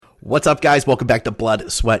What's up, guys? Welcome back to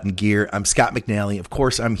Blood, Sweat, and Gear. I'm Scott McNally. Of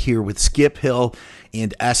course, I'm here with Skip Hill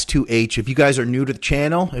and S2H. If you guys are new to the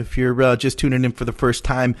channel, if you're just tuning in for the first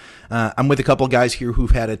time, I'm with a couple of guys here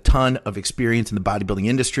who've had a ton of experience in the bodybuilding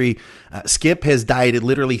industry. Skip has dieted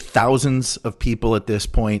literally thousands of people at this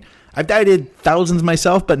point. I've dieted thousands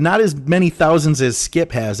myself, but not as many thousands as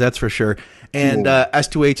Skip has, that's for sure. And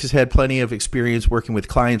S2H has had plenty of experience working with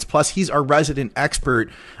clients. Plus, he's our resident expert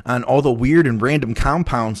on all the weird and random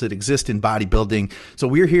compounds that exist in bodybuilding. So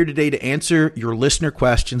we're here today to answer your listener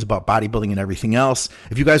questions about bodybuilding and everything else.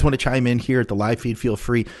 If you guys want to chime in here at the live feed, feel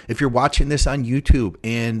free. If you're watching this on YouTube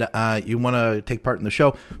and you want to take part in the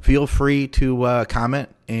show, feel free to comment.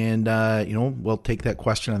 And, we'll take that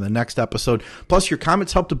question on the next episode. Plus, your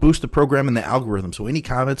comments help to boost the program and the algorithm. So any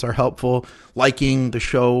comments are helpful. Liking the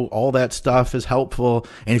show, all that stuff is helpful.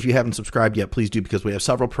 And if you haven't subscribed yet, please do, because we have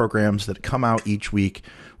several programs that come out each week.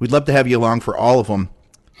 We'd love to have you along for all of them.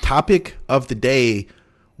 Topic of the day,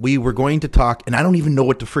 we were going to talk, and I don't even know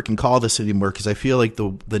what to freaking call this anymore because I feel like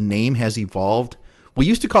the name has evolved. We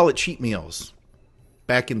used to call it cheat meals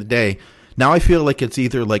back in the day. Now I feel like it's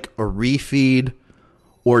either like a refeed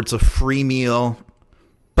or it's a free meal,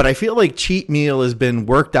 but I feel like cheat meal has been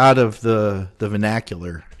worked out of the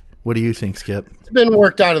vernacular. What do you think, Skip? It's been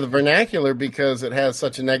worked out of the vernacular because it has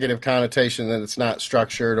such a negative connotation that it's not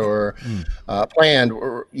structured or planned.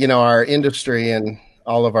 Our industry and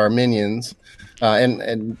all of our minions,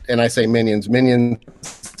 and I say minions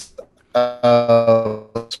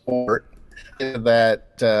of sport,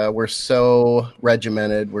 that we're so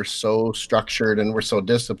regimented, we're so structured, and we're so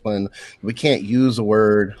disciplined. We can't use a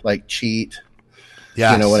word like cheat.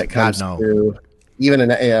 Yes, when it comes to even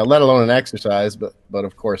let alone an exercise, but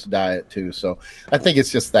of course diet too. So I think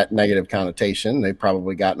it's just that negative connotation. They've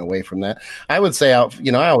probably gotten away from that. I would say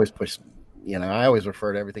I always push. I always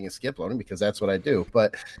refer to everything as skip loading because that's what I do.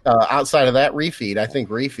 But outside of that, refeed. I think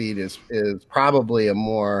refeed is probably a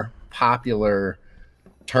more popular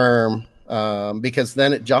term. Because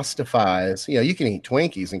then it justifies, you can eat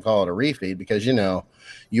Twinkies and call it a refeed because,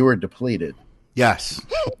 you were depleted. Yes.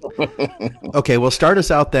 Okay, well, start us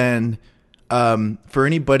out then. For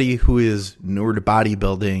anybody who is newer to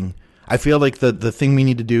bodybuilding, I feel like the thing we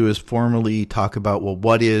need to do is formally talk about, well,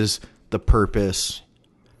 what is the purpose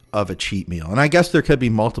of a cheat meal? And I guess there could be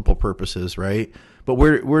multiple purposes, right? But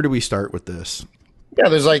where do we start with this? Yeah,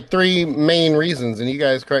 there's like three main reasons, and you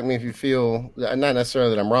guys correct me if you feel, not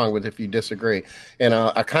necessarily that I'm wrong, but if you disagree. And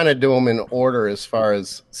I kind of do them in order as far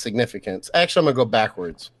as significance. Actually, I'm going to go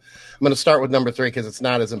backwards. I'm going to start with number 3 because it's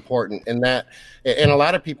not as important. And a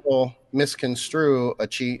lot of people misconstrue a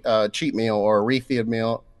cheat meal or a refeed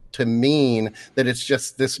meal to mean that it's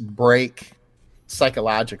just this break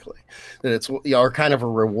psychologically, that it's or kind of a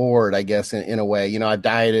reward, I guess, in a way. I've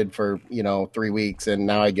dieted for 3 weeks and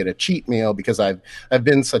now I get a cheat meal because I've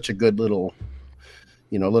been such a good little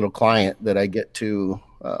client that I get to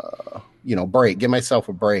give myself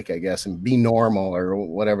a break, I guess, and be normal or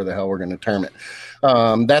whatever the hell we're going to term it.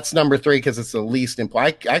 That's number 3 because it's the least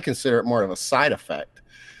important. I consider it more of a side effect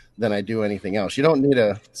than I do anything else. You don't need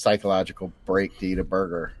a psychological break to eat a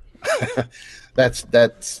burger.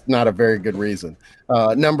 That's not a very good reason.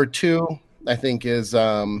 Number 2, I think, is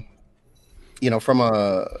from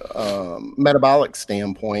a metabolic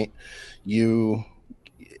standpoint, the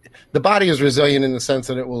body is resilient in the sense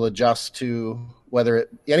that it will adjust to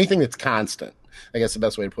anything that's constant. I guess the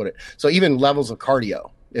best way to put it. So even levels of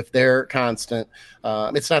cardio, if they're constant,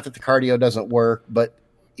 it's not that the cardio doesn't work, but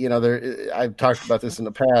I've talked about this in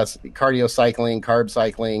the past. Cardio cycling, carb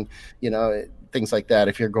cycling, things like that.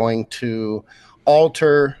 If you're going to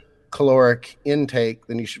alter caloric intake,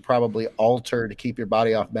 then you should probably alter to keep your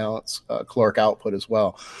body off balance caloric output as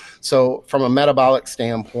well. So from a metabolic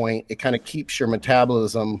standpoint, it kind of keeps your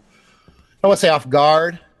metabolism, I don't want to say off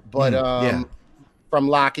guard, but from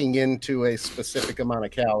locking into a specific amount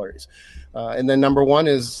of calories. And then number 1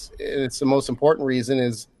 it's the most important reason,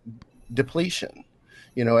 is depletion.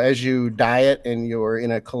 As you diet and you're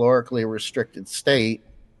in a calorically restricted state,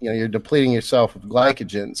 you're depleting yourself of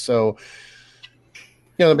glycogen. So,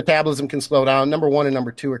 the metabolism can slow down. Number 1 and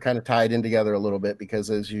number 2 are kind of tied in together a little bit because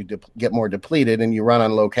as you get more depleted and you run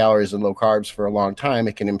on low calories and low carbs for a long time,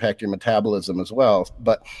 it can impact your metabolism as well.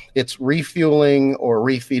 But it's refueling or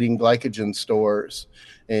refeeding glycogen stores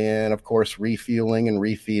and, of course, refueling and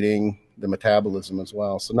refeeding the metabolism as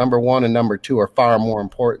well. So number 1 and number 2 are far more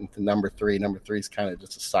important than number 3. Number 3 is kind of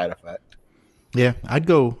just a side effect. Yeah, I'd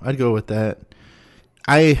go with that.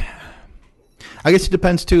 I guess it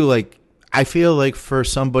depends too. Like, I feel like for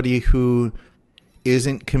somebody who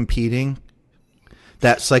isn't competing,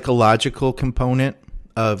 that psychological component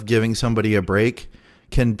of giving somebody a break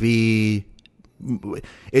can be,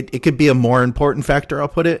 it could be a more important factor. I'll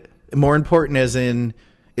put it more important as in,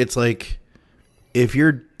 it's like, if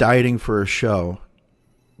you're dieting for a show,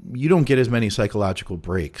 you don't get as many psychological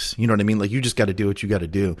breaks. You know what I mean? Like, you just got to do what you got to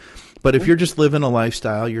do. But if you're just living a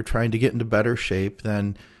lifestyle, you're trying to get into better shape,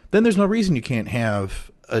 then there's no reason you can't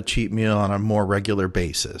have a cheat meal on a more regular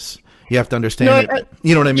basis. You have to understand it.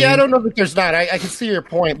 You know what I mean? Yeah, I don't know that there's not. I can see your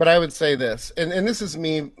point, but I would say this, and this is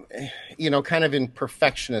me, kind of in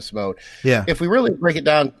perfectionist mode. Yeah. If we really break it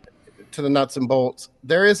down to the nuts and bolts,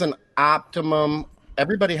 there is an optimum.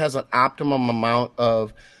 Everybody has an optimum amount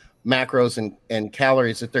of macros and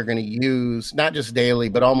calories that they're going to use, not just daily,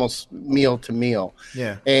 but almost meal to meal.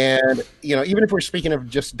 Yeah. And, even if we're speaking of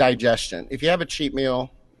just digestion, if you have a cheat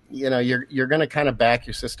meal, you're going to kind of back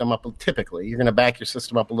your system up. Typically, you're going to back your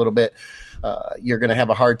system up a little bit. You're going to have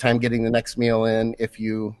a hard time getting the next meal in if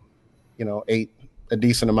you ate a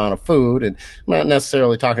decent amount of food. And I'm not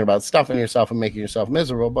necessarily talking about stuffing yourself and making yourself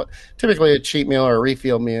miserable, but typically a cheat meal or a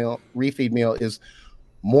refeed meal is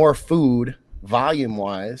more food volume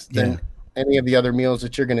wise than any of the other meals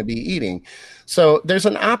that you're going to be eating. So there's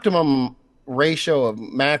an optimum ratio of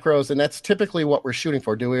macros, and that's typically what we're shooting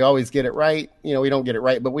for. Do we always get it right? We don't get it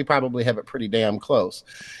right, but we probably have it pretty damn close.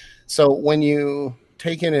 So when you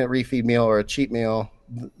take in a refeed meal or a cheat meal,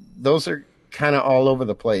 those are kind of all over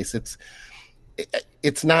the place.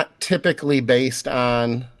 It's not typically based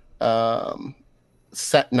on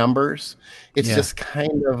set numbers. It's just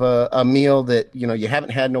kind of a meal that, you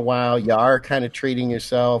haven't had in a while. You are kind of treating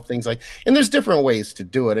yourself, things like, and there's different ways to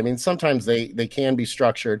do it. I mean, sometimes they can be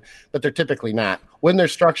structured, but they're typically not. When they're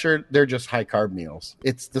structured, they're just high carb meals.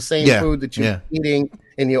 It's the same food that you're eating,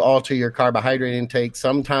 and you alter your carbohydrate intake.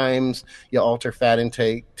 Sometimes you alter fat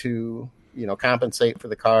intake to, compensate for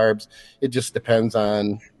the carbs. It just depends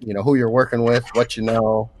on, who you're working with, what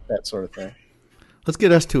that sort of thing. Let's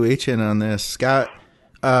get S2H in on this. Scott,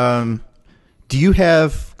 do you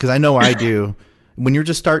have, because I know I do, when you're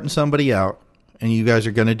just starting somebody out and you guys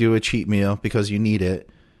are going to do a cheat meal because you need it,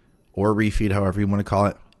 or refeed, however you want to call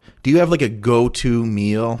it, do you have like a go-to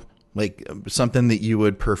meal, like something that you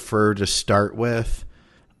would prefer to start with?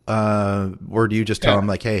 Or do you just tell them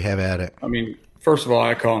like, hey, have at it? I mean, first of all,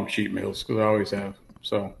 I call them cheat meals because I always have.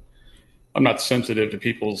 So I'm not sensitive to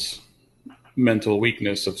people's mental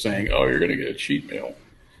weakness of saying, oh, you're going to get a cheat meal.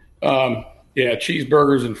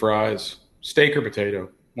 Cheeseburgers and fries, steak or potato,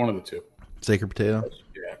 one of the two. Steak or potato?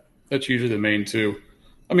 That's usually the main two.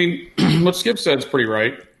 I mean, what Skip said is pretty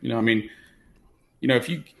right.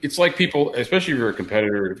 It's like people, especially if you're a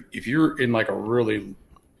competitor, if you're intaking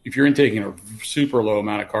a super low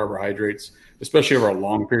amount of carbohydrates, especially over a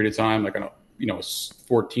long period of time, like on a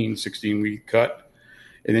 14, 16 week cut,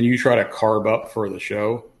 and then you try to carb up for the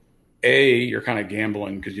show, A, you're kind of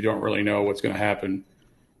gambling because you don't really know what's going to happen.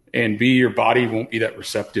 And B, your body won't be that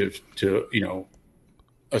receptive to,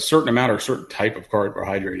 a certain amount or a certain type of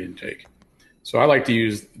carbohydrate intake. So I like to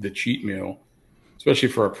use the cheat meal, especially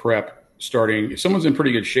for a prep starting. If someone's in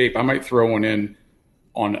pretty good shape, I might throw one in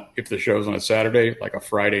if the show's on a Saturday, like a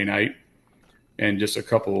Friday night, and just a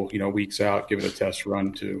couple, weeks out, give it a test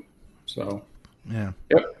run too. So, yeah.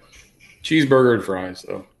 Yep. Cheeseburger and fries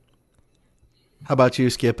though. How about you,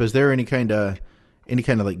 Skip? Is there any kind of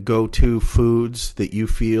like go-to foods that you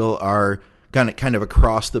feel are kind of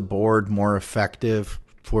across the board more effective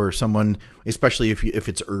for someone, especially if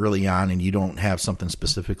it's early on and you don't have something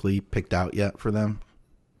specifically picked out yet for them?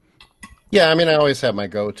 Yeah, I mean, I always have my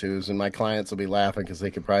go-tos, and my clients will be laughing because they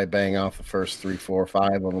could probably bang off the first 3, 4,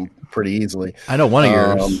 5 of them pretty easily. I know one of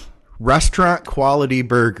yours. Restaurant quality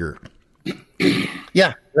burger.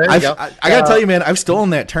 Yeah, there you go. I got to tell you, man, I've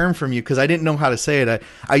stolen that term from you because I didn't know how to say it.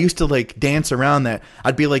 I used to like dance around that.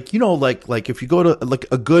 I'd be like, like if you go to like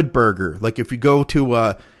a good burger, like if you go to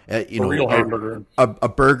a real hamburger, a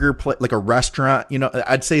burger place, like a restaurant,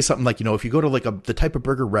 I'd say something like, if you go to like the type of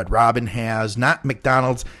burger Red Robin has, not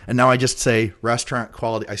McDonald's, and now I just say restaurant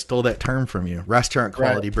quality. I stole that term from you, restaurant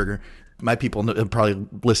quality burger. My people are probably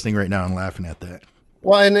listening right now and laughing at that.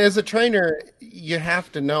 Well, and as a trainer, you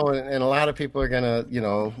have to know, and a lot of people are going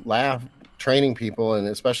to, laugh training people, and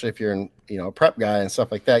especially if you're a prep guy and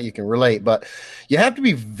stuff like that, you can relate. But you have to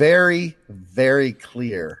be very, very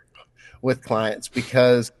clear with clients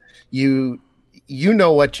because you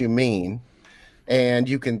know what you mean, and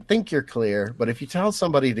you can think you're clear. But if you tell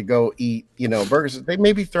somebody to go eat, burgers, they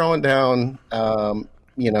may be throwing down,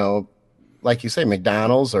 like you say,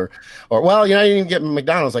 McDonald's or well, I didn't even get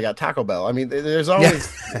McDonald's. I got Taco Bell. I mean, there's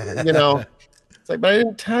always, it's like, but I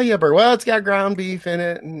didn't tell you, but well, it's got ground beef in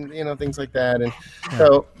it and, things like that. And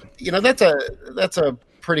so, that's a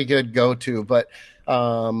pretty good go-to, but,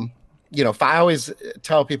 I always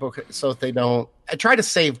tell people so that they don't. I try to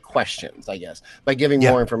save questions, I guess, by giving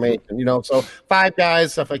more information. So Five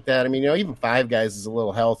Guys, stuff like that. I mean, even Five Guys is a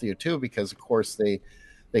little healthier too because, of course, they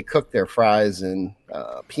cook their fries in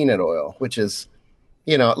peanut oil, which is,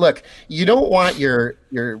 look, you don't want your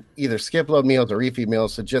either skip load meals or refeed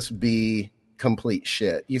meals to just be complete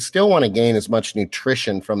shit. You still want to gain as much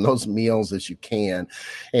nutrition from those meals as you can.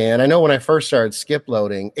 And I know when I first started skip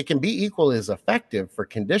loading, it can be equally as effective for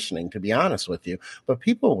conditioning, to be honest with you. But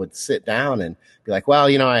people would sit down and be like, well,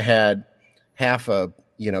 I had half a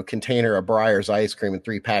container of Breyer's ice cream and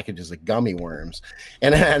 3 packages of gummy worms.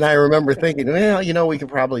 And I remember thinking, well,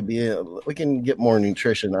 we can get more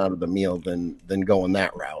nutrition out of the meal than going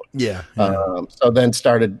that route. Yeah. So then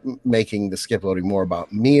started making the skip loading more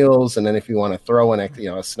about meals. And then if you want to throw in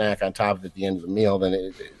a snack on top of it at the end of the meal,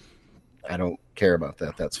 then I don't care about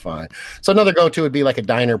that. That's fine. So another go-to would be like a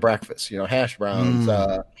diner breakfast, hash browns,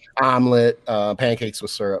 omelet, pancakes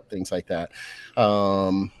with syrup, things like that.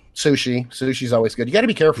 Sushi's always good. You got to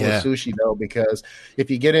be careful with sushi though, because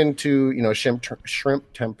if you get into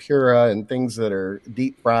shrimp tempura and things that are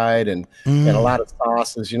deep fried and a lot of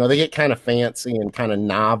sauces, they get kind of fancy and kind of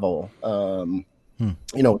novel.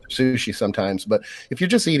 Sushi sometimes. But if you're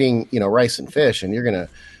just eating rice and fish and you're gonna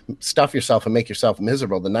stuff yourself and make yourself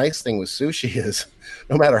miserable, the nice thing with sushi is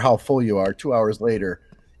no matter how full you are, 2 hours later,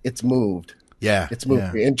 it's moved. Yeah, it's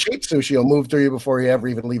moved through you. And cheap sushi will move through you before you ever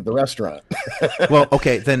even leave the restaurant. Well,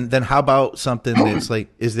 okay, then how about something that's like,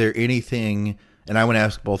 is there anything, and I want to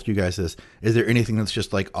ask both you guys this, is there anything that's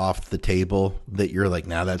just like off the table that you're like,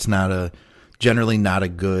 nah, that's generally not a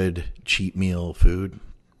good cheap meal food?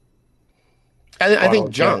 I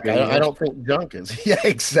think junk. I don't think junk is. Yeah,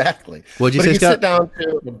 exactly. What'd you say, Scott? Sit down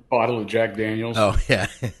to a bottle of Jack Daniels. Oh, yeah.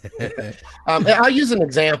 I'll use an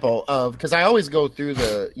example of, because I always go through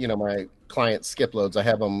my client skip loads. I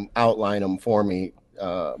have them outline them for me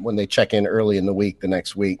when they check in early in the week, the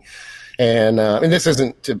next week. And this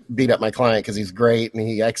isn't to beat up my client because he's great and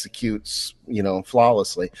he executes,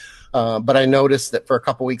 flawlessly. But I noticed that for a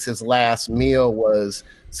couple weeks, his last meal was,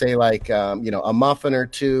 say, like, a muffin or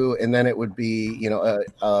two, and then it would be,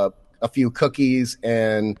 a few cookies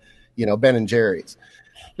and, Ben and Jerry's.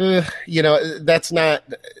 That's not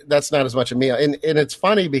as much a meal. And it's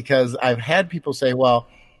funny because I've had people say, well,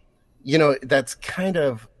 that's kind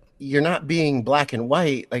of, you're not being black and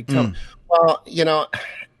white. Like, well,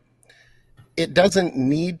 it doesn't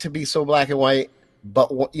need to be so black and white,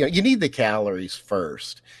 but you need the calories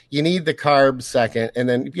first. You need the carbs second. And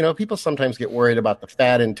then, people sometimes get worried about the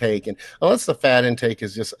fat intake. And unless the fat intake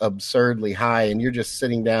is just absurdly high and you're just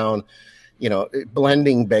sitting down,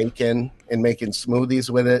 blending bacon and making smoothies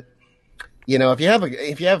with it, if you have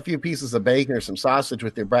a few pieces of bacon or some sausage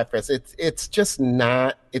with your breakfast, it's just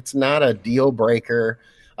not, it's not a deal breaker,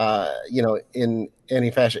 in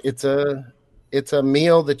any fashion. It's a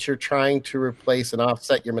meal that you're trying to replace and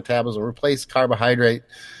offset your metabolism, replace carbohydrate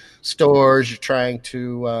stores. You're trying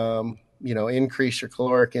to, increase your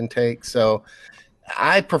caloric intake. So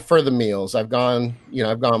I prefer the meals. I've gone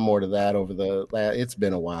more to that over it's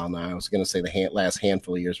been a while now. I was going to say the last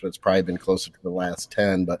handful of years, but it's probably been closer to the last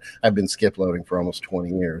 10, but I've been skip loading for almost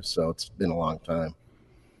 20 years. So it's been a long time.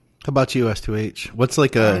 How about you, S2H? What's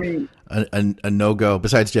like a no-go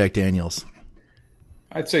besides Jack Daniels?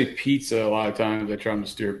 I'd say pizza. A lot of times I try to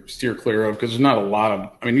steer clear of, because there's not a lot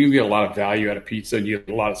of. I mean, you can get a lot of value out of pizza, and you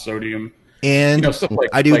get a lot of sodium. And stuff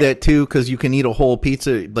I do that too, because you can eat a whole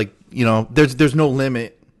pizza. Like, there's no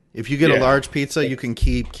limit. If you get a large pizza, you can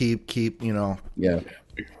keep. Yeah.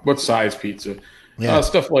 What size pizza? Yeah.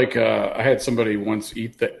 Stuff like I had somebody once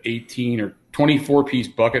eat the 18 or 24 piece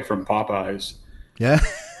bucket from Popeyes. Yeah.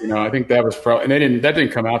 I think that was probably, and that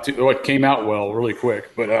didn't come out it came out well really quick,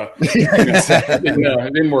 but it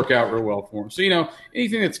didn't work out real well for him. So,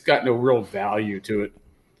 anything that's got no real value to it,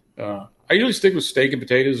 I usually stick with steak and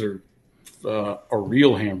potatoes or a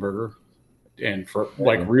real hamburger, and for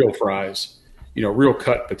like real fries, real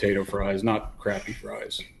cut potato fries, not crappy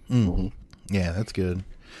fries. Mm-hmm. Yeah, that's good.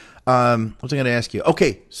 What was I going to ask you?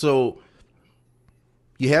 Okay, so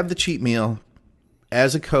you have the cheat meal.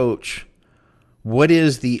 As a coach, what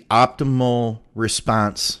is the optimal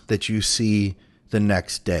response that you see the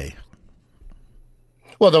next day?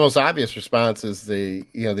 Well, the most obvious response is the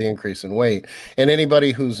increase in weight. And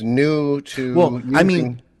anybody who's new to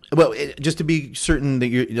just to be certain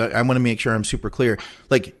that I want to make sure I'm super clear.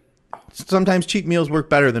 Like, sometimes cheat meals work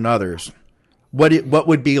better than others. What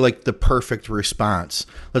would be like the perfect response?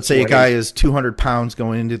 Let's say a guy is 200 pounds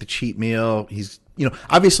going into the cheat meal. He's,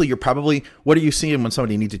 obviously what are you seeing when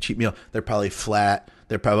somebody needs a cheat meal? They're probably flat.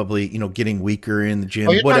 They're probably, getting weaker in the gym.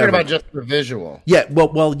 Oh, you're whatever. talking about just the visual. Yeah.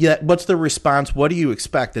 Well, yeah. What's the response? What do you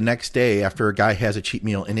expect the next day after a guy has a cheat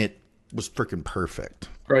meal and it was freaking perfect?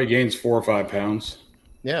 Probably gains 4 or 5 pounds.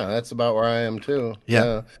 Yeah, that's about where I am too.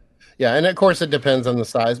 Yeah. Yeah, and of course it depends on the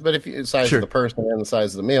size, but if you size Sure. of the person and the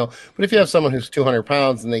size of the meal. But if you have someone who's 200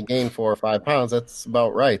 pounds and they gain 4 or 5 pounds, that's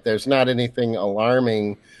about right. There's not anything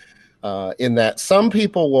alarming in that. Some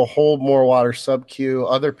people will hold more water sub-Q.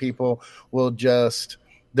 Other people will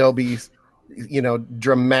they'll be,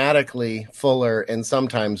 dramatically fuller and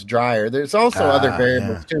sometimes drier. There's also other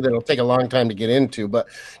variables too that'll take a long time to get into, but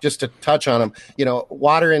just to touch on them,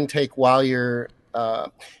 water intake while you're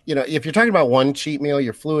if you're talking about one cheat meal,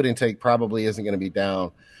 your fluid intake probably isn't going to be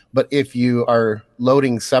down. But if you are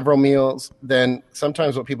loading several meals, then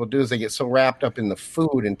sometimes what people do is they get so wrapped up in the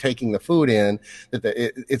food and taking the food in that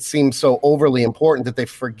it seems so overly important that they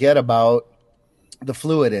forget about the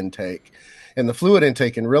fluid intake. And the fluid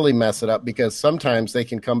intake can really mess it up because sometimes they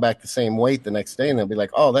can come back the same weight the next day and they'll be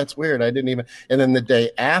like, oh, that's weird. I didn't even. And then the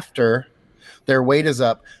day after, their weight is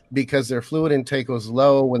up because their fluid intake was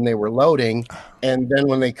low when they were loading. And then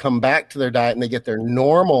when they come back to their diet and they get their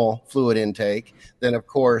normal fluid intake, then of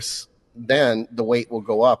course, then the weight will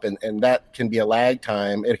go up. And that can be a lag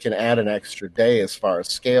time. It can add an extra day as far as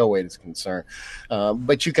scale weight is concerned.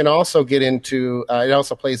 But you can also get into, it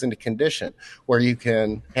also plays into condition where you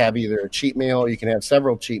can have either a cheat meal or you can have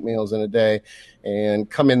several cheat meals in a day and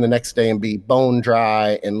come in the next day and be bone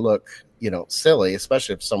dry and look silly,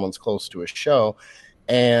 especially if someone's close to a show.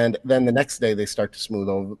 And then the next day they start to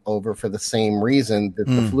smooth over for the same reason that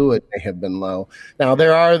the fluid may have been low. Now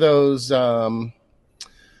there are those,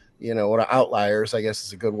 what are outliers, I guess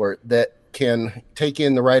is a good word, that can take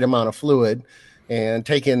in the right amount of fluid and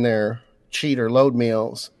take in their cheat or load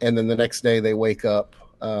meals. And then the next day they wake up,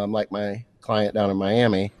 like my client down in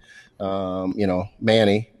Miami,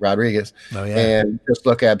 Manny Rodriguez, and just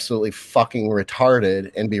look absolutely fucking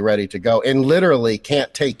retarded and be ready to go and literally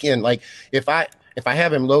can't take in. Like if I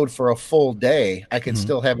have him load for a full day, I could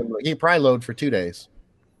still have him. He'd probably load for 2 days.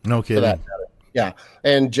 No kidding. Yeah.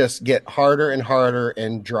 And just get harder and harder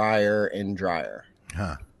and drier and drier.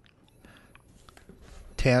 Huh.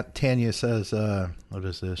 Tanya says, what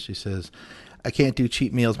is this? She says, I can't do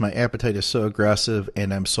cheat meals. My appetite is so aggressive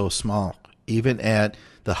and I'm so small. Even at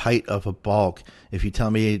the height of a bulk, if you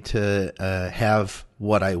tell me to have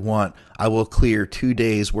what I want, I will clear 2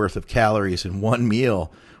 days worth of calories in one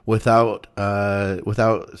meal without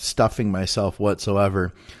stuffing myself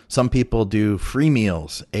whatsoever. Some people do free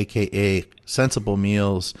meals, aka sensible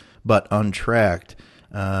meals, but untracked.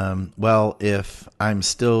 Well, if I'm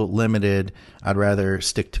still limited, I'd rather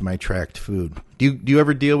stick to my tracked food. Do you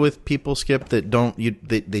ever deal with people, Skip, that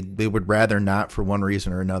they would rather not for one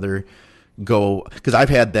reason or another go? Because I've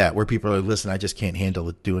had that where people are like, listen, I just can't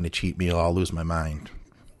handle doing a cheat meal. I'll lose my mind.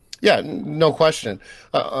 Yeah, no question.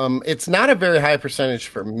 It's not a very high percentage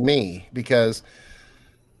for me because,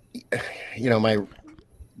 my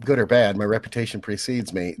good or bad, my reputation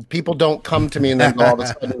precedes me. People don't come to me and then go all of a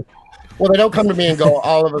sudden. Well, they don't come to me and go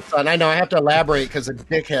all of a sudden. I know I have to elaborate because a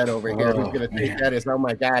dickhead over here who's going to take that is, oh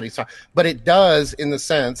my God, he's talking. But it does in the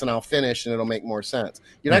sense, and I'll finish and it'll make more sense.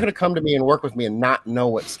 You're not going to come to me and work with me and not know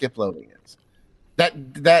what skip loading is.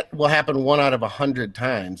 That will happen 1 out of 100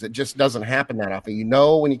 times. It just doesn't happen that often.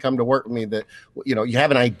 When you come to work with me that, you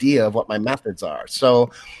have an idea of what my methods are.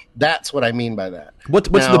 So that's what I mean by that. What's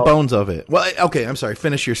the bones of it? Well, okay, I'm sorry.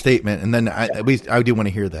 Finish your statement. And then I do want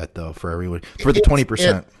to hear that though for everyone, for the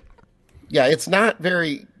 20%. Yeah, it's not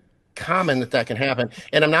very common that can happen.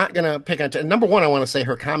 And I'm not going to pick on number one. I want to say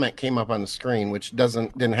her comment came up on the screen, which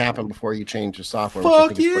didn't happen before you changed your software.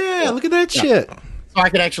 Fuck yeah. Look at that shit. So I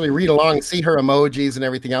could actually read along and see her emojis and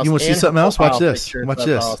everything else. You want to see something else? Watch this. Pictures. Watch That's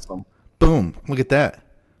this. Awesome. Boom. Look at that.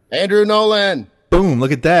 Andrew Nolan. Boom.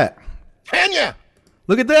 Look at that. Tanya.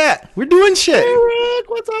 Look at that. We're doing shit. Hey, Rick.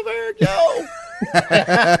 What's up, Eric? Yo.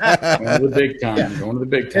 Going to the big time. Yeah. Going to the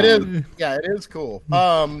big time. It is. Yeah, it is cool.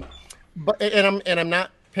 But I'm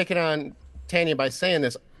not picking on Tanya by saying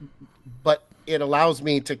this, but it allows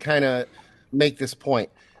me to kind of make this point.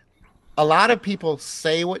 A lot of people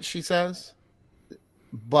say what she says,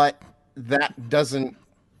 but that doesn't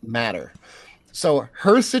matter. So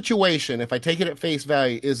her situation, if I take it at face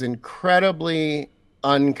value, is incredibly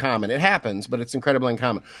uncommon. It happens, but it's incredibly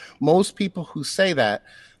uncommon. Most people who say that,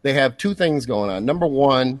 they have two things going on. Number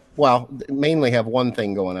one, mainly have one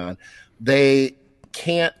thing going on. They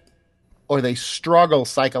can't, or they struggle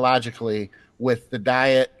psychologically with the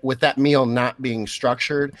diet, with that meal not being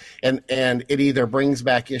structured, and it either brings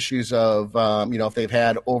back issues of if they've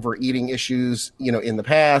had overeating issues in the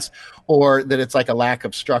past, or that it's like a lack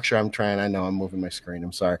of structure. I know I'm moving my screen,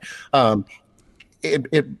 I'm sorry.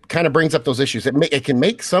 It kind of brings up those issues. It can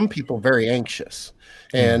make some people very anxious.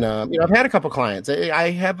 And I've had a couple clients.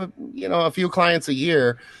 I have a few clients a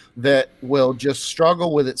year that will just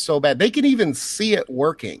struggle with it so bad. They can even see it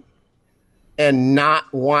working and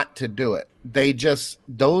not want to do it. They just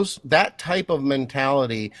that type of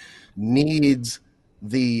mentality needs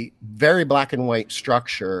the very black and white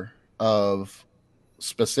structure of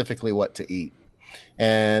specifically what to eat.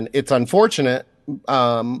 And it's unfortunate,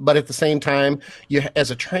 but at the same time,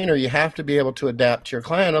 as a trainer, you have to be able to adapt to your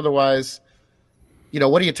client. Otherwise,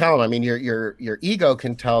 what do you tell them? I mean, your ego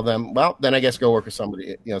can tell them, well, then I guess go work with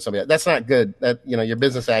somebody else. That's not good. That, your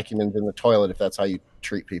business acumen's in the toilet if that's how you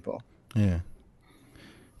treat people. Yeah.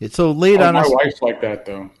 It's so late on my us. My wife's like that,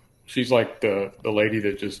 though. She's like the lady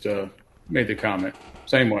that just made the comment.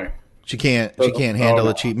 Same way. She can't handle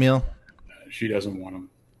a cheat meal. She doesn't want them.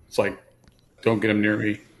 It's like, don't get them near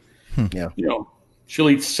me. Yeah. She'll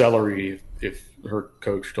eat celery if her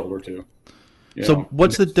coach told her to. So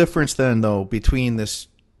what's the difference then, though, between this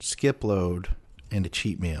skip load and a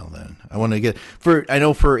cheat meal? Then I want to get I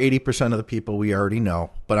know for 80% of the people we already know,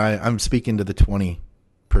 but I'm speaking to the 20%.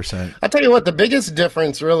 I'll tell you what, the biggest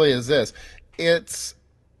difference really is this: it's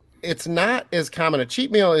not as common. A cheat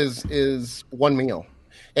meal is one meal,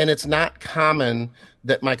 and it's not common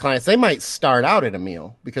that my clients, they might start out at a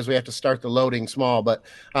meal because we have to start the loading small. But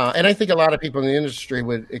and I think a lot of people in the industry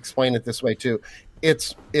would explain it this way too.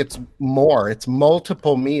 It's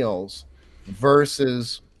multiple meals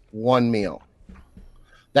versus one meal.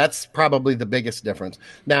 That's probably the biggest difference.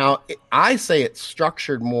 Now, I say it's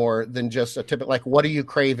structured more than just a typical, like, what are you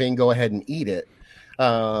craving? Go ahead and eat it.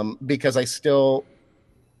 Because I still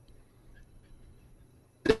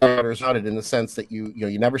out it in the sense that you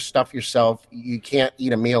never stuff yourself. You can't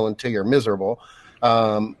eat a meal until you're miserable.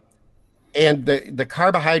 And the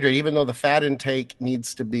carbohydrate, even though the fat intake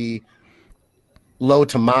needs to be low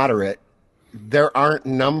to moderate, there aren't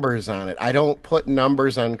numbers on it. I don't put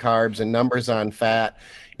numbers on carbs and numbers on fat.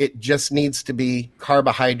 It just needs to be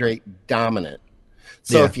carbohydrate dominant.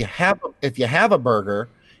 So if you have a burger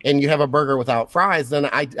and you have a burger without fries, then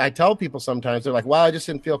I tell people sometimes, they're like, well, I just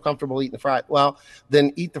didn't feel comfortable eating the fries. Well,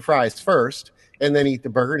 then eat the fries first and then eat the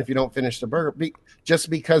burger. And if you don't finish the burger, just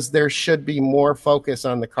because there should be more focus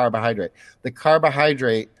on the carbohydrate. The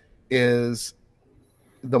carbohydrate is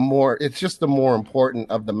it's just the more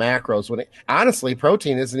important of the macros. Honestly,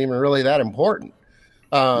 protein isn't even really that important.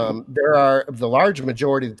 There are the large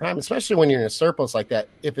majority of the time, especially when you're in a surplus like that,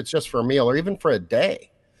 if it's just for a meal or even for a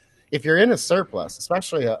day, if you're in a surplus,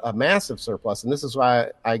 especially a massive surplus. And this is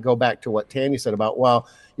why I go back to what Tanya said about, well,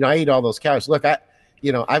 I eat all those calories. Look,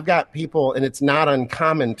 I've got people, and it's not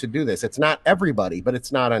uncommon to do this. It's not everybody, but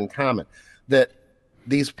it's not uncommon that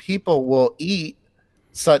these people will eat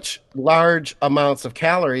such large amounts of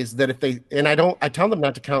calories that I tell them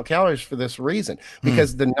not to count calories for this reason,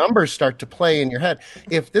 because the numbers start to play in your head.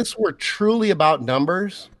 If this were truly about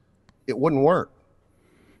numbers, it wouldn't work.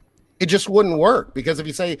 It just wouldn't work, because if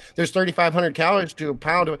you say there's 3,500 calories to a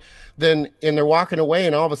pound, and they're walking away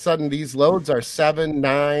and all of a sudden these loads are 7,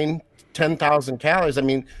 9, 10,000 calories. I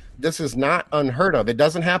mean, this is not unheard of. It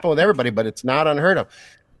doesn't happen with everybody, but it's not unheard of.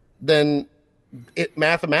 Then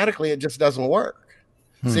mathematically, it just doesn't work.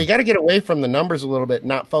 So you got to get away from the numbers a little bit,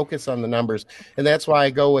 not focus on the numbers. And that's why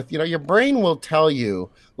I go with, your brain will tell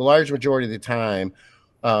you the large majority of the time,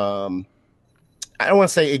 I don't want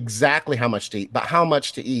to say exactly how much to eat, but how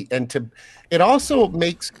much to eat. And it also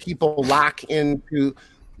makes people lock into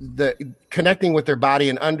the connecting with their body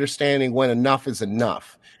and understanding when enough is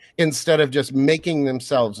enough, instead of just making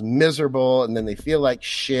themselves miserable. And then they feel like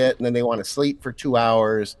shit. And then they want to sleep for 2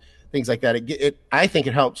 hours, things like that. I think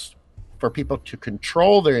it helps for people to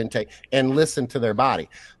control their intake and listen to their body.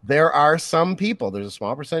 There are some people, there's a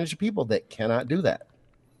small percentage of people that cannot do that.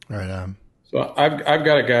 Right. So I've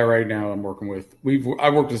got a guy right now I'm working with.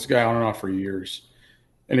 I've worked with this guy on and off for years,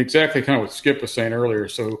 and exactly kind of what Skip was saying earlier.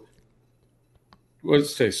 So what did it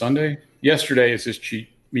say, Sunday? Yesterday is his cheat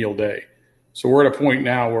meal day. So we're at a point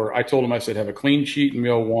now where I told him, I said, have a clean cheat in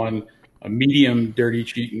meal 1, a medium dirty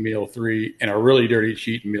cheat in meal 3, and a really dirty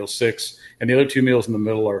cheat in meal 6. And the other 2 meals in the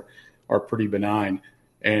middle are pretty benign.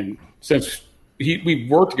 And since we've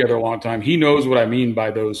worked together a long time, he knows what I mean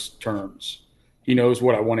by those terms. He knows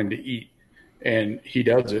what I want him to eat, and he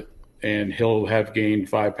does it. And he'll have gained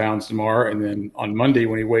 5 pounds tomorrow. And then on Monday,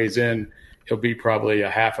 when he weighs in, he'll be probably a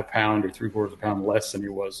half a pound or 3/4 pound less than he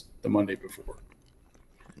was the Monday before.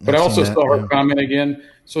 But I also saw her comment again.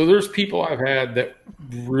 So there's people I've had that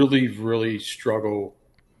really, really struggle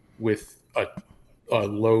with a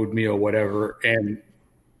load meal, whatever, and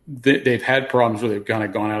they've had problems where they've kind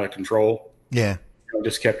of gone out of control. Yeah.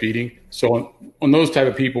 Just kept eating. So on those type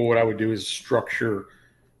of people, what I would do is structure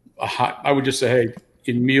I would just say, hey,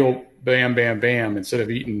 in meal, bam, bam, bam, instead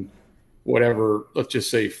of eating whatever, let's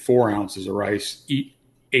just say 4 ounces of rice, eat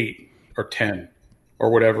 8 or 10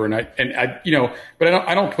 or whatever. And I, but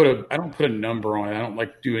I don't put a number on it. I don't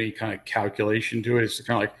like do any kind of calculation to it. It's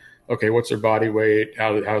kind of like, okay, what's their body weight?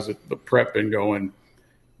 How's the prep been going?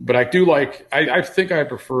 But I do like, I think I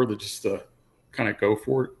prefer just the kind of go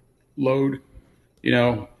for it load,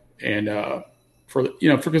 and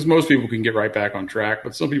because most people can get right back on track,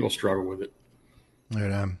 but some people struggle with it.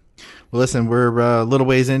 Right on. Well, listen, we're a little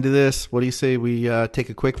ways into this. What do you say we take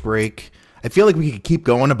a quick break? I feel like we could keep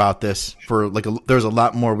going about this for there's a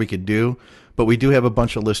lot more we could do, but we do have a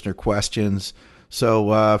bunch of listener questions.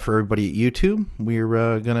 So for everybody at YouTube,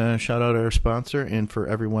 we're going to shout out our sponsor, and for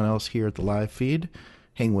everyone else here at the live feed,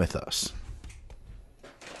 hang with us.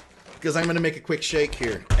 Because I'm going to make a quick shake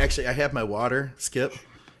here. Actually, I have my water, Skip.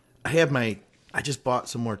 I just bought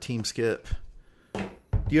some more Team Skip. Do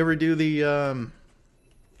you ever do the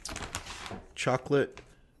chocolate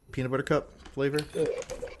peanut butter cup flavor?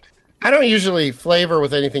 I don't usually flavor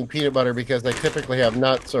with anything peanut butter because I typically have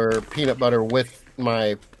nuts or peanut butter with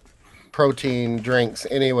my protein drinks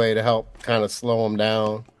anyway to help kind of slow them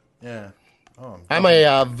down. Yeah. Oh, I'm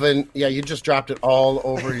yeah, you just dropped it all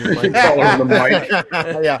over your mic. All over the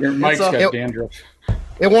mic. Yeah. Your mic's got dandruff.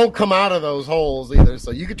 It won't come out of those holes either,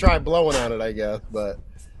 so you could try blowing on it, I guess. But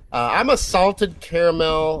I'm a salted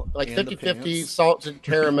caramel, like 50-50 salted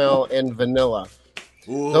caramel and vanilla.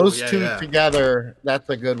 Ooh, those two together, that's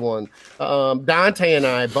a good one. Dante and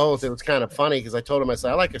I both, it was kind of funny because I told him, I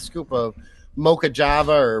said, I like a scoop of mocha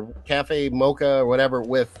java or cafe mocha or whatever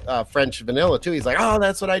with French vanilla too. He's like, oh,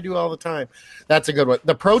 that's what I do all the time. That's a good one.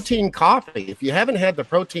 The protein coffee, if you haven't had the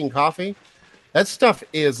protein coffee, that stuff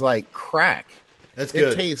is like crack. That's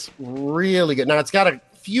good. It tastes really good. Now it's got a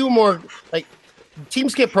few more, like Team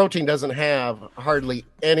Skip protein doesn't have hardly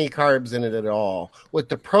any carbs in it at all. With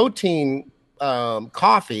the protein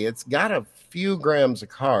coffee, it's got a few grams of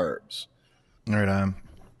carbs. All right.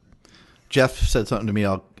 Jeff said something to me.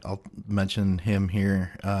 I'll mention him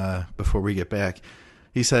here before we get back.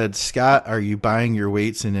 He said, Scott, are you buying your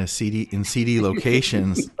weights in CD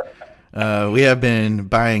locations? We have been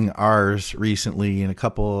buying ours recently in a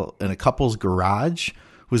couple's garage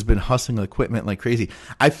who's been hustling equipment like crazy.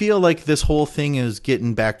 I feel like this whole thing is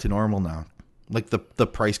getting back to normal now. Like the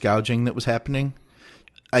price gouging that was happening.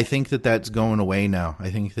 I think that's going away now. I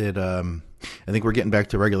think we're getting back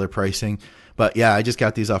to regular pricing. But yeah, I just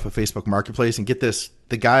got these off of Facebook Marketplace, and get this,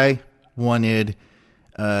 the guy wanted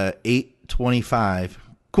 $825.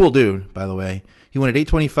 Cool dude, by the way. He wanted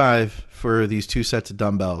 $825 for these 2 sets of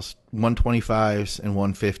dumbbells, 125s and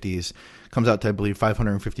 150s. Comes out to, I believe,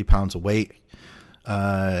 550 pounds of weight.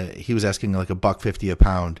 He was asking like $1.50 a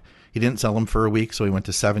pound. He didn't sell them for a week, so he went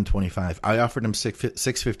to $725. I offered him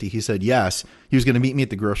 $650. He said yes. He was going to meet me at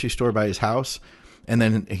the grocery store by his house, and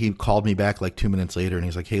then he called me back like 2 minutes later, and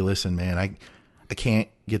he's like, "Hey, listen, man, I can't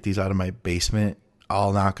get these out of my basement.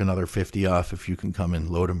 I'll knock another 50 off if you can come and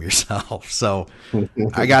load them yourself." So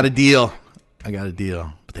I got a deal.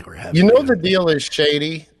 But they were heavy. You know, the deal is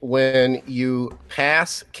shady when you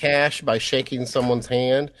pass cash by shaking someone's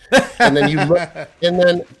hand, and then you look, and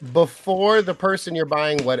then before the person you're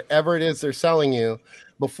buying whatever it is they're selling you,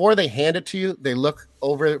 before they hand it to you, they look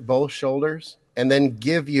over both shoulders and then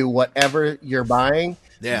give you whatever you're buying.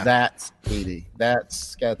 Yeah, that's shady.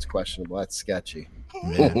 That's questionable. That's sketchy.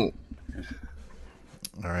 All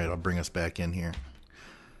right, I'll bring us back in here.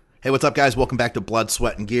 Hey, what's up, guys? Welcome back to Blood,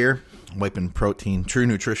 Sweat, and Gear. I'm wiping protein, True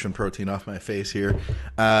Nutrition protein off my face here.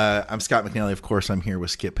 I'm Scott McNally. Of course, I'm here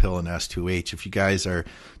with Skip Hill and S2H. If you guys are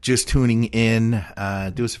just tuning in,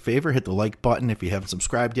 do us a favor, hit the like button if you haven't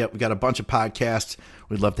subscribed yet. We got a bunch of podcasts.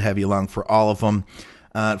 We'd love to have you along for all of them.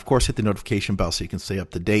 Of course, hit the notification bell so you can stay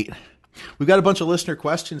up to date. We've got a bunch of listener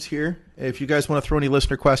questions here. If you guys want to throw any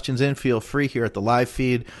listener questions in, feel free here at the live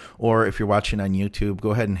feed, or if you're watching on YouTube,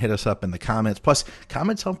 go ahead and hit us up in the comments. Plus,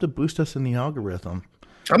 comments help to boost us in the algorithm.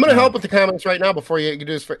 I'm going to help with the comments right now before you do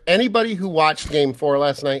this. For anybody who watched Game 4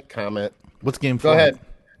 last night, comment. What's Game 4? Go ahead.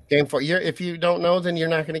 Game 4. If you don't know, then you're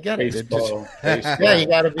not going to get it. Baseball. Yeah, you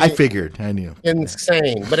got to be. I figured. I knew.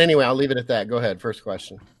 Insane. But anyway, I'll leave it at that. Go ahead. First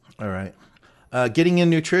question. All right. Getting in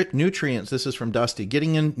nutrients. This is from Dusty.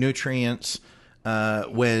 Getting in nutrients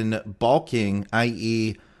when bulking,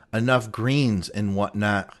 i.e., enough greens and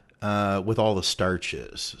whatnot with all the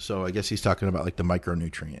starches. So I guess he's talking about like the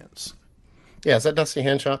micronutrients. Yeah, is that Dusty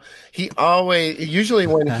Henshaw? Usually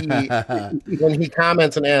when he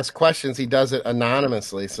comments and asks questions, he does it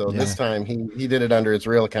anonymously. So this time he did it under his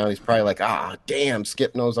real account. He's probably like, damn,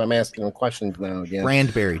 Skip knows I'm asking him questions now again.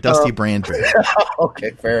 Dusty Brandberry.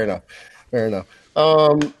 Okay, fair enough.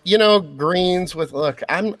 Greens look,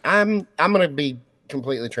 I'm gonna be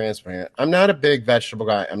completely transparent. I'm not a big vegetable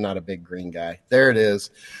guy. I'm not a big green guy. There it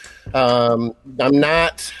is. I'm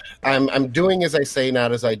doing as I say,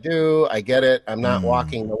 not as I do. I get it. I'm not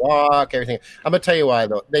walking the walk, everything. I'm going to tell you why,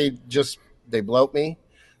 though. They bloat me.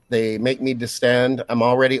 They make me distend. I'm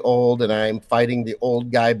already old, and I'm fighting the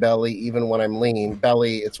old guy belly, even when I'm lean.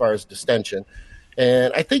 Belly as far as distension.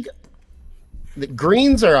 And I think the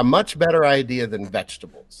greens are a much better idea than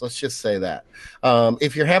vegetables. Let's just say that.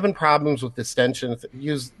 If you're having problems with distension,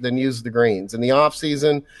 use the greens. In the off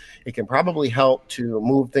season, it can probably help to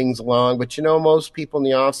move things along. But most people in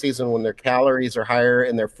the off season, when their calories are higher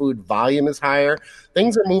and their food volume is higher,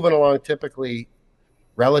 things are moving along typically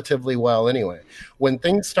relatively well anyway. When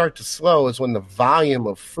things start to slow is when the volume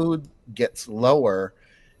of food gets lower.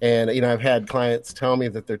 And I've had clients tell me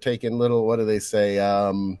that they're taking little, what do they say?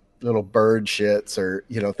 Little bird shits or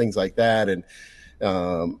things like that, and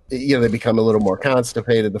they become a little more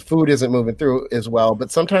constipated. The food isn't moving through as well,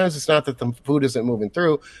 but sometimes it's not that the food isn't moving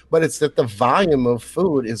through, but it's that the volume of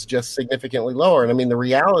food is just significantly lower. And I mean, the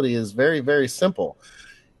reality is very, very simple.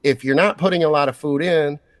 If you're not putting a lot of food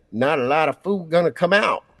in, not a lot of food going to come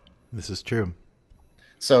out. This is true.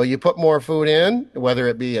 So you put more food in, whether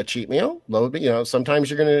it be a cheat meal,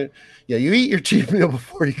 sometimes you're going to, you eat your cheat meal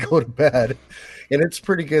before you go to bed. And it's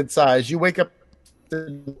pretty good size. You wake up,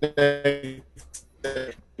 you're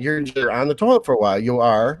on the toilet for a while. You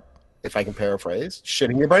are, if I can paraphrase,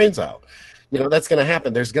 shitting your brains out. That's going to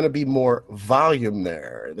happen. There's going to be more volume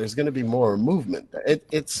there. There's going to be more movement.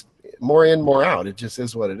 It's more in, more out. It just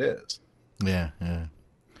is what it is. Yeah.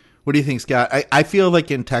 What do you think, Scott? I feel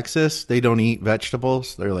like in Texas, they don't eat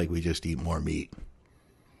vegetables. They're like, we just eat more meat.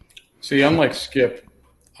 See, I'm like Skip.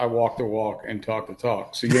 I walk the walk and talk the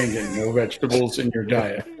talk. So you ain't getting no vegetables in your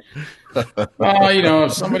diet.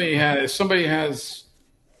 If somebody has,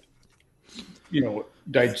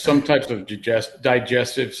 some types of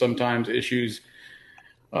digestive sometimes issues.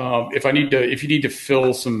 If you need to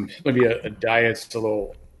fill maybe a diet's a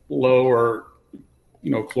little lower,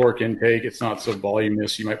 caloric intake, it's not so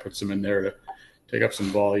voluminous. You might put some in there to take up some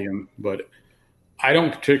volume, but I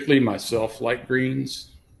don't particularly myself like greens.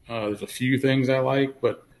 There's a few things I like,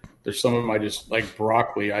 but there's some of them I just like.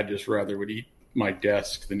 Broccoli, I just rather would eat my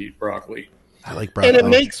desk than eat broccoli. I like broccoli. And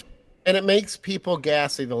it makes people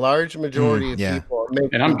gassy. The large majority of people.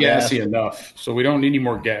 And I'm gassy enough, so we don't need any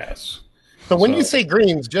more gas. So when you say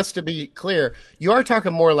greens, just to be clear, you are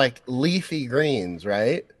talking more like leafy greens,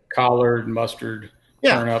 right? Collard, mustard,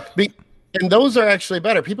 turnip. And those are actually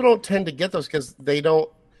better. People don't tend to get those because they don't.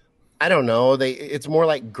 I don't know. It's more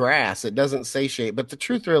like grass. It doesn't satiate. But the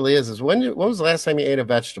truth really is when was the last time you ate a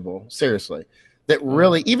vegetable? Seriously, that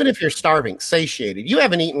really, even if you're starving, satiated. You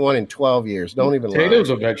haven't eaten one in 12 years. Don't even lie. Potatoes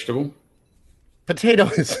a vegetable.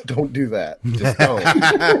 Potatoes, don't do that. Just don't.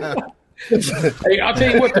 Hey, I'll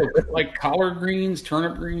tell you what, like collard greens,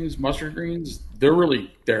 turnip greens, mustard greens,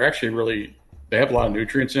 they're actually really, they have a lot of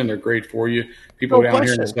nutrients in. They're great for you. People down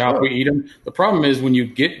here in the South, we eat them. The problem is when you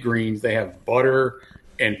get greens, they have butter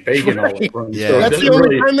and bacon all over them. Yeah. So that's the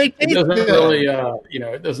only time they taste good.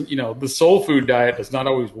 It doesn't, the soul food diet does not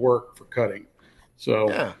always work for cutting. So,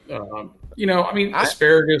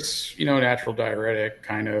 asparagus, natural diuretic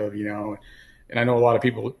kind of, and I know a lot of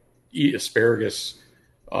people eat asparagus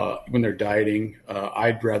when they're dieting.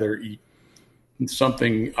 I'd rather eat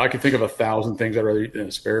something. I could think of 1,000 things I'd rather eat than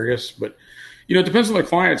asparagus, but it depends on the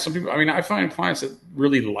client. Some people, I find clients that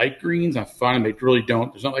really like greens. I find they really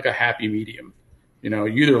don't. There's not like a happy medium. You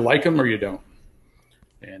either like them or you don't.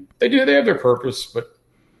 And they have their purpose, but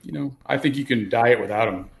I think you can diet without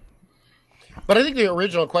them. But I think the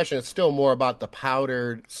original question is still more about the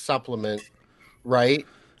powdered supplement, right?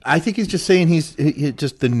 I think he's just saying he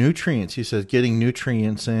just the nutrients. He says getting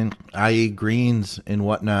nutrients in, i.e. greens and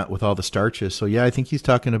whatnot with all the starches. So, yeah, I think he's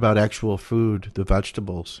talking about actual food, the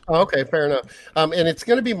vegetables. Oh, okay, fair enough. And it's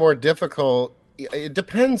going to be more difficult. It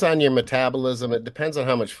depends on your metabolism. It depends on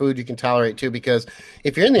how much food you can tolerate, too, because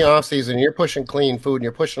if you're in the off season, you're pushing clean food and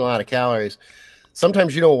you're pushing a lot of calories,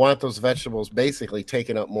 sometimes you don't want those vegetables basically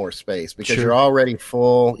taking up more space because You're already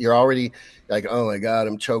full. You're already like, oh my God,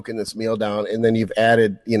 I'm choking this meal down. And then you've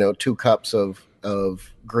added, 2 cups of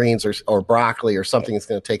greens or broccoli or something that's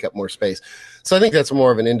going to take up more space. So I think that's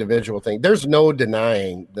more of an individual thing. There's no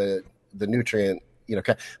denying the nutrient,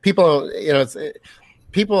 people,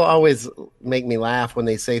 people always make me laugh when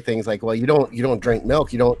they say things like, well, you don't drink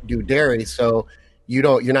milk, you don't do dairy, so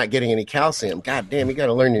you're not getting any calcium. God damn, you got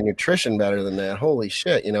to learn your nutrition better than that. Holy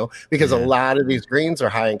shit, because a lot of these greens are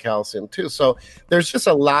high in calcium too. So there's just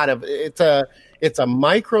a lot of, it's a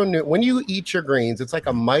when you eat your greens, it's like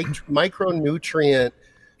a micronutrient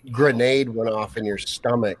grenade went off in your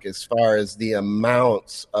stomach as far as the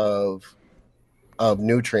amounts of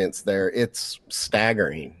nutrients there. It's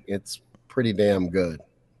staggering. It's pretty damn good.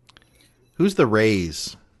 Who's the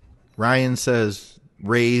Rays? Ryan says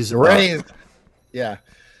Rays. Rays. Yeah.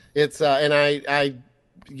 It's and I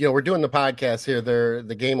we're doing the podcast here.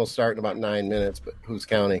 The game will start in about 9 minutes, but who's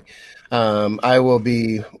counting? I will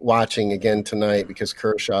be watching again tonight because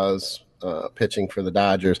Kershaw's pitching for the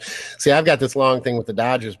Dodgers. See, I've got this long thing with the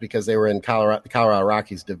Dodgers because they were in the Colorado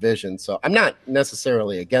Rockies division. So I'm not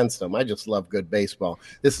necessarily against them. I just love good baseball.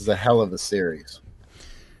 This is a hell of a series.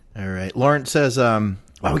 All right. Lawrence says, wow,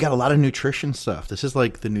 we got a lot of nutrition stuff. This is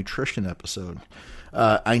like the nutrition episode.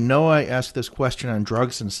 I know I asked this question on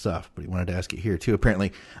drugs and stuff, but he wanted to ask it here too,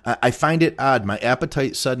 apparently. I find it odd. My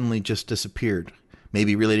appetite suddenly just disappeared.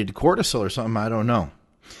 Maybe related to cortisol or something. I don't know.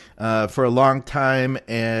 For a long time,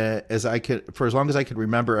 for as long as I could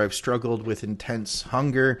remember, I've struggled with intense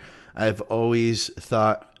hunger. I've always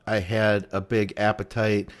thought I had a big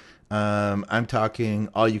appetite. I'm talking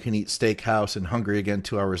all-you-can-eat steakhouse and hungry again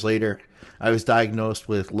 2 hours later. I was diagnosed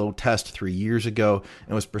with low test 3 years ago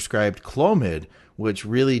and was prescribed Clomid, which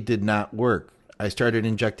really did not work. I started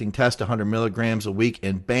injecting test 100 milligrams a week,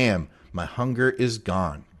 and bam, my hunger is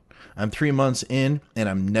gone. I'm 3 months in, and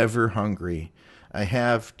I'm never hungry. I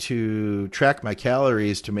have to track my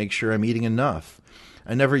calories to make sure I'm eating enough.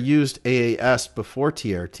 I never used AAS before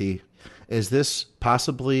TRT. Is this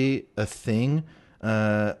possibly a thing?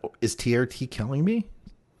 Is TRT killing me?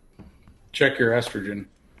 Check your estrogen.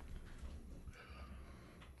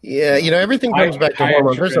 Yeah, everything comes back to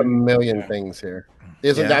hormones. There's a million things here.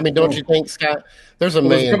 I mean, don't you think, Scott? There's a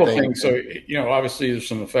million things. So, obviously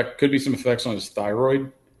there's could be some effects on his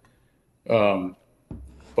thyroid.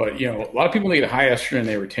 But, a lot of people that get high estrogen,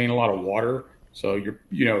 they retain a lot of water. So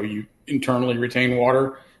you internally retain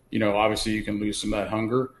water. Obviously you can lose some of that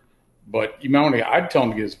hunger. But I'd tell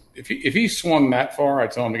him to get if he swung that far,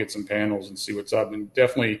 I'd tell him to get some panels and see what's up, and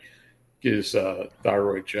definitely get his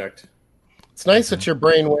thyroid checked. It's nice that your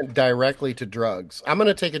brain went directly to drugs. I'm going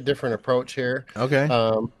to take a different approach here. Okay.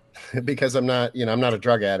 Because I'm not a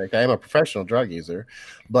drug addict. I am a professional drug user,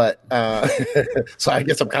 but so I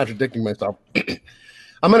guess I'm contradicting myself.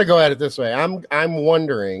 I'm going to go at it this way. I'm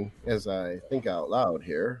wondering, as I think out loud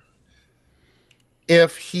here,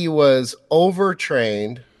 if he was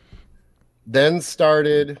overtrained, then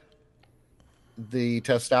started the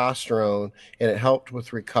testosterone, and it helped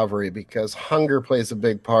with recovery, because hunger plays a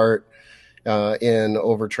big part in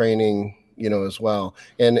overtraining, as well.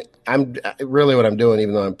 And I'm really what I'm doing,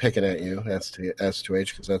 even though I'm picking at you, S2H,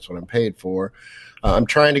 because that's what I'm paid for. I'm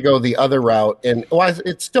trying to go the other route, and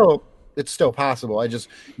it's still possible.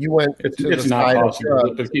 You went to the side of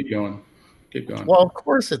drugs. But keep going. Well, of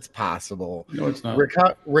course it's possible. No, it's not.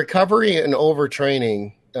 Recovery and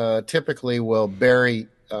overtraining typically will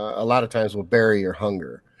a lot of times will bury your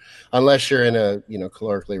hunger, unless you're in a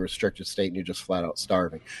calorically restricted state and you're just flat out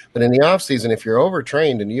starving. But in the off season, if you're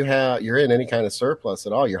overtrained and you're in any kind of surplus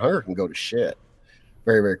at all, your hunger can go to shit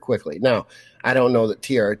very, very quickly. Now, I don't know that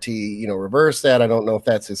TRT reversed that. I don't know if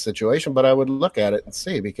that's his situation, but I would look at it and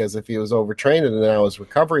see, because if he was overtrained and now his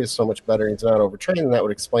recovery is so much better and he's not overtrained, then that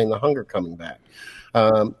would explain the hunger coming back.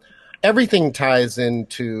 Everything ties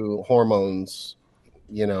into hormones,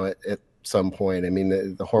 at some point. I mean,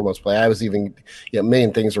 the hormones play. I was even, a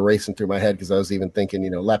million things are racing through my head, because I was even thinking,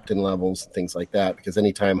 leptin levels and things like that, because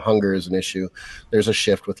anytime hunger is an issue, there's a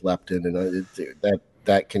shift with leptin, and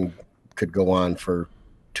that could go on for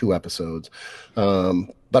 2 episodes.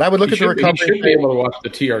 But I would look at the recovery. You should be able to watch the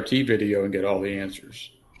TRT video and get all the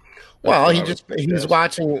answers. Well, he's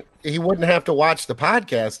watching. He wouldn't have to watch the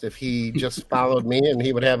podcast if he just followed me, and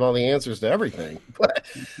he would have all the answers to everything.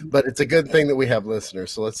 But it's a good thing that we have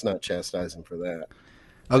listeners, so let's not chastise him for that.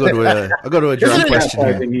 I'll go to a drug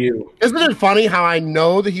question here. Isn't it funny how I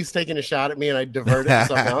know that he's taking a shot at me and I divert it to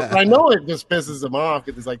something else? But I know it just pisses him off,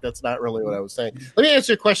 because he's like, that's not really what I was saying. Let me ask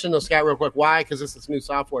you a question though, Scott, real quick. Why? Because this is new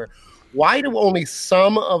software. Why do only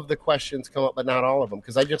some of the questions come up, but not all of them?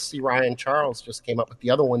 Because I just see Ryan Charles just came up, but the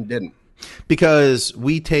other one didn't. Because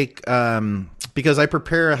we take because I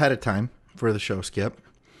prepare ahead of time for the show, Skip,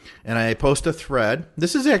 and I post a thread.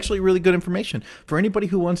 This is actually really good information for anybody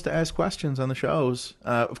who wants to ask questions on the shows.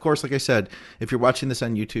 Of course, like I said, if you're watching this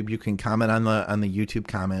on YouTube, you can comment on the YouTube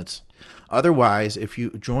comments. Otherwise, if you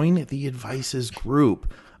join the Advices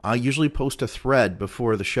group, I usually post a thread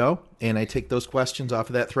before the show, and I take those questions off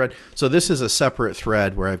of that thread. So this is a separate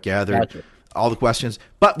thread where I've gathered all the questions.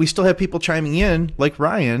 But we still have people chiming in, like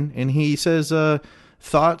Ryan, and he says,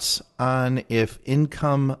 thoughts on if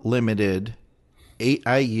income limited 8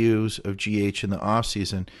 IUs of GH in the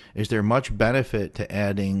offseason, is there much benefit to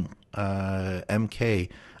adding MK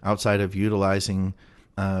outside of utilizing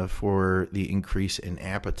for the increase in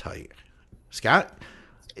appetite? Scott?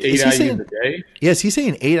 8 IUs a day? Yes, he's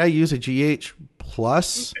saying 8 IUs of GH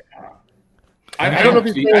plus. I don't know if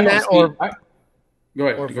he's saying that or go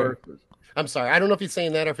ahead. Or versus. I'm sorry. I don't know if he's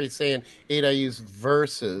saying that or if he's saying 8 IUs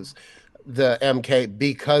versus the MK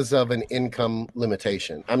because of an income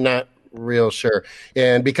limitation. I'm not real sure.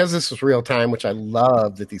 And because this is real time, which I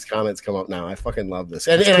love that these comments come up now. I fucking love this.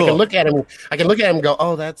 And cool. I can look at him. I can look at him and go,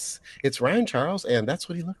 oh, it's Ryan Charles, and that's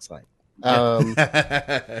what he looks like.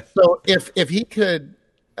 So if he could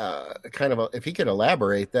if he could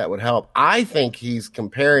elaborate, that would help. I think he's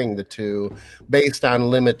comparing the two based on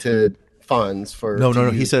limited funds for. No.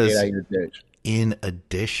 He says in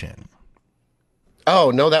addition.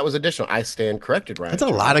 Oh no, that was additional. I stand corrected, Ryan. That's a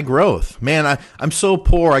lot of growth, man. I'm so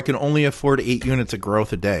poor. I can only afford 8 units of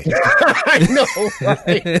growth a day. I know,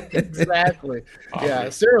 right? Exactly. Yeah,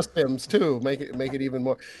 Serastims too. Make it even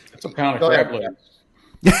more. It's a pound of crab legs.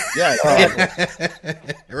 Yeah.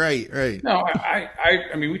 Right. No,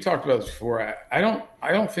 I mean, we talked about this before. I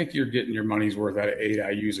don't think you're getting your money's worth out of 8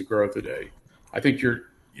 IUs of growth a day. I think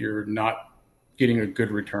you're not getting a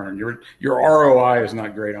good return. Your ROI is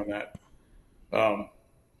not great on that.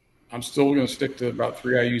 I'm still going to stick to about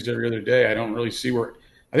 3 IUs every other day. I don't really see where.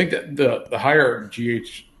 I think that the higher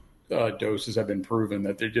GH doses have been proven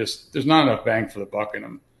that there's not enough bang for the buck in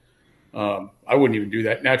them. I wouldn't even do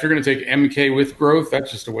that. Now, if you're going to take MK with growth, that's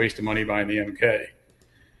just a waste of money buying the MK.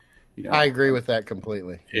 You know? I agree with that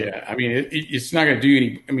completely. Yeah, I mean, it's not going to do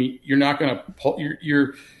any. I mean, you're not going to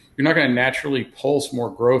you're not going to naturally pulse more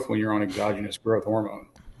growth when you're on exogenous growth hormone.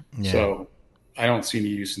 Yeah. So I don't see any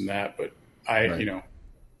use in that. But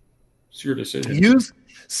it's your decision.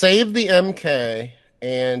 Save the MK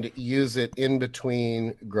and use it in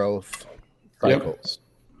between growth cycles.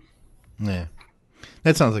 Yep. Yeah.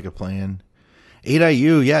 That sounds like a plan. 8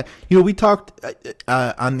 IU, yeah. We talked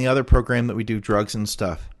on the other program that we do, drugs and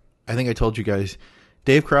stuff. I think I told you guys,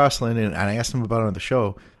 Dave Crossland, and I asked him about it on the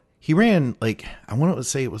show. He ran, I want to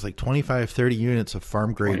say it was 25, 30 units of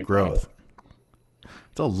farm grade growth.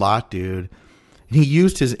 It's a lot, dude. And he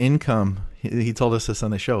used his income, he told us this on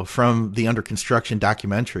the show, from the under construction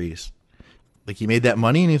documentaries. He made that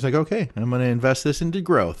money, and he's like, okay, I'm going to invest this into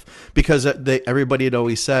growth. Because everybody had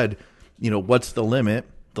always said, what's the limit?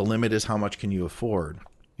 The limit is how much can you afford,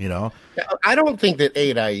 I don't think that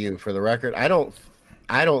 8 IU, for the record, I don't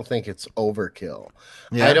think it's overkill.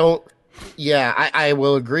 Yeah. I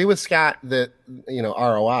will agree with Scott that,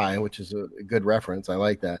 ROI, which is a good reference. I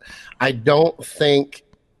like that. I don't think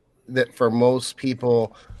that for most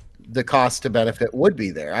people, the cost to benefit would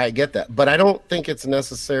be there. I get that, but I don't think it's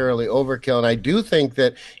necessarily overkill. And I do think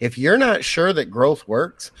that if you're not sure that growth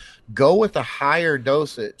works, go with a higher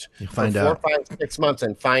dosage for 4, 5, 6 months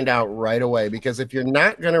and find out right away. Because if you're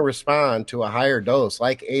not going to respond to a higher dose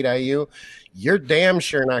like 8 IU, you're damn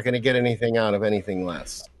sure not going to get anything out of anything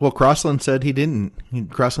less. Well, Crossland said he didn't.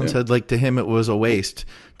 Crossland said to him it was a waste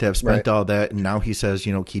to have spent all that, and now he says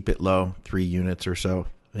keep it low, 3 units or so.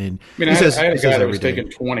 And I had a guy that was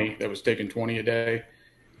taking 20 a day,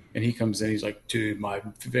 and he comes in, he's like, dude, my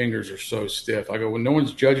fingers are so stiff. I go, well, no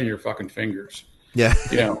one's judging your fucking fingers. Yeah.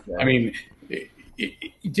 I mean,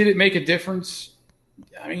 did it make a difference?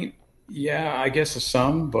 I mean, yeah, I guess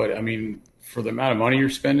some, but I mean, for the amount of money you're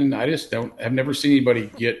spending, I've never seen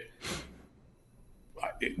anybody get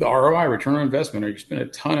the ROI, return on investment, or you spend a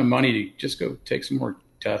ton of money to just go take some more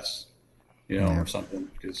tests, or something,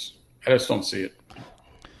 because I just don't see it.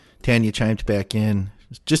 Tanya chimed back in.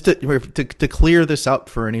 Just to clear this up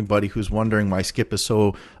for anybody who's wondering why Skip is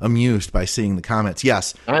so amused by seeing the comments.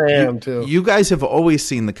 Yes. I am too. You guys have always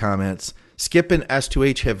seen the comments. Skip and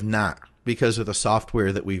S2H have not because of the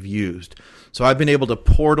software that we've used. So I've been able to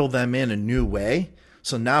portal them in a new way.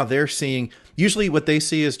 So now they're seeing, usually what they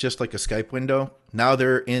see is just like a Skype window. Now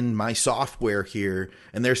they're in my software here,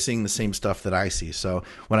 and they're seeing the same stuff that I see. So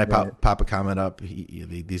when I pop a comment up,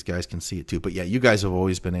 these guys can see it too. But yeah, you guys have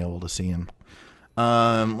always been able to see them.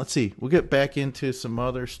 Let's see. We'll get back into some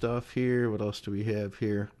other stuff here. What else do we have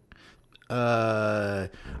here?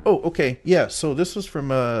 Okay. Yeah, so this was from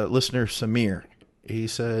listener Samir. He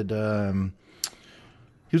said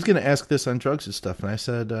he was going to ask this on drugs and stuff, and I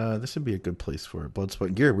said this would be a good place for it. Blood, Sweat,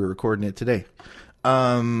 and Gear. We're recording it today.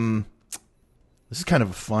 This is kind of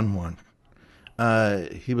a fun one.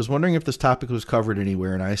 He was wondering if this topic was covered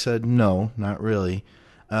anywhere, and I said no, not really.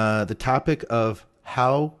 The topic of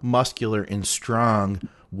how muscular and strong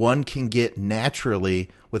one can get naturally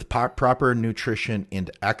with proper nutrition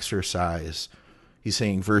and exercise. He's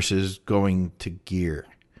saying versus going to gear.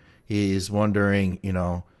 He's wondering,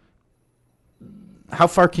 how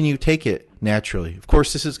far can you take it naturally? Of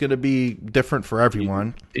course, this is going to be different for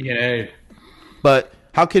everyone. DNA. But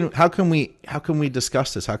how can we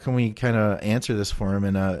discuss this? How can we kind of answer this for him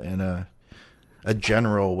in a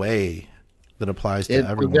general way that applies to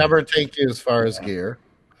everyone? It will never take you as far as gear.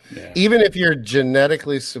 Yeah. Even if you're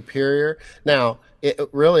genetically superior. Now,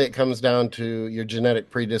 it comes down to your genetic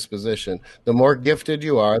predisposition. The more gifted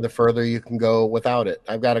you are, the further you can go without it.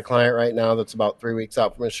 I've got a client right now that's about 3 weeks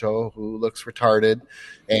out from a show who looks retarded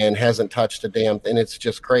and hasn't touched a damn thing. It's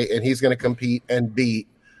just great. And he's going to compete and beat.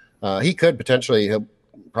 He'll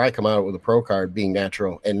probably come out with a pro card being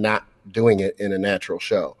natural and not doing it in a natural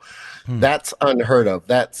show. That's unheard of.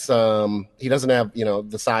 That's he doesn't have,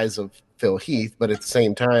 the size of Phil Heath, but at the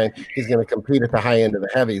same time, he's going to compete at the high end of the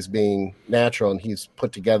heavies being natural, and he's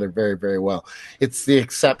put together very, very well. It's the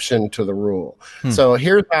exception to the rule. So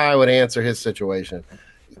here's how I would answer his situation.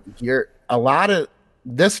 A lot of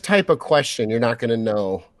this type of question, you're not going to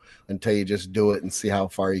know until you just do it and see how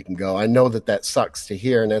far you can go. I know that sucks to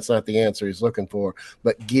hear, and that's not the answer he's looking for.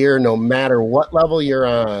 But gear, no matter what level you're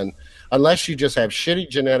on, unless you just have shitty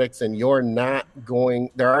genetics and you're not going,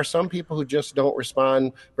 there are some people who just don't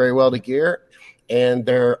respond very well to gear, and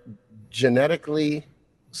they're genetically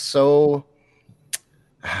so,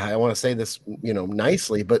 I want to say this,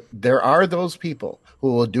 nicely, but there are those people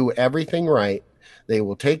who will do everything right. They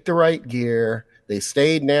will take the right gear. They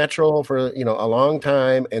stayed natural for, a long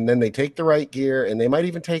time, and then they take the right gear, and they might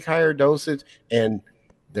even take higher dosage, and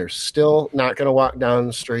they're still not going to walk down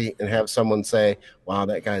the street and have someone say, wow,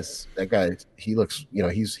 that guy, he looks,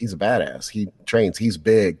 he's a badass. He trains, he's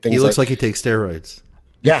big. He looks like he takes steroids.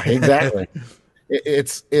 Yeah, exactly.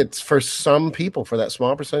 It's for some people, for that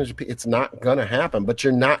small percentage of people, it's not going to happen, but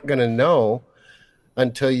you're not going to know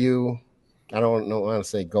until you, I don't want to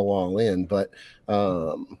say go all in, but,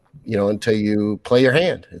 until you play your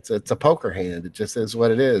hand. It's a poker hand. It just is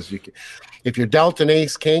what it is. If you're dealt an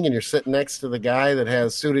ace king and you're sitting next to the guy that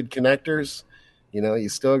has suited connectors, you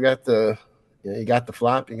still got you got the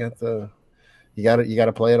flop, you got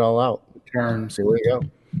to play it all out. Turn. So here we go.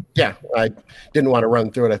 Yeah, I didn't want to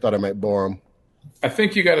run through it. I thought I might bore them. I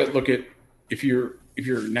think you got to look at if you're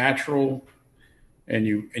natural and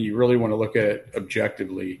you really want to look at it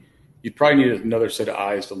objectively, you probably need another set of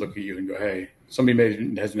eyes to look at you and go, hey,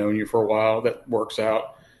 somebody has known you for a while that works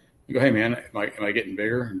out. You go, hey man, am I getting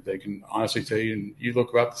bigger? And they can honestly tell you, and you look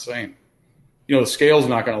about the same. The scale's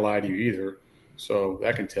not going to lie to you either, so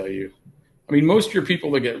that can tell you. I mean, most of your people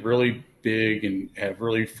that get really big and have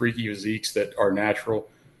really freaky physiques that are natural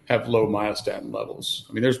have low myostatin levels.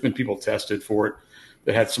 I mean, there's been people tested for it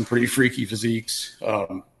that had some pretty freaky physiques.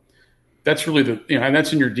 That's really and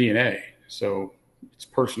that's in your DNA. So it's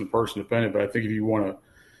person to person dependent. But I think if you want to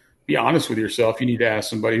be honest with yourself, you need to ask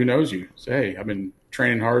somebody who knows you. Say, hey, I've been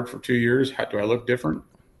training hard for 2 years. How do I look different?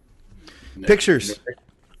 Pictures.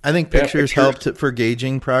 I think pictures help for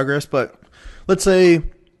gauging progress. But let's say,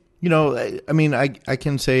 I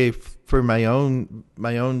can say for my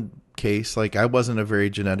own case, like I wasn't a very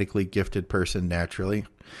genetically gifted person naturally.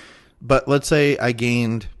 But let's say I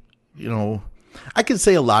gained, I could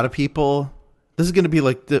say a lot of people, this is going to be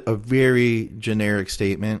like a very generic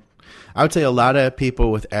statement. I would say a lot of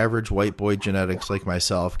people with average white boy genetics like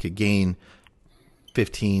myself could gain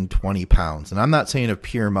 15, 20 pounds. And I'm not saying of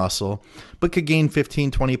pure muscle, but could gain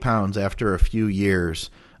 15, 20 pounds after a few years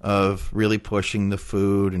of really pushing the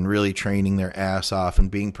food and really training their ass off and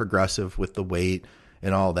being progressive with the weight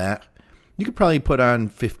and all that. You could probably put on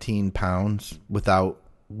 15 pounds without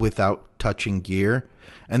touching gear.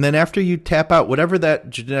 And then after you tap out whatever that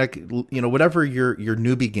genetic, whatever your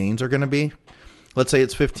newbie gains are going to be, let's say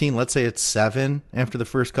it's 15, let's say it's 7 after the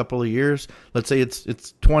first couple of years, let's say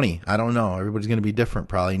it's 20. I don't know. Everybody's going to be different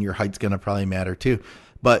probably, and your height's going to probably matter too.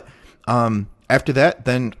 But after that,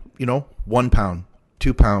 then, 1 pound,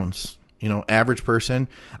 2 pounds, average person.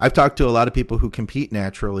 I've talked to a lot of people who compete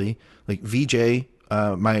naturally, like VJ,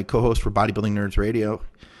 my co-host for Bodybuilding Nerds Radio.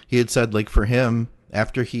 He had said, like, for him,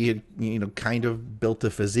 after he had, kind of built a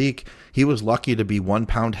physique, he was lucky to be 1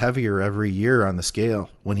 pound heavier every year on the scale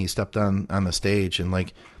when he stepped on the stage. And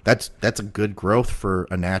like, that's a good growth for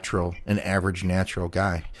an average natural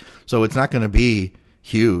guy. So it's not going to be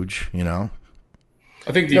huge,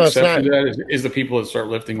 I think the No, it's exception not. to that is the people that start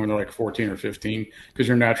lifting when they're like 14 or 15 because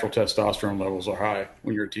your natural testosterone levels are high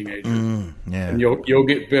when you're a teenager, Yeah. and you'll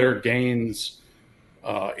get better gains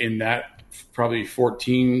in that probably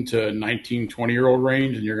 14 to 19, 20-year-old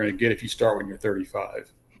range than you're going to get if you start when you're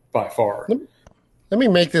 35 by far. Let me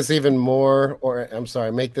make this even more, or I'm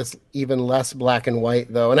sorry, make this even less black and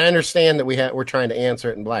white, though. And I understand that we're trying to answer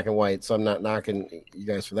it in black and white, so I'm not knocking you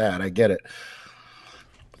guys for that. I get it.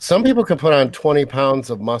 Some people can put on 20 pounds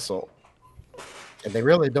of muscle, and they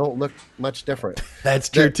really don't look much different. That's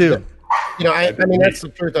true too. I mean, that's the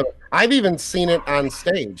truth of it. I've even seen it on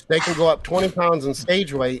stage. They can go up 20 pounds in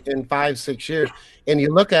stage weight in 5-6 years, and you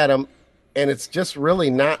look at them, and it's just really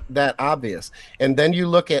not that obvious. And then you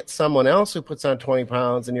look at someone else who puts on 20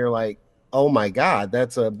 pounds, and you're like, oh my God,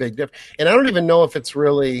 that's a big difference. And I don't even know if it's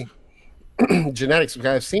really genetics,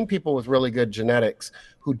 because I've seen people with really good genetics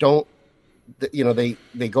who don't, they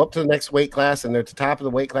go up to the next weight class, and they're at the top of the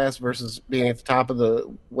weight class versus being at the top of the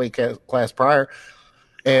weight class prior.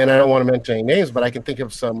 And I don't want to mention any names, but I can think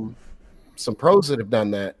of some pros that have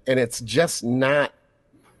done that, and it's just not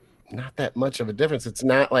that much of a difference. It's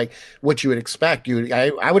not like what you would expect.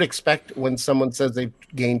 I would expect when someone says they've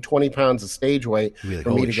gained 20 pounds of stage weight Like,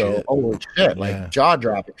 for me to go, holy shit, like jaw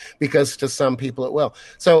dropping, because to some people it will.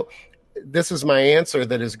 So this is my answer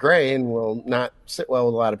that is gray and will not sit well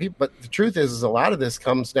with a lot of people. But the truth is a lot of this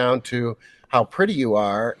comes down to how pretty you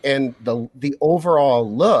are and the overall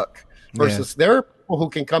look versus there are people who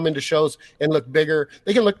can come into shows and look bigger.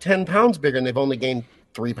 They can look 10 pounds bigger and they've only gained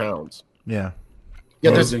 3 pounds. Yeah.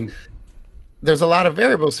 Yeah, there's a lot of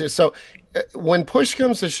variables here. So when push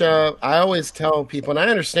comes to shove, I always tell people, and I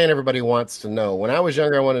understand everybody wants to know. When I was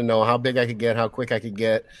younger, I wanted to know how big I could get, how quick I could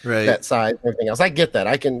get, that size, everything else. I get that.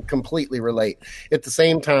 I can completely relate. At the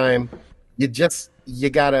same time, you just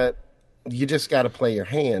gotta play your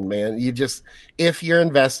hand, man. If you're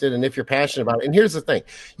invested and if you're passionate about it. And here's the thing,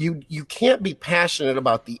 you can't be passionate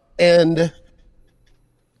about the end,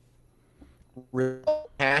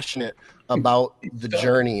 passionate about the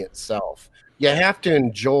journey itself. You have to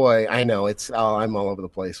enjoy. I know I'm all over the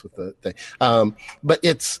place with the thing, but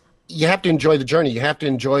you have to enjoy the journey. You have to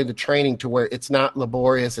enjoy the training to where it's not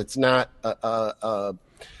laborious. It's not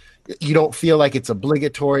you don't feel like it's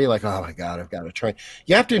obligatory. Like, oh my God, I've got to train.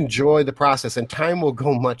 You have to enjoy the process, and time will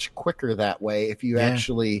go much quicker that way if you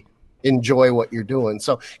actually enjoy what you're doing.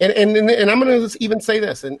 So, and I'm going to even say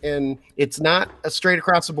this, and it's not a straight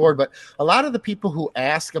across the board, but a lot of the people who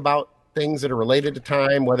ask about things that are related to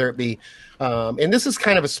time, whether it be, and this is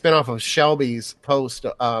kind of a spinoff of Shelby's post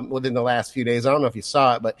within the last few days. I don't know if you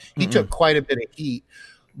saw it, but he took quite a bit of heat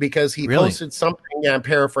because he posted something. Yeah, I'm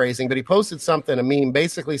paraphrasing, but he posted something, a meme,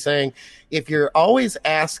 basically saying, if you're always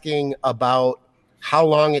asking about how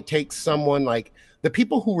long it takes someone, like the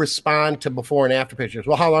people who respond to before and after pictures,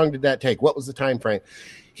 well, how long did that take? What was the time frame?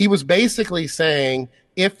 He was basically saying,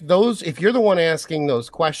 if you're the one asking those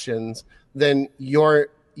questions, then you're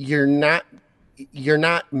not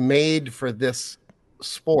made for this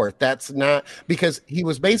sport. That's not, because he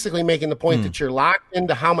was basically making the point that you're locked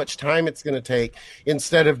into how much time it's going to take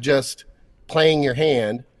instead of just playing your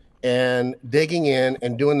hand and digging in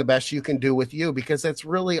and doing the best you can do with you, because that's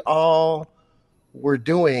really all we're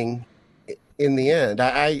doing in the end.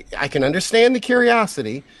 I can understand the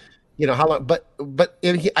curiosity, how long, but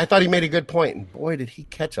I thought he made a good point, and boy, did he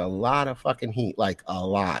catch a lot of fucking heat, like a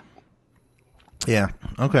lot. Yeah.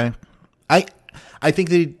 Okay. I think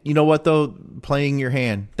that, you know what, though, playing your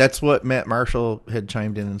hand, that's what Matt Marshall had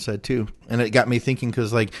chimed in and said too. And it got me thinking,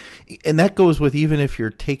 because and that goes with even if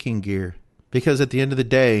you're taking gear, because at the end of the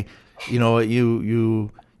day,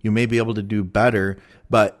 you may be able to do better,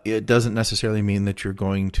 but it doesn't necessarily mean that you're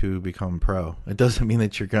going to become pro. It doesn't mean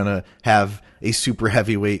that you're going to have a super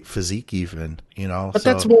heavyweight physique even, But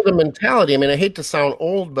that's more the mentality. I mean, I hate to sound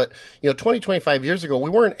old, but 20, 25 years ago, we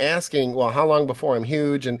weren't asking, well, how long before I'm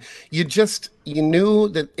huge? And you knew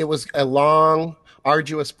that it was a long,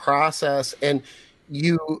 arduous process, and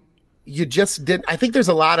you just didn't. I think there's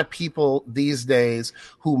a lot of people these days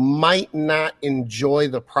who might not enjoy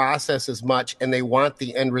the process as much, and they want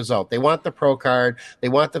the end result. They want the pro card, they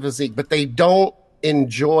want the physique, but they don't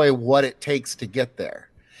enjoy what it takes to get there.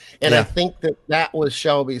 And I think that was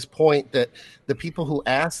Shelby's point, that the people who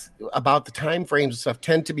ask about the time frames and stuff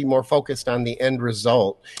tend to be more focused on the end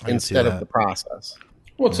result instead of the process.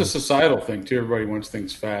 Well, it's a societal thing too. Everybody wants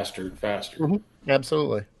things faster and faster. Mm-hmm.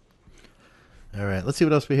 Absolutely. All right, let's see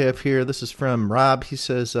what else we have here. This is from Rob. He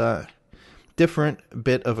says, different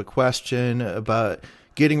bit of a question about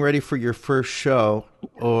getting ready for your first show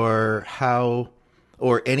or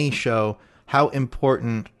any show. How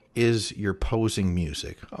important is your posing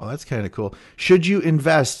music. Oh, that's kind of cool. Should you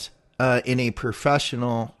invest in a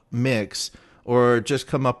professional mix or just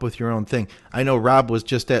come up with your own thing? I know Rob was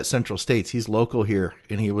just at Central States. He's local here,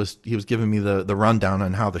 and he was giving me the rundown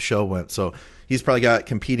on how the show went. So he's probably got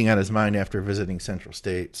competing on his mind after visiting Central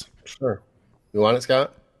States. Sure. You want it,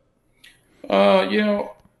 Scott?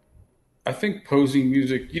 I think posing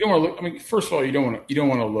music, you don't want to look, I mean, first of all, you don't want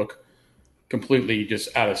to look completely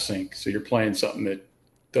just out of sync. So you're playing something that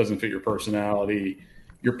doesn't fit your personality,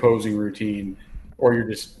 your posing routine, or you're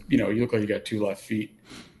just, you look like you got two left feet.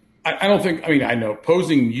 I don't think, I know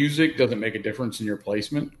posing music doesn't make a difference in your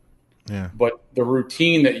placement. Yeah. But the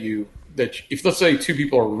routine if let's say two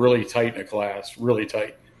people are really tight in a class, really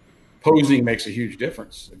tight, posing makes a huge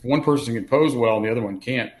difference. If one person can pose well and the other one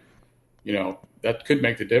can't, that could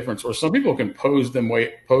make the difference. Or some people can pose their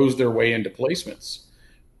way into placements.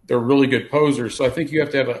 They're really good posers. So I think you have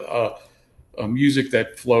to have a music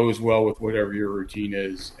that flows well with whatever your routine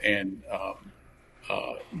is and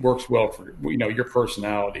works well for your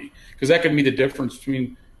personality, because that can be the difference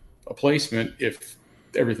between a placement if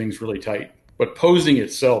everything's really tight. But posing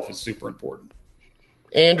itself is super important.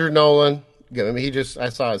 Andrew Nolan, I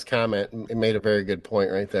saw his comment and made a very good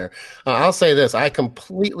point right there. I'll say this: I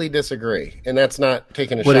completely disagree, and that's not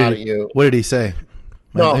taking a shot at you. What did he say?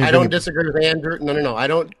 No, I don't disagree with Andrew. No. I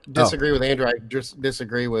don't disagree with Andrew. I just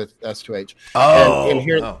disagree with S2H. And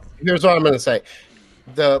here's what I'm going to say: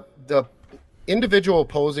 the individual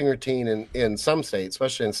posing routine in some states,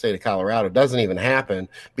 especially in the state of Colorado, doesn't even happen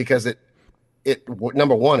because it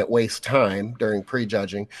number one, it wastes time during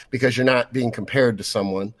prejudging because you're not being compared to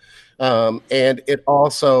someone. And it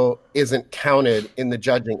also isn't counted in the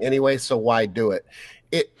judging anyway. So why do it?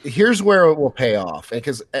 Here's where it will pay off.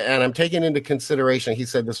 And I'm taking into consideration, he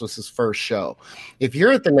said this was his first show. If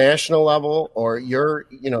you're at the national level or you're,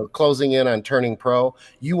 closing in on turning pro,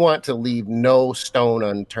 you want to leave no stone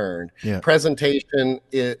unturned. Yeah. Presentation,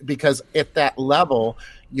 because at that level,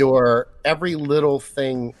 your every little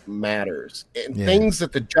thing matters, and things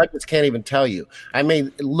that the judges can't even tell you. I may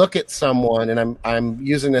look at someone, and I'm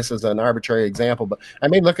using this as an arbitrary example, but I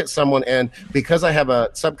may look at someone, and because I have a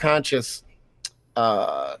subconscious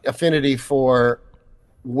affinity for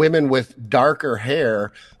women with darker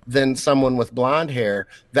hair than someone with blonde hair,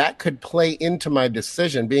 that could play into my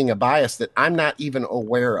decision being a bias that I'm not even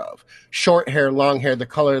aware of. Short hair, long hair, the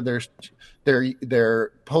color of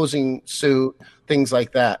their posing suit, things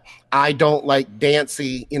like that. I don't like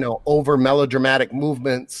dancey, over melodramatic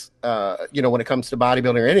movements, when it comes to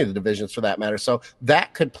bodybuilding or any of the divisions for that matter. So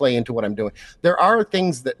that could play into what I'm doing. There are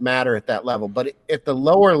things that matter at that level, but at the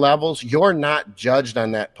lower levels, you're not judged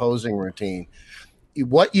on that posing routine.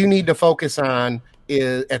 What you need to focus on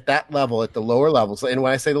is at that level, at the lower levels. And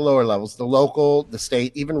when I say the lower levels, the local, the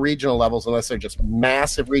state, even regional levels, unless they're just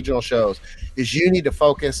massive regional shows, is you need to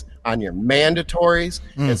focus on your mandatories,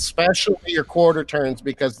 especially your quarter turns,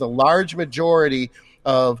 because the large majority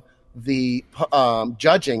of the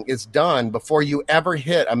judging is done before you ever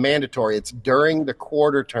hit a mandatory. It's during the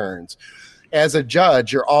quarter turns. As a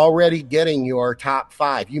judge, you're already getting your top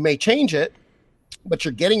five. You may change it, but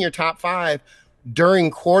you're getting your top five during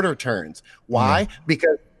quarter turns. Why?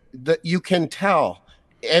 Because you can tell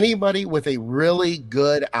anybody with a really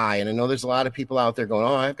good eye, and I know there's a lot of people out there going,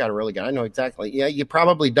 I've got a really good eye. I know exactly. Yeah, you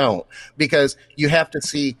probably don't, because you have to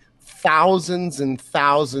see thousands and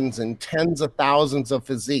thousands and tens of thousands of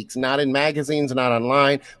physiques, not in magazines, not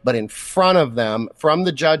online, but in front of them from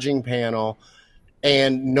the judging panel,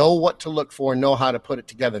 and know what to look for, know how to put it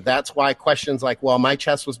together. That's why questions like, well, my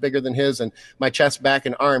chest was bigger than his and my chest, back,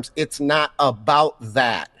 and arms, it's not about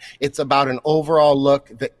that. It's about an overall look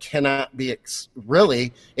that cannot be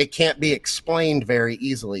it can't be explained very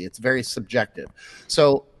easily. It's very subjective.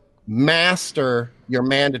 So master your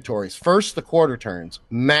mandatories. First, the quarter turns,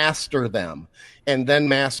 master them, and then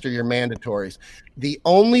master your mandatories. The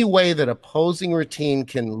only way that a posing routine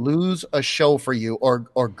can lose a show for you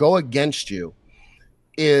or go against you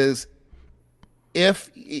is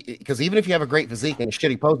because even if you have a great physique and a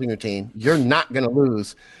shitty posing routine, you're not going to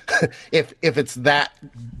lose if it's that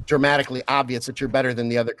dramatically obvious that you're better than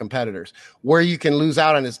the other competitors. Where you can lose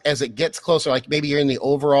out on is as it gets closer, like maybe you're in the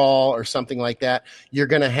overall or something like that, you're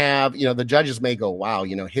going to have, the judges may go, wow,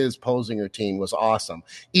 his posing routine was awesome.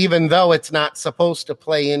 Even though it's not supposed to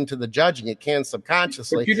play into the judging, it can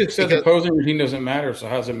subconsciously. But you just said the posing routine doesn't matter, so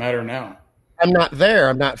how does it matter now? I'm not there.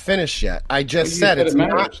 I'm not finished yet. I just said it's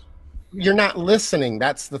not. You're not listening.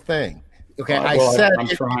 That's the thing. Okay, I said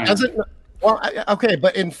it doesn't. Well, okay,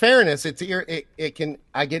 but in fairness,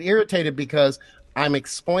 I get irritated because I'm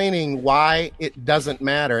explaining why it doesn't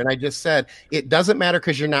matter. And I just said it doesn't matter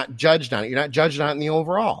because you're not judged on it. You're not judged on it in the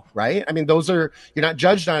overall, right? I mean, you're not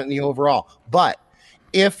judged on it in the overall. But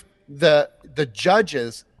if the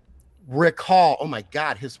judges recall, oh my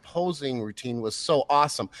God, his posing routine was so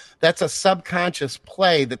awesome. That's a subconscious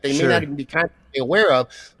play that they may not even be consciously aware of,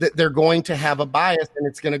 that they're going to have a bias and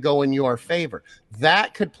it's going to go in your favor.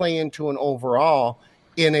 That could play into an overall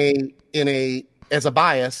as a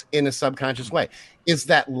bias in a subconscious way. Is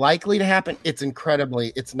that likely to happen?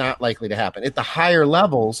 It's not likely to happen. At the higher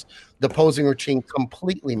levels, the posing routine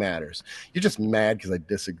completely matters. You're just mad because I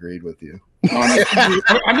disagreed with you. I'm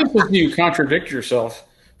just listening to you contradict yourself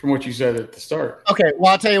from what you said at the start. Okay,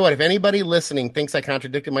 well, I'll tell you what. If anybody listening thinks I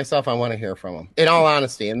contradicted myself, I want to hear from them, in all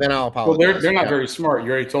honesty, and then I'll apologize. Well, they're not very smart. You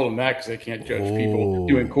already told them that because they can't judge people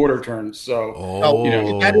doing quarter turns. So,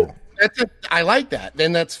 I like that.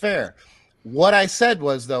 Then that's fair. What I said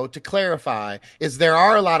was, though, to clarify, is there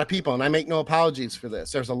are a lot of people, and I make no apologies for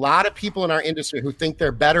this. There's a lot of people in our industry who think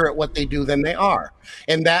they're better at what they do than they are.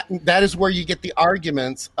 And that is where you get the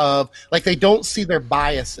arguments of, like, they don't see their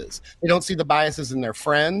biases. They don't see the biases in their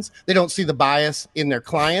friends. They don't see the bias in their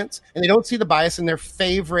clients. And they don't see the bias in their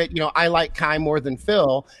favorite, I like Kai more than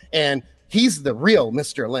Phil, and he's the real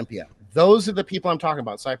Mr. Olympia. Those are the people I'm talking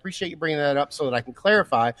about. So I appreciate you bringing that up so that I can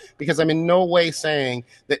clarify, because I'm in no way saying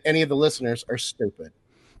that any of the listeners are stupid.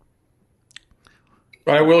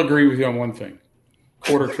 But I will agree with you on one thing.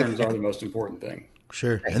 Quarter turns are the most important thing.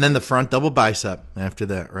 Sure. And then the front double bicep after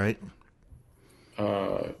that, right?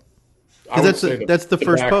 That's the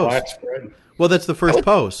first pose. Well, that's the first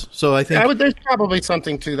pose. So I think there's probably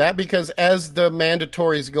something to that, because as the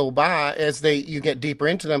mandatories go by, you get deeper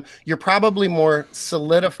into them, you're probably more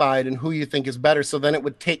solidified in who you think is better. So then it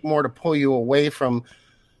would take more to pull you away from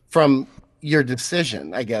your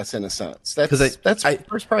decision, I guess, in a sense. There's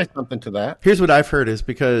probably something to that. Here's what I've heard is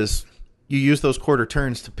because you use those quarter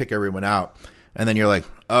turns to pick everyone out. And then you're like,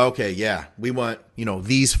 oh, okay, yeah, we want,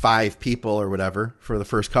 these 5 people or whatever for the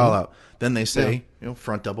first call out. Then they say,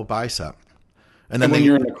 front double bicep. And then when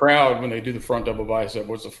you're in the crowd, when they do the front double bicep,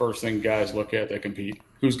 what's the first thing guys look at that compete?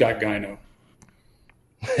 Who's got gyno?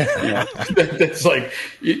 That's like,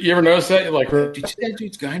 you ever notice that? You're like, did you see that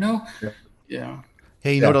dude's gyno? Yeah.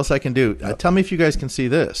 Hey, you know what else I can do? Tell me if you guys can see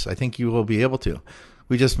this. I think you will be able to.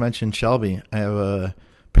 We just mentioned Shelby. I have a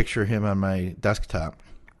picture of him on my desktop.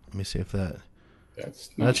 Let me see if that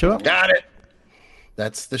show up. Got it.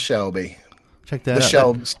 That's the Shelby. Check that out. The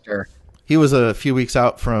Shelby. He was a few weeks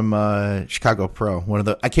out from Chicago Pro.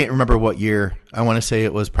 I can't remember what year. I want to say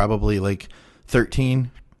it was probably like 13,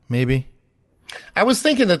 maybe. I was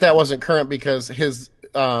thinking that wasn't current because his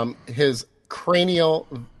cranial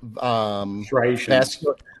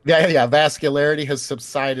vascularity has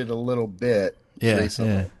subsided a little bit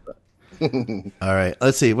recently. Yeah. All right.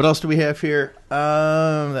 Let's see. What else do we have here?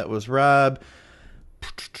 That was Rob.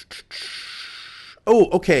 Oh,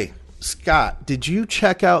 okay. Scott, did you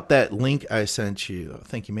check out that link I sent you?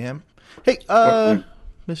 Thank you, ma'am. Hey,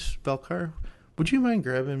 Miss Belcar, would you mind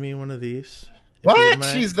grabbing me one of these? What?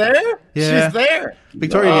 She's there? Yeah. She's there.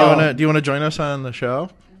 Victoria, do you want to join us on the show?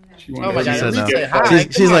 Oh my God! No. Say hi.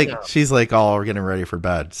 She's like all getting ready for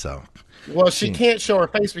bed. So. Well, she can't show her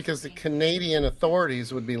face because the Canadian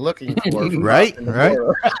authorities would be looking for her. Right.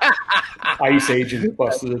 ICE agent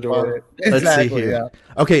busted the door. Let's see here. Yeah.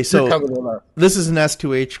 Okay, so this is an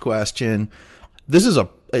S2H question.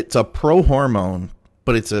 It's a pro hormone,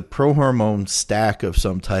 but it's a pro hormone stack of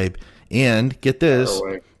some type. And get this,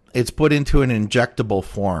 it's put into an injectable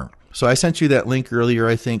form. So I sent you that link earlier,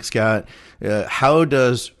 I think, Scott. How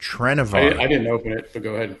does Trenovar? I didn't open it, but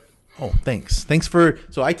go ahead. Oh, thanks.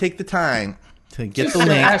 So I take the time to get the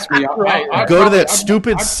link. Ask me. Go to that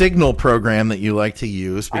stupid Signal program that you like to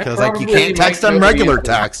use because you can't text on regular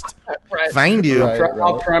text. Find you.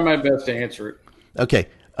 I'll try my best to answer it. Okay.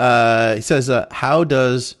 He says, how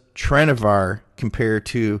does Trenovar compare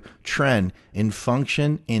to Tren in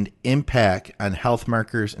function and impact on health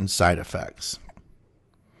markers and side effects?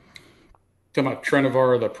 Talking about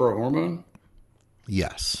Trenovar, the pro hormone?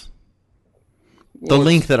 Yes. The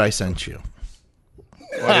link that I sent you.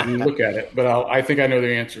 Well, I didn't look at it, but I think I know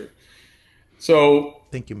the answer. So,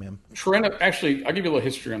 thank you, ma'am. Actually, I'll give you a little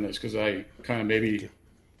history on this because I kind of maybe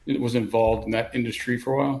was involved in that industry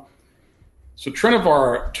for a while. So,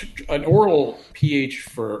 Trenovar, an oral pH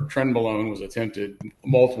for Trenbolone was attempted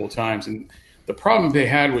multiple times, and the problem they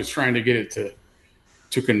had was trying to get it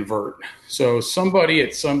to convert. So, somebody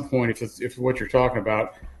at some point, if what you're talking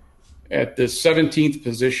about, at the 17th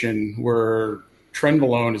position where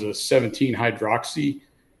Trenbolone is a 17 hydroxy,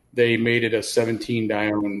 they made it a 17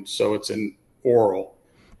 dione, so it's an oral.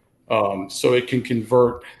 So it can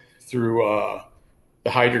convert through the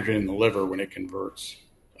hydrogen in the liver when it converts.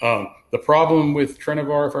 The problem with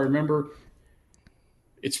Trenevar, if I remember,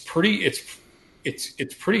 it's pretty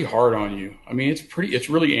hard on you. I mean, it's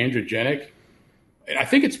really androgenic. I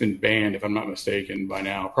think it's been banned, if I'm not mistaken, by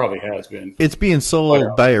now. Probably has been. It's being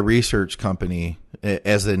sold by a research company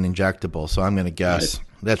as an injectable, so I'm going to guess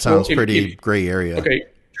that sounds pretty gray area. Okay,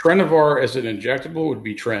 Trenevar as an injectable would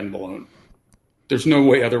be Trenbolone. There's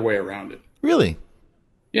no other way around it. Really?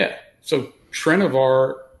 Yeah. So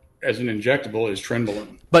Trenevar as an injectable is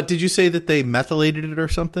Trenbolone. But did you say that they methylated it or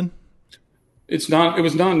something? It's not. It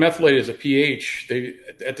was non-methylated as a pH. They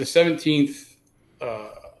at the 17th.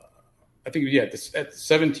 I think at the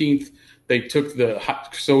 17th they took the.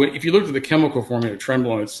 So if you looked at the chemical formula of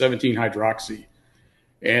Trenbolone, it's 17-hydroxy,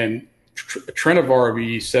 and Trenevar would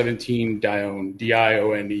be 17-dione,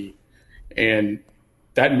 D-I-O-N-E, and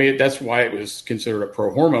that's why it was considered a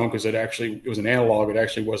prohormone, because it was an analog. It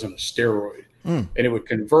actually wasn't a steroid, and it would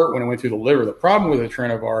convert when it went through the liver. The problem with the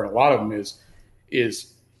Trenevar and a lot of them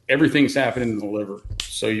is everything's happening in the liver.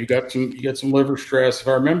 So you get some liver stress. If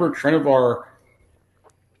I remember, Trenevar,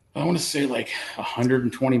 I want to say like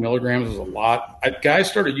 120 milligrams is a lot. Guys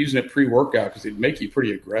started using it pre-workout because it'd make you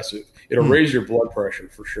pretty aggressive. It'll raise your blood pressure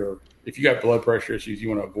for sure. If you got blood pressure issues, you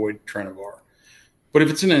want to avoid Trenevar. But if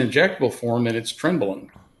it's in an injectable form, then it's Trenbolone.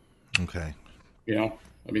 Okay. I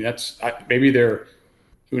mean, maybe they're,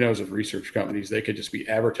 who knows, if research companies, they could just be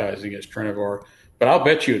advertising as Trenevar. But I'll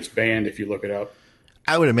bet you it's banned if you look it up.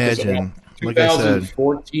 I would imagine, like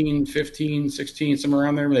 2014, 15, 16, somewhere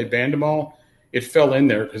around there, when they banned them all, it fell in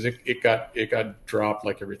there because it got dropped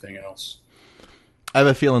like everything else. I have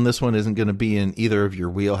a feeling this one isn't going to be in either of your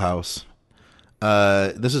wheelhouse.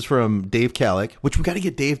 This is from Dave Kalick, which we got to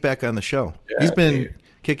get Dave back on the show. Yeah, he's been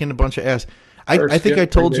kicking a bunch of ass. I think I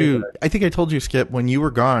told you, Skip, when you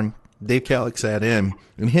were gone, Dave Kalick sat in,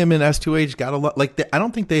 and him and S2H got a lot. I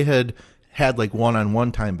don't think they had like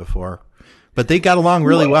one-on-one time before, but they got along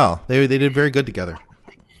really well. They did very good together.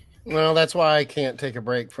 Well, that's why I can't take a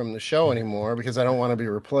break from the show anymore, because I don't want to be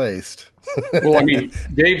replaced. Well, I mean,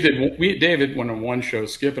 David went on one show.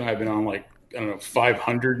 Skip and I have been on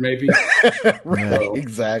 500 maybe. Right, so,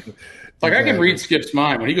 exactly. I can read Skip's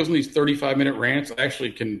mind. When he goes in these 35-minute rants, I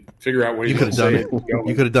actually can figure out what he's going to say.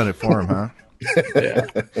 You could have done it for him, huh? Yeah.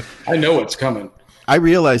 I know what's coming. I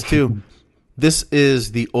realized, too, this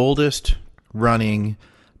is the oldest running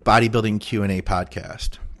bodybuilding Q&A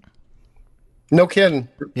podcast. No kidding.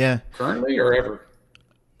 Yeah. Currently or ever?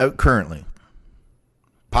 Currently.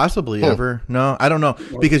 Possibly ever. No, I don't know.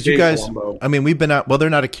 Because you guys, I mean, we've been out. Well, they're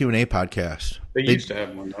not a Q&A podcast. They used to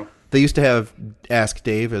have one, though. They used to have Ask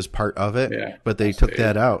Dave as part of it, but they took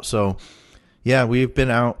that out. So, yeah, we've been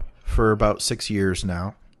out for about 6 years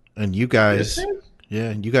now. And you guys,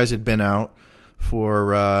 you guys had been out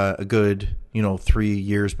for a good, 3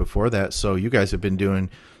 years before that. So you guys have been doing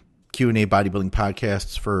Q&A bodybuilding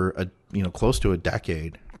podcasts for close to a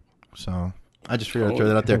decade. So I just figured I'd throw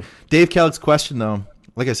that out there. Dave Kalick's question, though,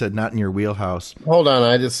 like I said, not in your wheelhouse. Hold on,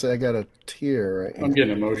 I got a tear right here. I'm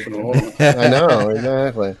getting emotional. I know,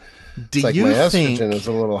 exactly. Do my you think estrogen is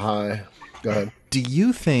a little high? Go ahead. Do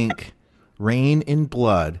you think Rain in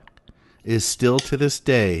Blood is still to this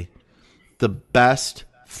day the best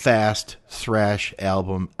fast thrash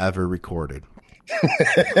album ever recorded?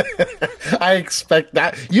 I expect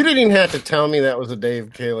that. You didn't even have to tell me that was a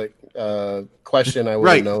Dave Kalick question. I would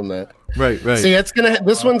have known that. Right. See,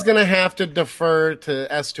 this one's gonna have to defer to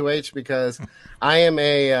S2H, because I am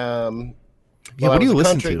what do you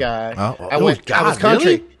listen country to? guy. I was country,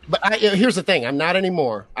 really? but here's the thing: I'm not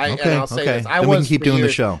anymore. And I'll say this: then we can keep doing the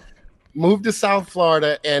show. Moved to South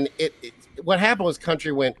Florida, and what happened was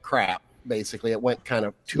country went crap. Basically, it went kind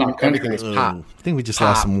of everything is pop. I think we just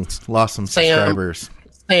lost some subscribers.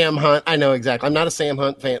 Sam Hunt, I know exactly. I'm not a Sam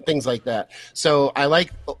Hunt fan, things like that. So I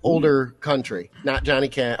like older country, not Johnny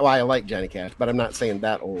Cash. Well, I like Johnny Cash, but I'm not saying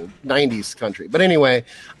that old 90s country. But anyway,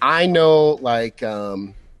 I know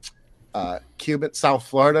Cuban, South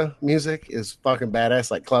Florida music is fucking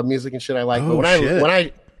badass, like club music and shit. I like. But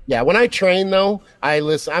when I train though, I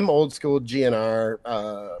listen. I'm old school GNR,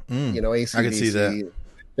 AC/DC. I can see that.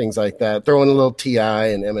 Things like that, throwing a little T.I.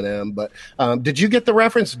 and Eminem. But did you get the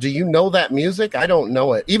reference? Do you know that music? I don't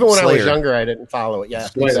know it. Even when I was younger, I didn't follow it. Yeah,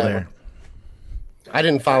 exactly. I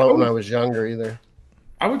didn't follow it when I was younger either.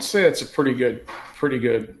 I would say it's a pretty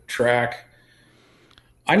good track.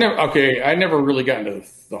 I never really got into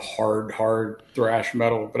the hard thrash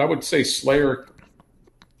metal, but I would say Slayer.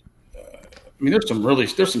 There's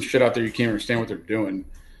some shit out there you can't understand what they're doing.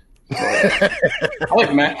 I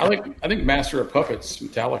think Master of Puppets,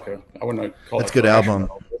 Metallica. I wouldn't call that's it good album.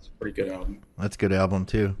 Metal. Pretty good album. That's a good album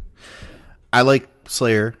too. I like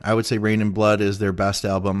Slayer. I would say Rain and Blood is their best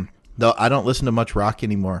album. Though I don't listen to much rock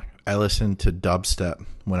anymore. I listen to dubstep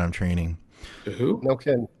when I'm training. To who? No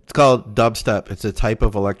kidding. It's called dubstep. It's a type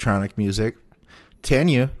of electronic music.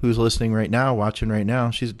 Tanya, who's listening right now, watching right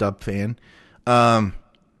now, she's a dub fan. I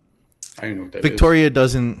don't know what that Victoria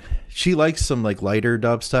doesn't. She likes some like lighter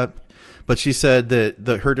dubstep, but she said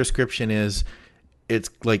that her description is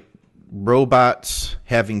it's like robots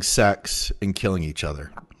having sex and killing each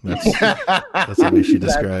other. That's the way she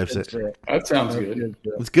describes it. That sounds good.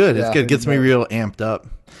 It's good. It's Yeah, good. It gets me real amped up.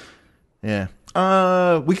 Yeah.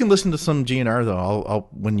 We can listen to some GNR though. I'll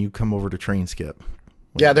when you come over to train, Skip.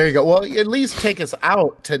 Yeah, there you go. Well, at least take us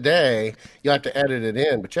out today. You'll have to edit it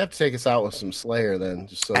in, but you have to take us out with some Slayer then.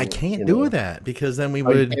 Just so I can't do that because then we you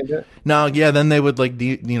would. can't do it? No, yeah, then they would like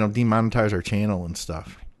demonetize our channel and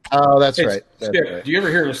stuff. Oh, that's Hey, right. That's Skip, right. do you ever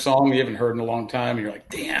hear a song you haven't heard in a long time and you're like,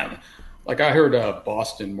 damn? Like I heard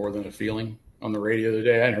Boston More Than a Feeling on the radio the other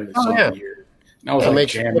day. I hadn't heard this song in years. And I was That like,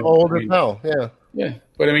 makes you jamming. feel old I as mean, hell. Yeah. yeah,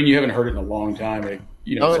 but I mean, you haven't heard it in a long time. It's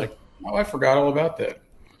like, oh, I forgot all about that.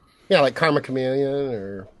 Yeah, like Karma Chameleon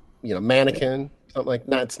or, Mannequin. Something like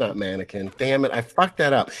that. It's not Mannequin. Damn it. I fucked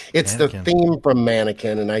that up. It's Mannequin. the theme from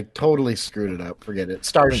Mannequin, and I totally screwed it up. Forget it.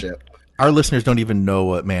 Starship. Our listeners don't even know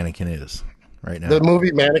what Mannequin is right now. The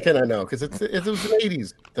movie Mannequin, I know, because it was an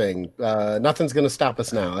 80s thing. Nothing's going to stop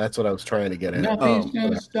us now. That's what I was trying to get at. Nothing's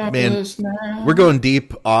gonna stop man. us now. We're going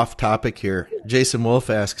deep off topic here. Jason Wolf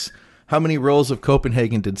asks, how many rolls of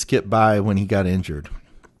Copenhagen did Skip buy when he got injured?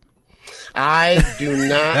 I do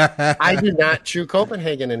not chew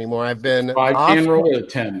Copenhagen anymore. I've been 5-10 roll or a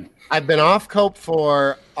 10. I've been off cope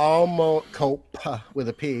for almost cope with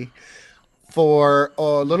a P for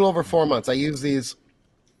a little over 4 months. I use these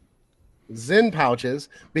Zyn pouches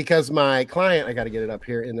because my client, I got to get it up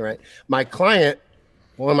here in the right. My client,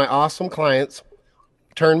 one of my awesome clients,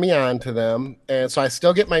 turned me on to them, and so I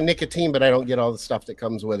still get my nicotine, but I don't get all the stuff that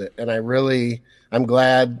comes with it. And I'm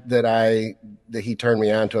glad that he turned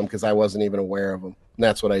me on to them because I wasn't even aware of them. And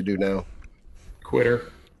that's what I do now.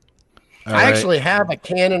 Quitter. I actually have a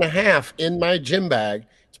can and a half in my gym bag.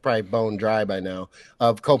 It's probably bone dry by now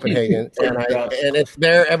of Copenhagen, and it's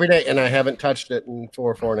there every day. And I haven't touched it in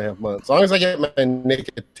 4.5 months. As long as I get my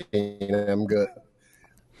nicotine, I'm good.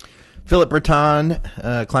 Philip Breton,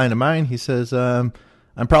 a client of mine, he says,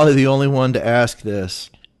 I'm probably the only one to ask this.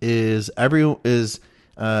 Is everyone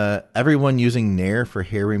using Nair for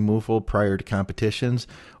hair removal prior to competitions,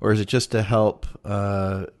 or is it just to help,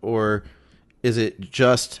 or is it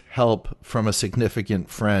just help from a significant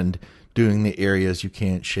friend doing the areas you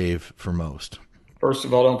can't shave for most? First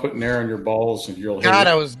of all, don't put Nair on your balls and you'll God,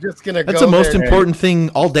 I was just going to go That's the most there. important thing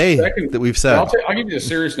all day Second, that we've said. I'll give you a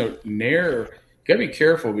serious note. Nair, you got to be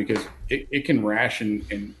careful because it can rash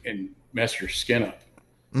and mess your skin up.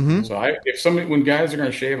 Mm-hmm. So when guys are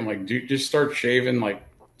going to shave, I'm like, dude, just start shaving like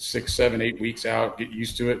 6, 7, 8 weeks out. Get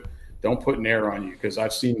used to it. Don't put Nair on you because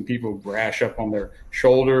I've seen people rash up on their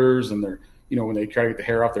shoulders and their, when they try to get the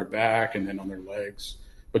hair off their back and then on their legs.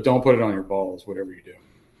 But don't put it on your balls, whatever you do.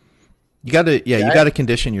 You got to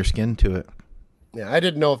condition your skin to it. Yeah, I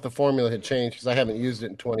didn't know if the formula had changed because I haven't used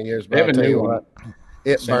it in 20 years. But They have I'll a tell new you one. what,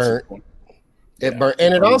 it burnt. It burnt,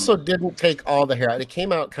 and it also didn't take all the hair out. It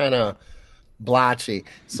came out kind of blotchy.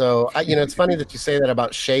 So, it's funny that you say that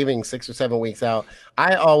about shaving 6 or 7 weeks out.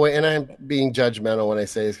 I always, and I'm being judgmental when I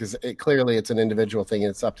say this because clearly it's an individual thing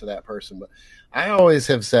and it's up to that person. But I always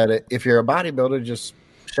have said it: if you're a bodybuilder, just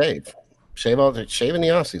shave in the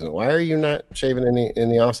off season. Why are you not shaving in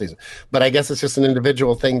the off season? But I guess it's just an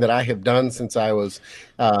individual thing that I have done since I was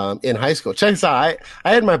in high school. Check this out.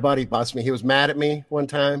 I had my buddy bust me. He was mad at me one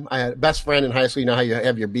time. I had a best friend in high school. You know how you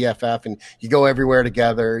have your BFF and you go everywhere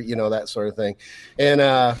together, that sort of thing. And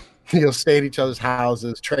stay at each other's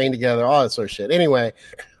houses, train together, all that sort of shit. Anyway,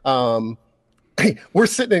 we're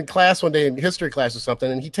sitting in class one day in history class or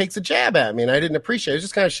something, and he takes a jab at me, and I didn't appreciate it. It was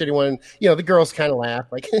just kind of shitty one. The girls kind of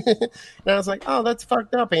laughed, like, and I was like, oh, that's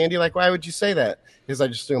fucked up, Andy. Like, why would you say that? Because I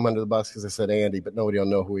just threw him under the bus because I said Andy, but nobody will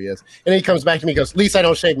know who he is. And then he comes back to me and goes, at least I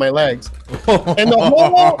don't shave my legs. And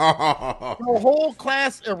the whole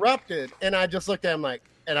class erupted, and I just looked at him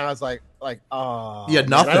and I was like, oh. You had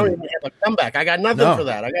nothing. I don't even have a comeback. I got nothing for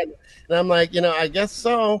that. And I'm like, I guess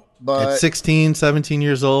so, but. At 16, 17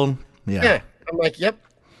 years old, yeah. I'm like, yep,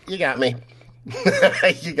 you got me.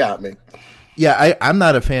 You got me. Yeah, I'm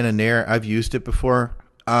not a fan of Nair. I've used it before.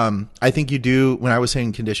 I think you do, when I was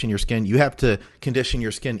saying condition your skin, you have to condition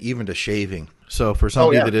your skin even to shaving. So for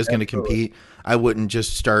somebody that is going to compete, I wouldn't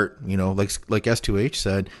just start, like S2H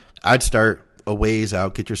said, I'd start a ways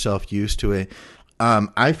out, get yourself used to it.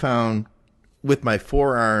 I found with my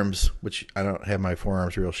forearms, which I don't have my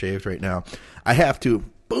forearms real shaved right now, I have to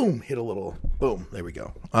hit a little boom. There we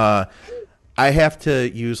go. I have to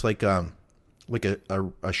use like a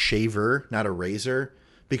shaver, not a razor,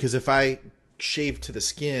 because if I shave to the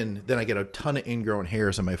skin, then I get a ton of ingrown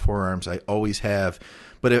hairs on my forearms. I always have,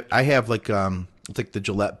 but I have like it's like the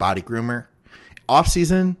Gillette body groomer. Off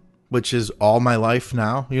season, which is all my life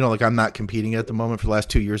now. Like I'm not competing at the moment. For the last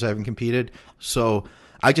 2 years, I haven't competed, so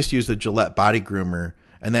I just use the Gillette body groomer,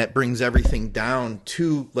 and that brings everything down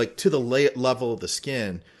to the level of the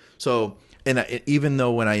skin. So, even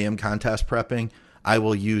though when I am contest prepping, I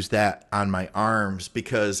will use that on my arms,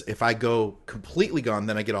 because if I go completely gone,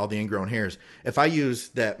 then I get all the ingrown hairs. If I use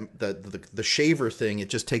the shaver thing, it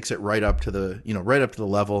just takes it right up to the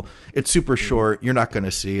level. It's super short. You're not going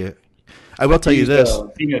to see it. I will tell you this: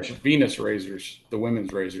 Venus razors, the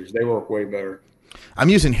women's razors, they work way better. I'm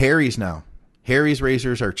using Harry's now. Harry's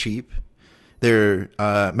razors are cheap. They're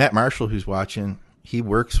Matt Marshall, who's watching. He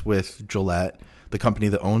works with Gillette, the company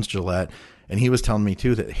that owns Gillette, and he was telling me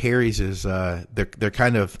too that Harry's is they're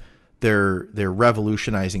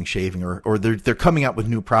revolutionizing shaving, or they're coming out with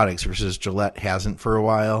new products versus Gillette hasn't for a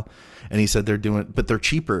while. And he said but they're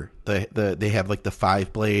cheaper. They have like the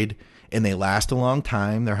 5-blade. And they last a long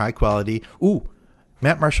time. They're high quality. Ooh,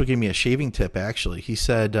 Matt Marshall gave me a shaving tip, actually. He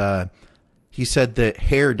said that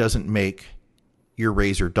hair doesn't make your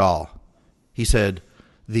razor dull. He said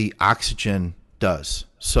the oxygen does.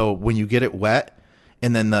 So when you get it wet,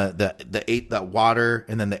 and then the water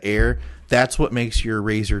and then the air, that's what makes your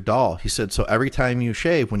razor dull. He said, so every time you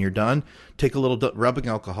shave, when you're done, take a little rubbing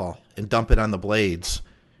alcohol and dump it on the blades.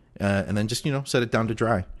 And then just, set it down to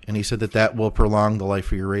dry. And he said that will prolong the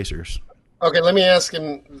life of your razors. Okay, let me ask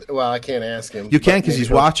him. Well, I can't ask him. You can, because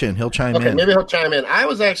he's watching. He'll chime in. Okay, maybe he'll chime in. I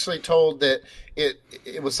was actually told that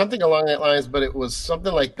it was something along that lines, but it was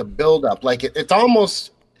something like the buildup. Like it's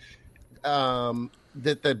almost that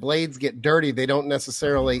the blades get dirty. They're not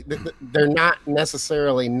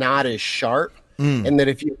necessarily not as sharp. And that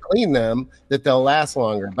if you clean them, that they'll last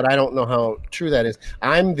longer. But I don't know how true that is.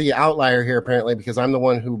 I'm the outlier here, apparently, because I'm the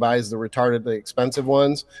one who buys the retardedly expensive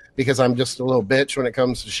ones, because I'm just a little bitch when it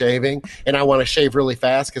comes to shaving. And I want to shave really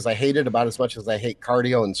fast because I hate it about as much as I hate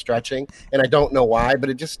cardio and stretching. And I don't know why, but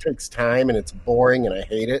it just takes time and it's boring and I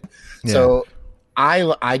hate it. Yeah. So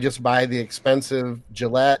I just buy the expensive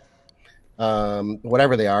Gillette,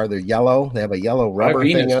 whatever they are. They're yellow. They have a yellow rubber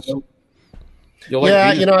thing on them.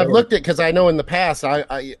 I've looked at, because I know in the past,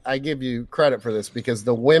 I give you credit for this, because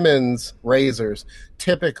the women's razors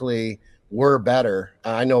typically were better.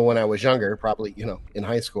 I know when I was younger, probably, in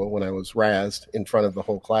high school, when I was razzed in front of the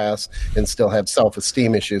whole class and still have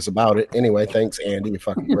self-esteem issues about it. Anyway, thanks, Andy, you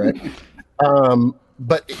fucking prick.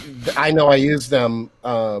 But I know I use them.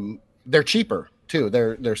 They're cheaper too.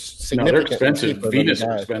 They're significantly they're expensive. Cheaper Venus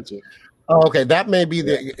are expensive. Oh, okay. That may be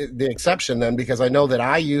the exception then, because I know that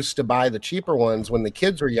I used to buy the cheaper ones when the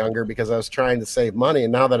kids were younger because I was trying to save money.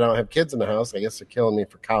 And now that I don't have kids in the house, I guess they're killing me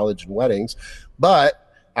for college and weddings. But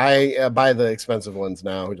I buy the expensive ones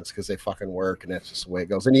now just because they fucking work, and that's just the way it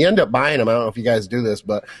goes. And you end up buying them. I don't know if you guys do this,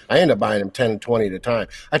 but I end up buying them 10 and 20 at a time.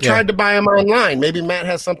 I tried to buy them online. Maybe Matt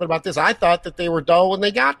has something about this. I thought that they were dull when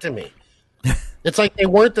they got to me. It's like they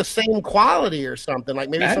weren't the same quality or something. Like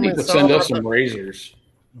maybe someone could send us some razors.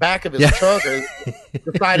 Back of his trunk, or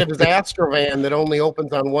the side of his Astrovan that only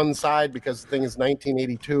opens on one side because the thing is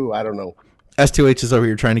 1982. I don't know. S2H is over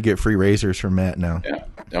here trying to get free razors from Matt now. Yeah,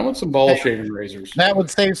 I want some ball shaving razors. That would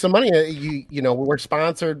save some money. We're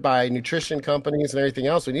sponsored by nutrition companies and everything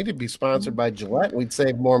else. We need to be sponsored by Gillette. We'd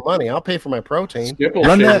save more money. I'll pay for my protein. Skip will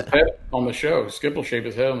shave his head on the show. Skip will shave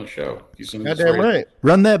his head on the show. Goddamn right.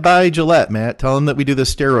 Run that by Gillette, Matt. Tell him that we do the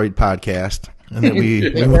steroid podcast and that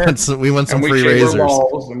we want some free razors.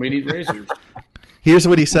 And we need razors. Here's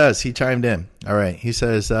what he says. He chimed in. All right. He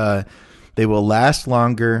says, they will last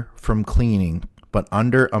longer from cleaning, but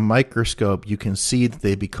under a microscope, you can see that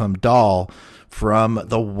they become dull from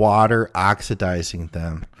the water oxidizing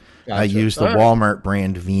them. Gotcha. I use the Walmart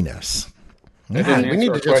brand Venus. God, we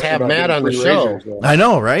need to just have Matt on the show. I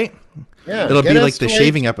know, right? Yeah, it'll be like the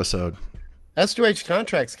shaving episode. S2H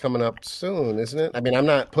contract's coming up soon, isn't it? I mean, I'm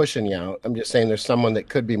not pushing you out. I'm just saying there's someone that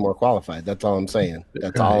could be more qualified. That's all I'm saying.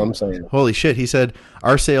 All I'm saying. Holy shit. He said,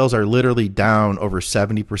 our sales are literally down over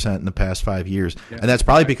 70% in the past 5 years. Yeah. And that's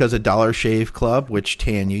probably because of Dollar Shave Club, which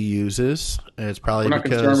Tanya uses. And it's probably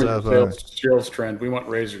because of the sales trend. We want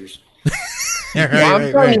razors.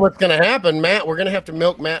 I'm telling you what's going to happen, Matt. We're going to have to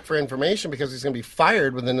milk Matt for information because he's going to be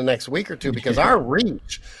fired within the next week or two, because our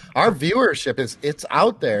reach, our viewership it's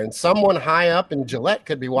out there, and someone high up in Gillette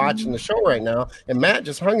could be watching the show right now, and Matt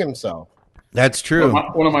just hung himself. That's true.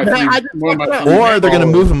 One of my Or they're going to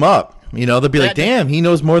move him up. They'll be like, "Damn, he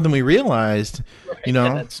knows more than we realized."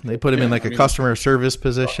 They put him in like a customer service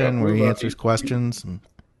position where he answers questions.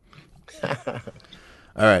 All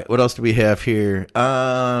right, what else do we have here?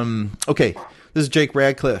 Okay, this is Jake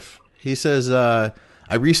Radcliffe. He says, I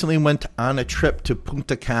recently went on a trip to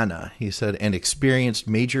Punta Cana, he said, and experienced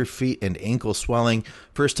major feet and ankle swelling.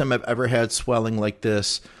 First time I've ever had swelling like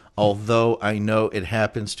this, although I know it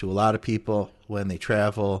happens to a lot of people when they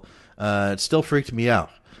travel. It still freaked me out.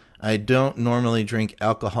 I don't normally drink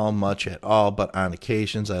alcohol much at all, but on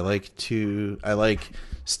occasions I like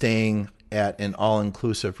staying at an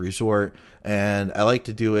all-inclusive resort, and I like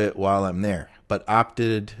to do it while I'm there, but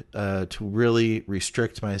opted to really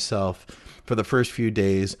restrict myself for the first few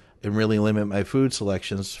days and really limit my food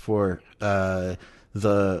selections for the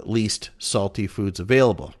least salty foods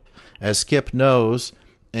available. As Skip knows,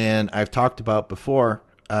 and I've talked about before,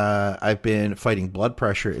 I've been fighting blood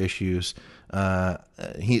pressure issues.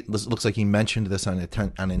 He looks like he mentioned this on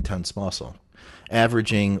Intense Muscle,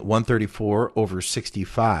 averaging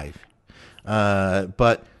 134/65.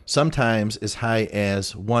 But sometimes as high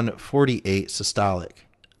as 148 systolic.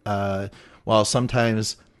 While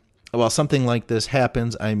something like this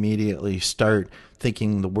happens, I immediately start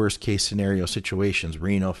thinking the worst case scenario situations,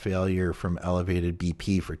 renal failure from elevated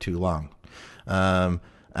BP for too long.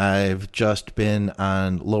 I've just been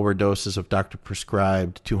on lower doses of doctor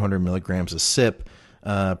prescribed 200 milligrams a sip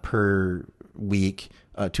per week,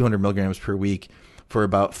 200 milligrams per week, for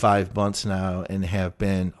about 5 months now, and have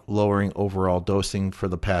been lowering overall dosing for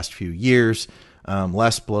the past few years,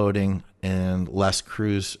 less bloating and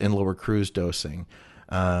lower cruise dosing.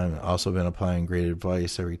 Also been applying great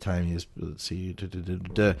advice every time he's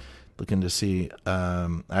looking to see.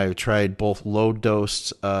 I've tried both low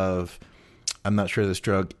dose of, I'm not sure this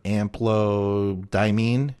drug,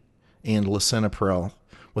 amlodipine and lisinopril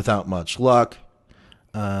without much luck.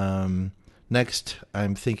 Next,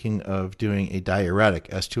 I'm thinking of doing a diuretic.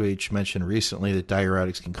 S2H mentioned recently that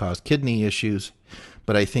diuretics can cause kidney issues,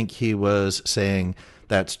 but I think he was saying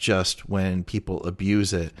that's just when people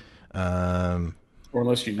abuse it. Or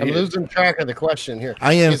unless you need I'm losing track of the question here.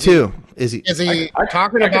 I am too. Is he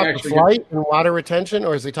talking about the flight and water retention,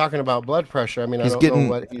 or is he talking about blood pressure? I mean, I don't know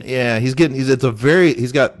what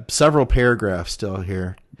he's got several paragraphs still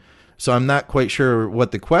here. So I'm not quite sure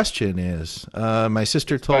what the question is. My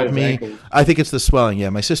sister told me, I think it's the swelling. Yeah,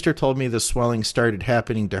 my sister told me the swelling started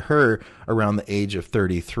happening to her around the age of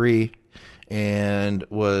 33 and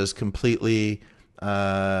was completely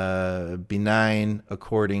benign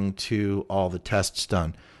according to all the tests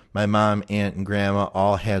done. My mom, aunt, and grandma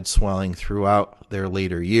all had swelling throughout their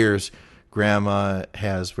later years. Grandma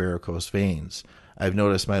has varicose veins. I've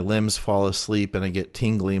noticed my limbs fall asleep and I get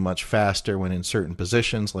tingly much faster when in certain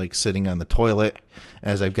positions, like sitting on the toilet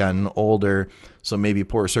as I've gotten older. So maybe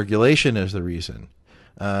poor circulation is the reason.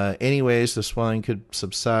 Anyways, the swelling could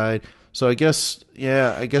subside. So I guess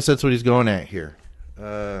that's what he's going at here.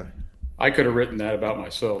 I could have written that about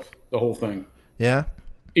myself, the whole thing. Yeah?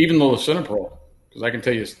 Even the lisinopril, because I can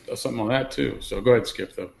tell you something on that too. So go ahead,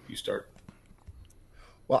 Skip, though. You start.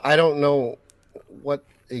 Well, I don't know what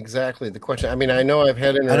exactly the question. I mean, I know I've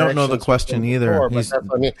had interactions. I don't know the question either. Before, but that's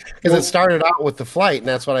what I mean, because it started out with the flight, and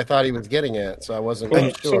that's what I thought he was getting at. So I wasn't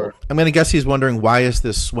sure. I'm going to guess he's wondering, why is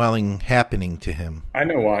this swelling happening to him? I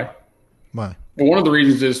know why. Why? Well, one of the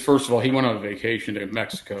reasons is, first of all, he went on a vacation to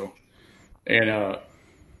Mexico, and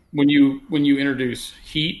when you introduce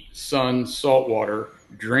heat, sun, salt water,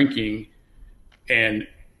 drinking, and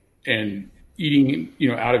eating,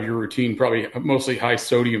 out of your routine, probably mostly high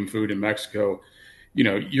sodium food in Mexico,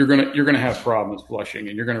 you're gonna have problems flushing,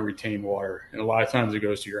 and you're gonna retain water, and a lot of times it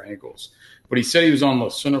goes to your ankles. But he said he was on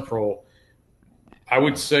lisinopril. I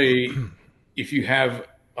would say if you have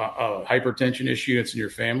a hypertension issue that's in your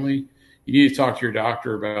family, you need to talk to your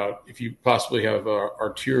doctor about if you possibly have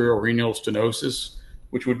arterial renal stenosis,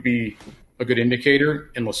 which would be a good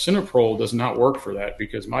indicator. And lisinopril does not work for that,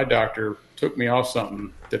 because my doctor took me off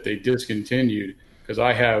something that they discontinued because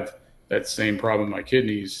I have that same problem in my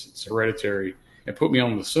kidneys. It's hereditary, and put me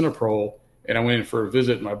on lisinopril. And I went in for a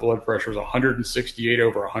visit. And my blood pressure was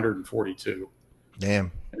 168/142.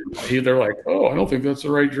 Damn. And they're like, "Oh, I don't think that's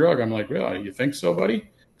the right drug." I'm like, "Well, you think so, buddy?"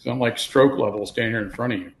 Because I'm like stroke level standing here in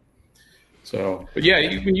front of you. So, but yeah,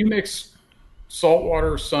 when you mix salt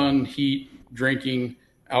water, sun, heat, drinking,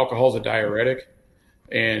 alcohol is a diuretic,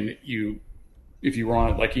 and if you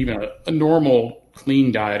want like even a normal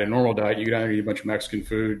clean diet, you go down there, eat a bunch of Mexican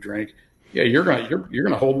food, drink. Yeah, you're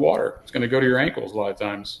gonna hold water. It's gonna go to your ankles a lot of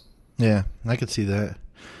times. Yeah, I could see that.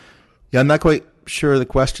 Yeah, I'm not quite sure of the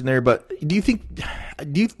question there, but do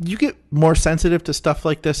you get more sensitive to stuff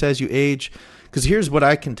like this as you age? Because here's what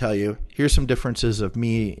I can tell you. Here's some differences of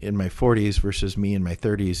me in my 40s versus me in my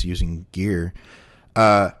 30s using gear.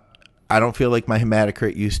 I don't feel like my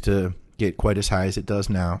hematocrit used to get quite as high as it does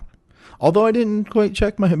now. Although I didn't quite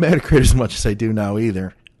check my hematocrit as much as I do now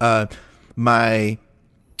either. My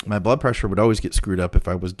blood pressure would always get screwed up if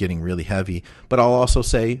I was getting really heavy. But I'll also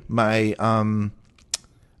say my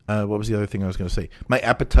what was the other thing I was going to say? My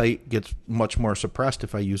appetite gets much more suppressed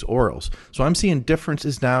if I use orals. So I'm seeing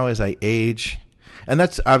differences now as I age. And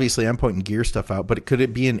that's obviously I'm pointing gear stuff out, but could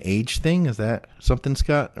it be an age thing? Is that something,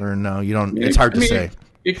 Scott? Or no, you don't? It's hard to say.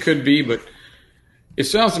 It could be, but it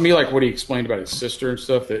sounds to me like what he explained about his sister and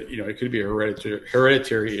stuff that, it could be a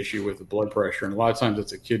hereditary issue with the blood pressure. And a lot of times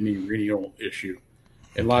it's a kidney renal issue.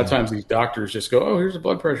 And a lot of times these doctors just go, oh, here's a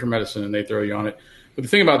blood pressure medicine, and they throw you on it. But the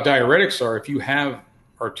thing about diuretics are if you have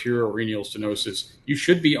arterial renal stenosis, you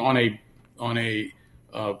should be on a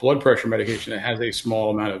blood pressure medication that has a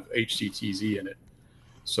small amount of HCTZ in it.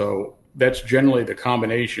 So that's generally the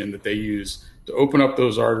combination that they use to open up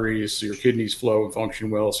those arteries so your kidneys flow and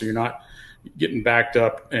function well, so you're not getting backed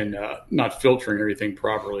up and not filtering everything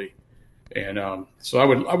properly. And so I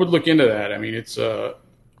would look into that. I mean, it's the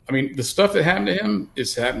stuff that happened to him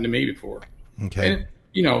has happened to me before. Okay.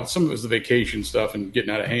 And, some of it was the vacation stuff and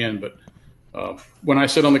getting out of hand, but when I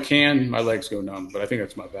sit on the can, my legs go numb, but I think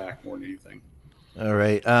that's my back more than anything. All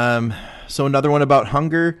right. So another one about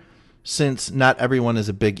hunger. Since not everyone is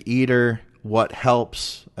a big eater, what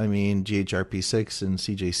helps? I mean, GHRP6 and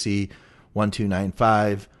CJC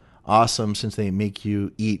 1295. Awesome, since they make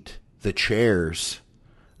you eat the chairs.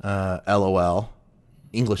 LOL.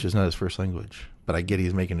 English is not his first language, but I get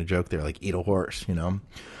he's making a joke there, like eat a horse,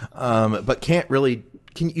 But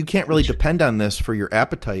you can't really depend on this for your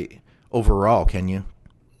appetite overall, can you?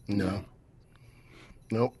 No.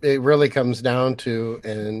 Nope. It really comes down to,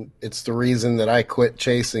 and it's the reason that I quit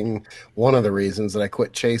chasing, one of the reasons that I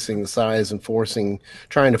quit chasing the size and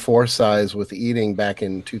trying to force size with eating back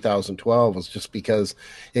in 2012 was just because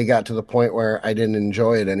it got to the point where I didn't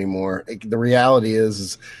enjoy it anymore. The reality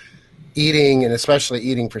is eating, and especially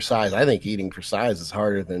eating for size, I think eating for size is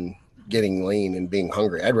harder than getting lean and being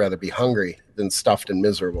hungry. I'd rather be hungry than stuffed and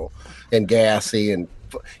miserable and gassy. And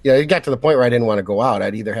it got to the point where I didn't want to go out.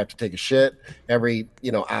 I'd either have to take a shit every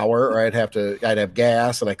hour, or I'd have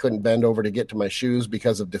gas, and I couldn't bend over to get to my shoes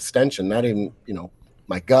because of distension. Not even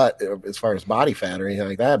my gut as far as body fat or anything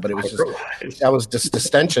like that, but it was just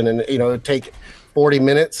distension, and it'd take 40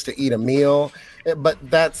 minutes to eat a meal. But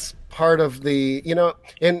that's part of the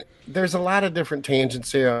and there's a lot of different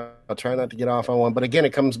tangents here. I'll try not to get off on one, but again,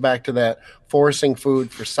 it comes back to that forcing food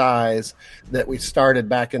for size that we started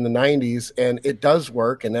back in the 90s, and it does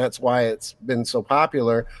work, and that's why it's been so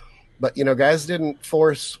popular. But guys didn't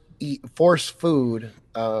force food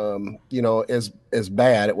as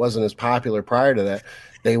bad. It wasn't as popular prior to that.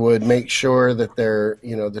 They would make sure that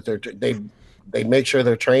they'd make sure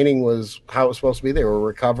their training was how it was supposed to be. They were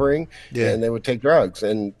recovering, and they would take drugs,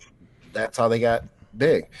 and that's how they got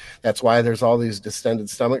big. That's why there's all these distended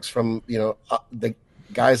stomachs from the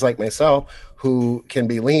guys like myself who can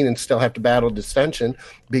be lean and still have to battle distension,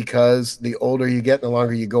 because the older you get, the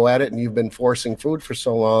longer you go at it, and you've been forcing food for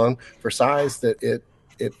so long for size that it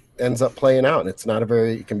ends up playing out. And it's not a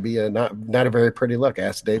very pretty look.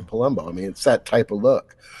 Ask Dave Palumbo. I mean, it's that type of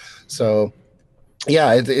look. So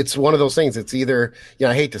yeah, it's one of those things. It's either,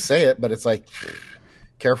 I hate to say it, but it's like,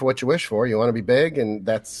 careful what you wish for. You want to be big, and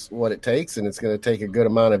that's what it takes, and it's going to take a good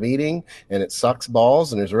amount of eating, and it sucks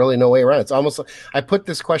balls, and there's really no way around it. It's almost like, I put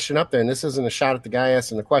this question up there, and this isn't a shot at the guy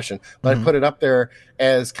asking the question, but I put it up there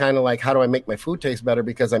as kind of like, how do I make my food taste better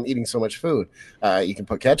because I'm eating so much food? You can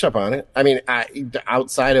put ketchup on it. I mean,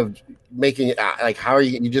 outside of making it, like, how are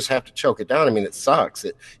you just have to choke it down. I mean, it sucks.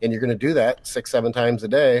 And you're going to do that 6-7 times a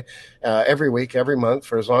day, every week, every month,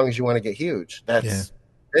 for as long as you want to get huge. That's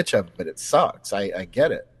bitch of it, but it sucks. I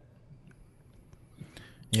get it.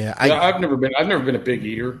 Yeah, I've never been a big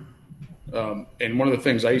eater, and one of the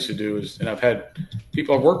things I used to do is, and I've had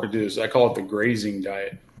people I've worked with do this, I call it the grazing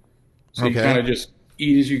diet. So you kind of just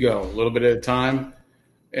eat as you go, a little bit at a time.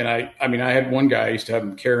 And I had one guy, I used to have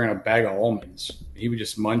him carrying a bag of almonds. He would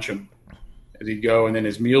just munch them as he'd go, and then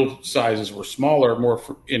his meal sizes were smaller, more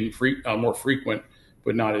frequent,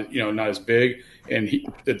 but not as big. And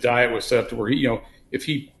the diet was set up to where if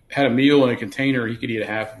he had a meal in a container, he could eat a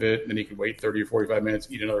half of it, and then he could wait 30 or 45 minutes,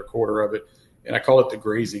 eat another quarter of it. And I call it the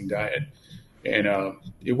grazing diet. And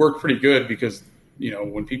it worked pretty good because,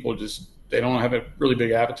 when people they don't have a really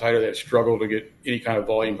big appetite, or they struggle to get any kind of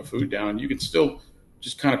volume of food down, you can still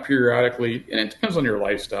just kind of periodically, and it depends on your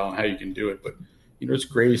lifestyle and how you can do it, but just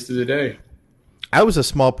graze through the day. I was a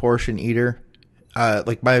small portion eater.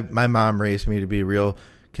 Like my mom raised me to be real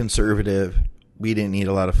conservative. We didn't eat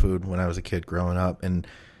a lot of food when I was a kid growing up. And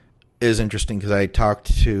it was interesting because I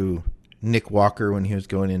talked to Nick Walker when he was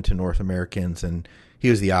going into North Americans, and he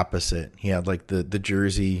was the opposite. He had like the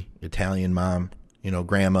Jersey Italian mom,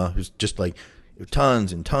 grandma, who's just like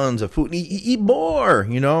tons and tons of food. Eat more,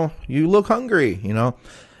 you look hungry,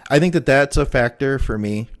 I think that's a factor for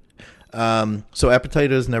me. So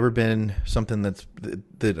appetite has never been something that's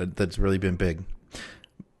really been big.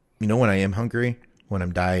 When I am hungry, when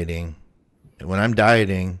I'm dieting,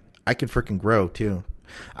 I can freaking grow too.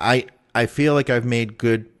 I feel like I've made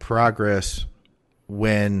good progress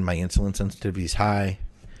when my insulin sensitivity is high,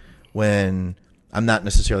 when I'm not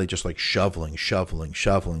necessarily just like shoveling,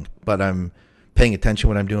 but I'm paying attention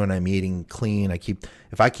what I'm doing. I'm eating clean.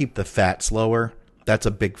 If I keep the fats lower, that's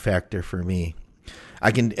a big factor for me.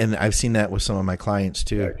 And I've seen that with some of my clients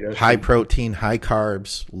too. Yeah, high protein, high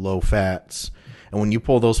carbs, low fats. And when you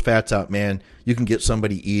pull those fats out, man, you can get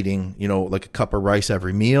somebody eating, like a cup of rice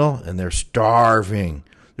every meal, and they're starving.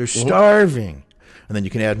 They're starving. And then you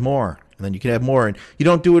can add more. And then you can add more. And you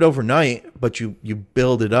don't do it overnight, but you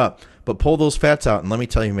build it up. But pull those fats out. And let me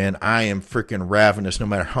tell you, man, I am freaking ravenous no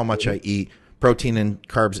matter how much I eat. Protein and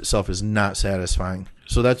carbs itself is not satisfying.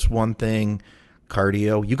 So that's one thing.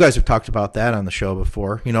 Cardio. You guys have talked about that on the show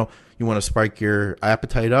before. You want to spike your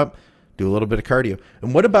appetite up, do a little bit of cardio.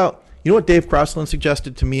 And what about, what Dave Crossland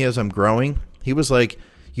suggested to me as I'm growing? He was like,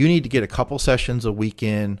 you need to get a couple sessions a week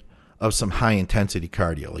in of some high intensity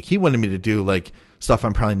cardio. Like he wanted me to do like stuff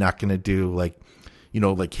I'm probably not going to do, like,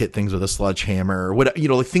 like hit things with a sledgehammer or what,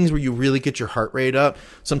 like things where you really get your heart rate up,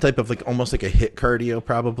 some type of like almost like a hit cardio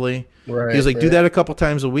probably. Right, he was like, do that a couple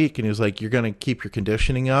times a week. And he was like, you're going to keep your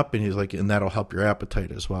conditioning up. And he's like, and that'll help your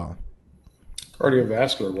appetite as well.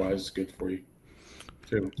 Cardiovascular wise is good for you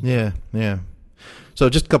too. Yeah. Yeah. So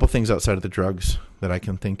just a couple things outside of the drugs that I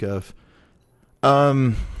can think of.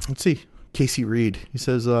 Let's see. Casey Reed, he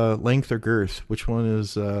says, length or girth, which one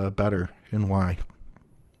is better and why?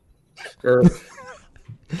 Girth.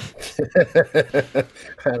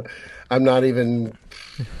 I'm not even.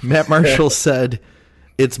 Matt Marshall said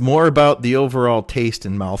it's more about the overall taste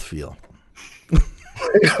and mouthfeel.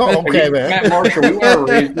 Okay, man. Matt Marshall, we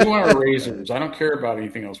want our razors. I don't care about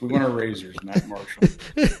anything else. We want our razors, Matt Marshall.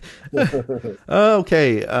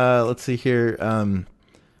 Okay, let's see here.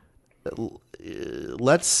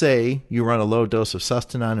 Let's say you run a low dose of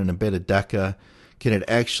Sustanon and a bit of Deca. Can it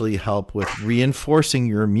actually help with reinforcing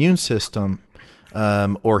your immune system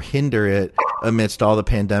or hinder it amidst all the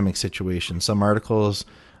pandemic situations? Some articles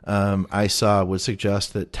I saw would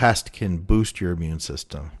suggest that test can boost your immune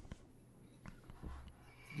system.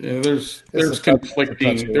 Yeah, there's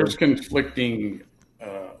conflicting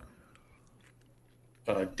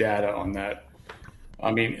data on that.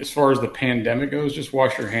 I mean, as far as the pandemic goes, just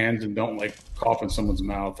wash your hands and don't like cough in someone's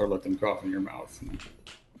mouth or let them cough in your mouth. And,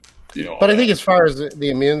 but I think as far as the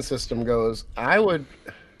immune system goes, I would,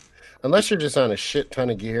 unless you're just on a shit ton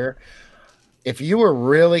of gear, if you were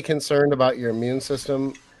really concerned about your immune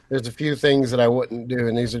system, there's a few things that I wouldn't do,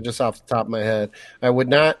 and these are just off the top of my head. I would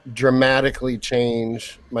not dramatically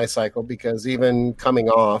change my cycle because even coming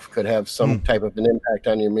off could have some type of an impact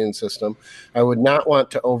on your immune system. I would not want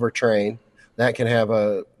to overtrain. That can have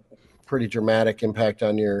a pretty dramatic impact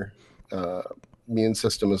on your immune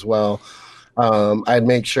system as well. I'd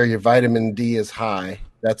make sure your vitamin D is high.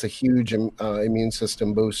 That's a huge immune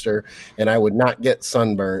system booster. And I would not get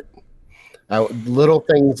sunburnt. Little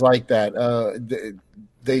things like that.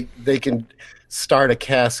 They can start a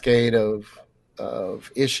cascade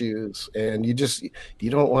of issues. And you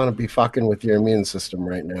don't want to be fucking with your immune system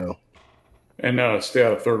right now. And stay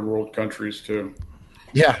out of third world countries too.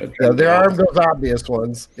 Yeah, there are those obvious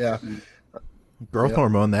ones. Yeah. Growth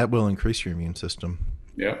hormone, that will increase your immune system.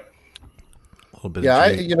 Yeah. A little bit.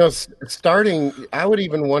 Yeah, starting, I would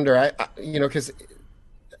even wonder, because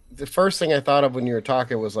the first thing I thought of when you were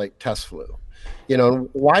talking was like test flu.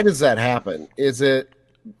 Why does that happen? Is it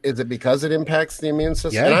because it impacts the immune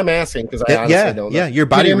system? Yeah. And I'm asking because I honestly don't know. Yeah, your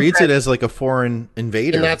body reads it as like a foreign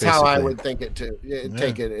invader. And that's basically how I would think it too.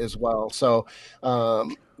 Take it as well. So,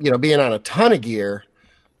 being on a ton of gear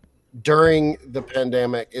during the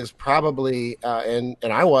pandemic is probably, and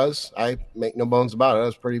I make no bones about it. I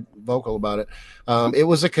was pretty vocal about it. It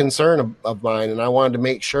was a concern of mine, and I wanted to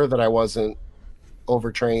make sure that I wasn't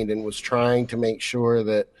overtrained and was trying to make sure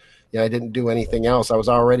that, I didn't do anything else. I was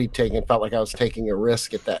already felt like I was taking a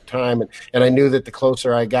risk at that time. And I knew that the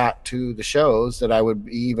closer I got to the shows that I would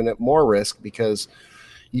be even at more risk because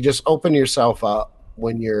you just open yourself up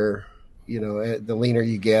when you're, the leaner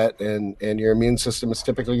you get, and your immune system is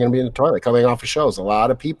typically going to be in the toilet coming off of shows. A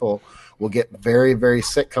lot of people will get very, very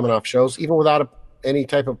sick coming off shows, even without any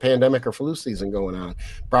type of pandemic or flu season going on.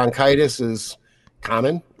 Bronchitis is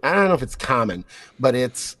common. I don't know if it's common, but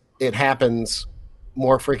it happens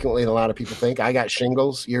more frequently than a lot of people think. I got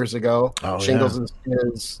shingles years ago. Shingles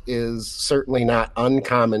is certainly not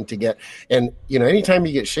uncommon to get. And, anytime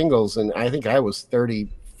you get shingles, and I think I was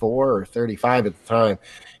 34 or 35 at the time,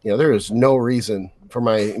 there is no reason for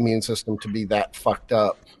my immune system to be that fucked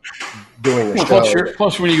up doing a show.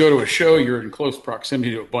 Plus, when you go to a show, you're in close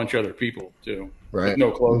proximity to a bunch of other people, too. Right. With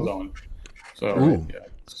no clothes on. So,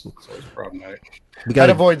 it's always problematic.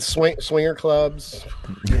 I'd avoid swinger clubs,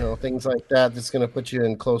 things like that. That's going to put you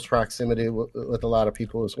in close proximity with a lot of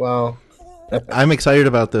people as well. I'm excited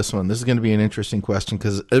about this one. This is going to be an interesting question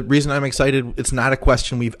because the reason I'm excited, it's not a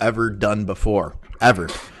question we've ever done before, ever.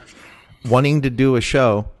 Wanting to do a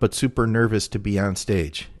show, but super nervous to be on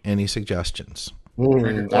stage. Any suggestions? Drink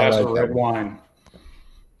a glass of red wine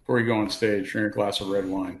before you go on stage. Drink a glass of red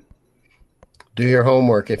wine. Do your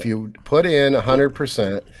homework. If you put in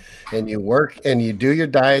 100% and you work and you do your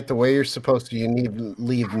diet the way you're supposed to, you need to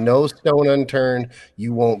leave no stone unturned.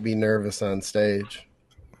 You won't be nervous on stage.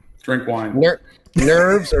 Drink wine.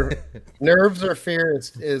 Nerves or fear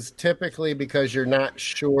is typically because you're not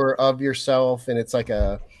sure of yourself, and it's like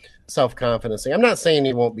a self-confidence thing. I'm not saying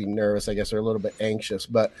you won't be nervous, I guess, or a little bit anxious,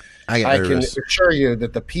 but I can assure you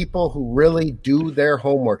that the people who really do their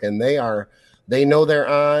homework and they know they're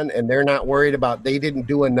on, and they're not worried about they didn't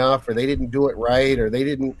do enough or they didn't do it right or they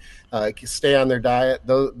didn't stay on their diet.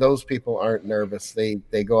 Those people aren't nervous.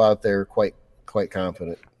 They go out there quite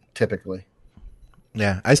confident, typically.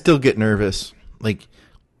 Yeah, I still get nervous. Like,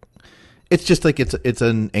 it's just like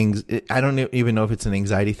I don't even know if it's an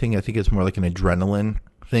anxiety thing. I think it's more like an adrenaline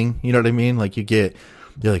thing. You know what I mean? Like you're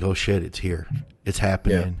like, oh shit, it's here, it's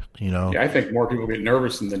happening. Yeah. Yeah, I think more people get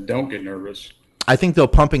nervous than don't get nervous. I think though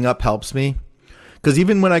pumping up helps me. Because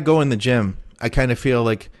even when I go in the gym, I kind of feel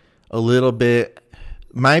like a little bit,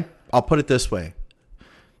 I'll put it this way.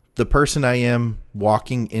 The person I am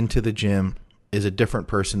walking into the gym is a different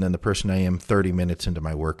person than the person I am 30 minutes into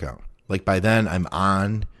my workout. Like by then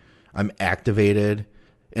I'm activated,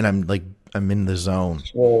 and I'm in the zone.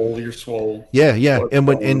 You're swole. Yeah. And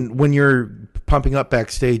when you're pumping up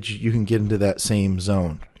backstage, you can get into that same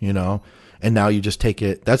zone, and now you just take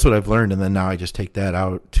it. That's what I've learned. And then now I just take that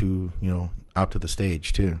out to the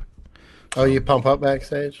stage too. Oh, you pump up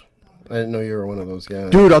backstage? I didn't know you were one of those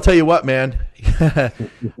guys. Dude, I'll tell you what, man.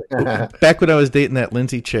 Back when I was dating that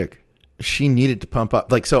Lindsay chick, she needed to pump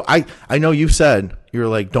up. Like, so I know you said you're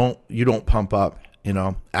like, you don't pump up,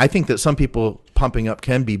 I think that some people pumping up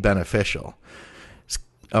can be beneficial.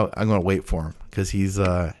 Oh, I'm going to wait for him because he's,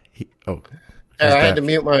 I had to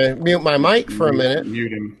mute my mic for a minute.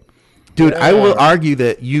 Mute him. Dude, I will argue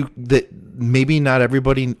that maybe not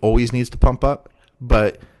everybody always needs to pump up,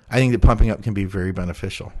 but I think that pumping up can be very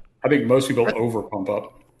beneficial. I think most people over pump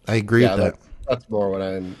up. I agree with that. That's more what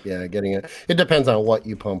I'm getting at. It depends on what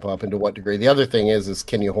you pump up and to what degree. The other thing is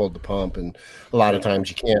can you hold the pump? And a lot of times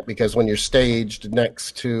you can't, because when you're staged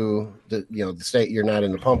next to the state, you're not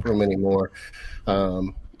in the pump room anymore.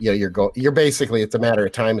 You're basically, it's a matter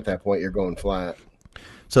of time at that point. You're going flat.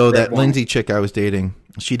 So that Lindsay chick I was dating,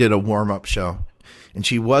 she did a warm-up show, and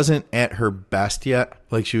she wasn't at her best yet.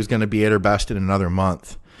 Like, she was going to be at her best in another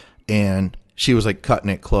month, and she was like cutting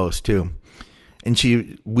it close too.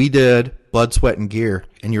 And we did blood, sweat, and gear,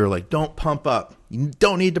 and you were like, don't pump up. You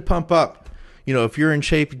don't need to pump up. If you're in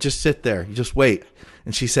shape, you just sit there. You just wait.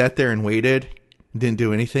 And she sat there and waited, didn't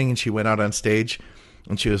do anything, and she went out on stage.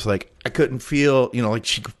 And she was like, I couldn't feel, like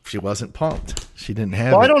she wasn't pumped. She didn't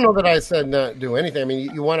have it. I don't know that I said not do anything. I mean,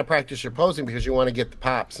 you want to practice your posing because you want to get the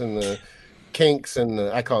pops and the kinks and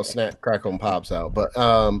I call it snap, crackle, and pops out. But,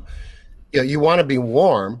 you want to be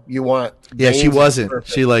warm. You want. Yeah, she wasn't.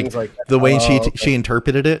 She like the way she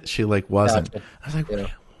interpreted it, she like wasn't. Gotcha. I was like,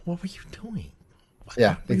 what were you doing?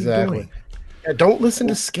 Yeah, exactly. Yeah, don't listen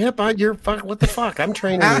to Skip. You're fuck. What the fuck? I'm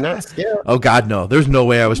training you, not Skip. Oh God, no. There's no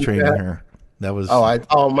way I was training her. That was.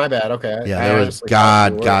 My bad. Okay. Yeah, there was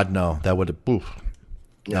God, no. That would have.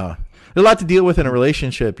 No. There's a lot to deal with in a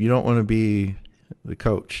relationship. You don't want to be the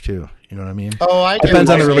coach too. You know what I mean? Depends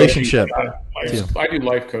on the relationship. I do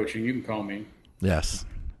life coaching. You can call me. Yes.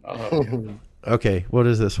 Okay. What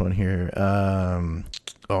is this one here?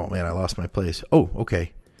 Oh man, I lost my place. Oh,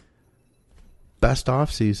 okay. Best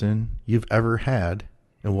off season you've ever had,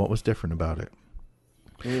 and what was different about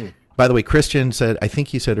it? By the way, Christian said, I think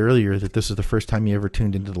he said earlier that this is the first time he ever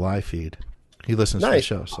tuned into the live feed. He listens to the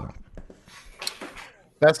show, so.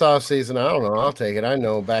 Best off season, I don't know. I'll take it. I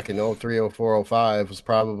know back in 03, 04, 05 was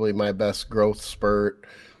probably my best growth spurt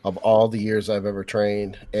of all the years I've ever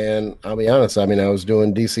trained. And I'll be honest, I mean, I was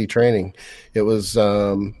doing DC training. It was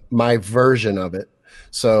my version of it.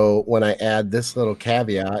 So when I add this little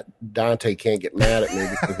caveat, Dante can't get mad at me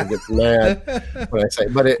because he gets mad when I say,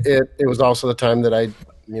 but it was also the time that I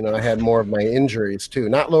had more of my injuries too,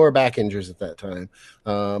 not lower back injuries at that time,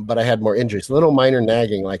 but I had more injuries, little minor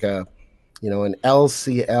nagging, like an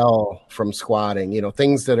LCL from squatting,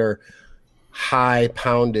 things that are high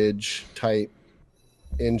poundage type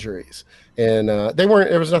injuries. And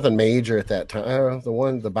there was nothing major at that time.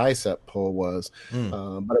 The bicep pull was,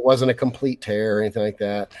 but it wasn't a complete tear or anything like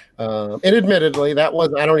that. And admittedly,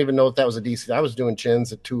 I don't even know if that was a DC. I was doing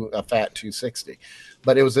chins at a fat 260,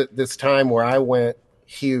 but it was at this time where I went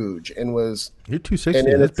huge and was. You're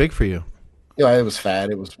 260. That's big for you. It was fat.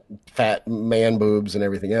 It was fat man boobs and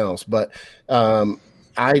everything else. But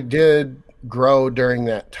I did grow during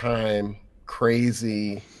that time.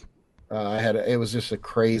 Crazy. It was just a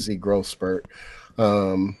crazy growth spurt.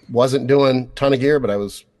 Wasn't doing a ton of gear, but I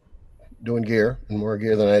was doing gear and more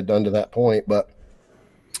gear than I had done to that point. But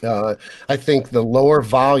I think the lower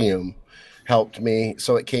volume helped me.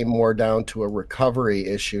 So it came more down to a recovery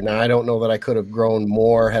issue. Now, I don't know that I could have grown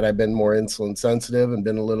more had I been more insulin sensitive and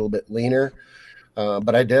been a little bit leaner.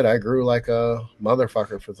 But I did. I grew like a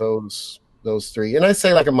motherfucker for those three. And I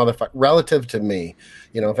say like a motherfucker relative to me.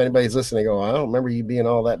 If anybody's listening, go, I don't remember you being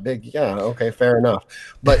all that big. Yeah, okay, fair enough.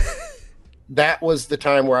 But that was the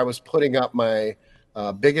time where I was putting up my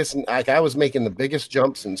biggest, like I was making the biggest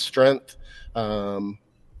jumps in strength,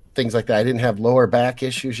 things like that. I didn't have lower back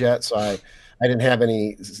issues yet, so I didn't have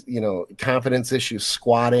any, confidence issues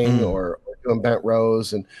squatting or doing bent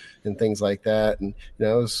rows and things like that. And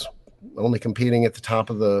I was only competing at the top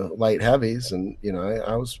of the light heavies, and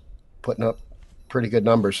I was putting up pretty good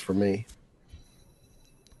numbers for me.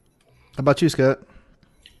 How about you, Scott?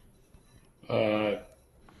 I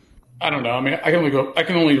don't know. I mean, I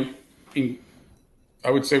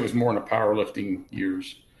would say it was more in the powerlifting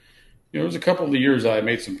years. There was a couple of the years I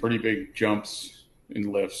made some pretty big jumps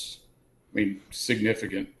in lifts. I mean,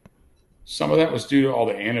 significant. Some of that was due to all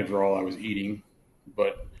the Anadrol I was eating,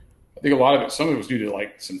 but I think some of it was due to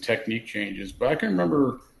like some technique changes. But I can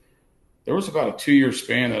remember there was about a 2-year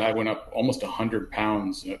span that I went up almost 100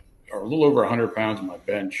 pounds or a little over 100 pounds on my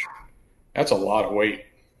bench. That's a lot of weight,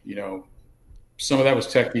 Some of that was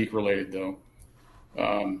technique related though.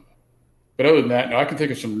 But other than that, no, I can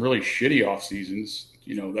think of some really shitty off seasons,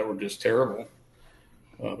 that were just terrible.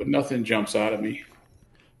 But nothing jumps out at me.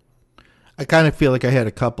 I kind of feel like I had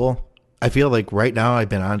a couple. I feel like right now I've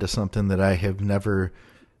been onto something that I have never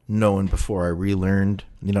known before. I relearned,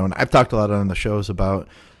 and I've talked a lot on the shows about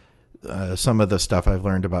some of the stuff I've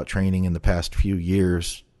learned about training in the past few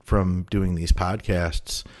years from doing these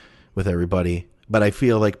podcasts with everybody. But I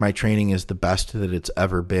feel like my training is the best that it's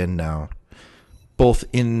ever been now, both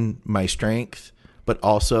in my strength, but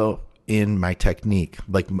also in my technique,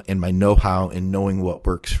 like in my know-how and knowing what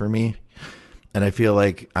works for me. And I feel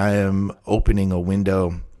like I am opening a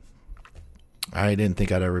window I didn't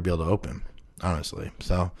think I'd ever be able to open, honestly.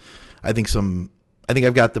 So I think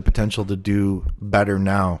I've got the potential to do better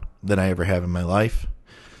now than I ever have in my life.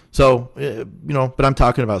 So, but I'm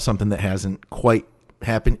talking about something that hasn't quite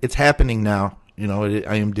happened. It's happening now.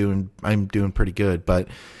 I'm doing pretty good, but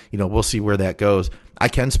we'll see where that goes. I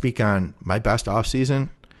can speak on my best off season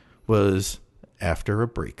was after a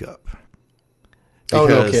breakup. Because,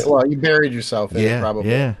 oh, okay. Well, you buried yourself in it probably.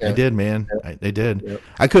 Yeah, I did, man. Yeah. I did. Yep.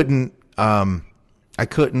 I couldn't,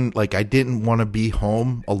 I didn't want to be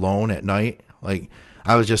home alone at night. Like,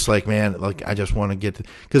 I was just like, man, like, I just want to get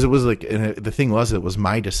because it was like, and the thing was, it was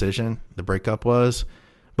my decision, the breakup was,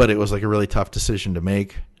 but it was like a really tough decision to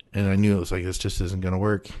make. And I knew it was like, this just isn't going to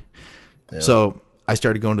work. Yeah. So I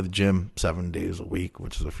started going to the gym 7 days a week,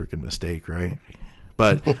 which is a freaking mistake, right?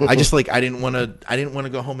 But I just I didn't want to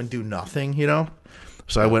go home and do nothing,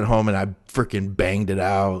 So I went home and I freaking banged it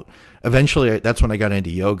out. Eventually, that's when I got into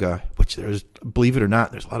yoga, which believe it or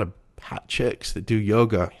not, there's a lot of hot chicks that do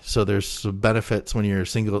yoga. So there's some benefits when you're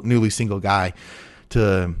a newly single guy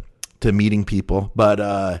to meeting people.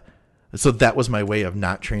 But so that was my way of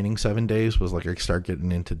not training 7 days, was like I start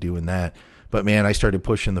getting into doing that. But man, I started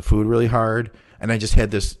pushing the food really hard, and I just had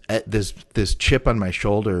this chip on my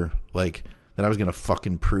shoulder, like that I was gonna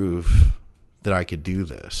fucking prove that I could do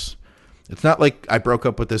this. It's not like I broke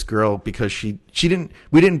up with this girl because we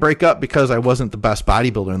didn't break up because I wasn't the best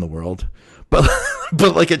bodybuilder in the world, but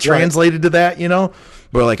like it translated to that,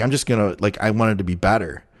 But like, I'm just gonna, like, I wanted to be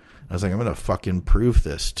better. I was like, I'm gonna fucking prove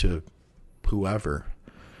this to whoever.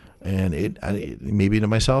 And maybe to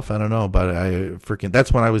myself, I don't know, but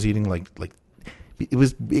that's when I was eating like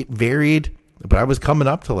it varied, but I was coming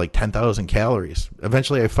up to like 10,000 calories.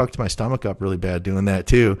 Eventually I fucked my stomach up really bad doing that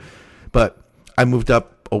too. But I moved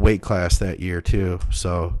up a weight class that year too.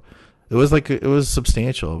 So it was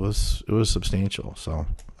substantial. It was substantial. So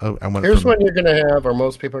I went. Here's when you're going to have, or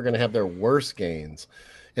most people are going to have their worst gains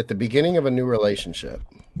at the beginning of a new relationship.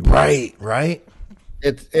 Right.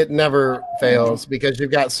 It never fails because you've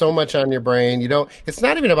got so much on your brain. It's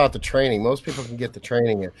not even about the training. Most people can get the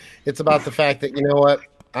training in. It's about the fact that, you know what,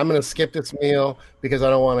 I'm going to skip this meal because I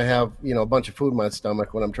don't want to have, a bunch of food in my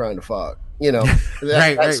stomach when I'm trying to fuck.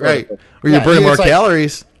 Right. Or you're burning more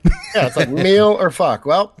calories. Yeah, it's like meal or fuck.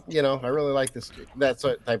 Well, I really like this. That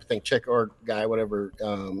sort of type of thing, chick or guy, whatever.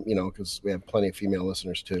 Because we have plenty of female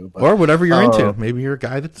listeners too. But, or whatever you're into. Maybe you're a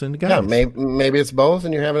guy that's into guys. Yeah, maybe it's both,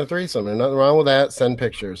 and you're having a threesome. There's nothing wrong with that. Send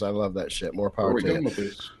pictures. I love that shit. More power to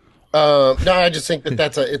you. No, I just think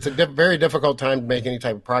that it's a very difficult time to make any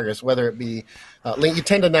type of progress. Whether it be, you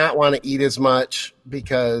tend to not want to eat as much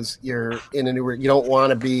because you're in a new. You don't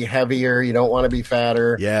want to be heavier. You don't want to be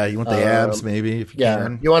fatter. Yeah, you want the abs, maybe if you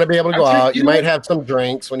can. You want to be able to go out. You might have some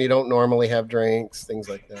drinks when you don't normally have drinks, things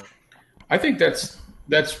like that. I think that's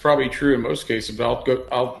probably true in most cases. But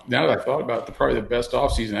now that I thought about it, probably the best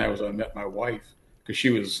off season I had was when I met my wife because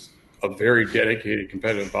she was a very dedicated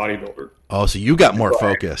competitive bodybuilder. Oh, so you got more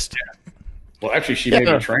focused. Yeah. Well, actually, she made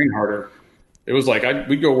me train harder. It was like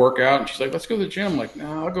we'd go work out, and she's like, "Let's go to the gym." I'm like,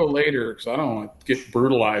 no, I'll go later because I don't want to get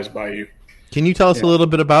brutalized by you. Can you tell us a little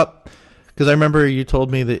bit about? Because I remember you told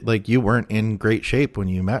me that like you weren't in great shape when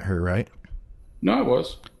you met her, right? No, I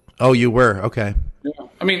was. Oh, you were. Okay. Yeah,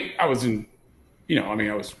 I mean, I was in. I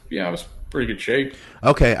was pretty good shape.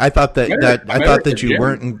 Okay, I thought that you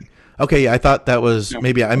weren't in. Okay, I thought that was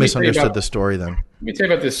maybe I misunderstood the story then. Let me tell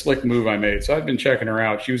you about this slick move I made. So I've been checking her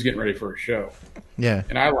out. She was getting ready for a show. Yeah.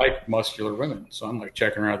 And I like muscular women. So I'm like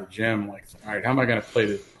checking her out at the gym. Like, all right, how am I going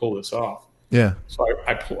to pull this off? Yeah. So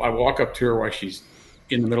I walk up to her while she's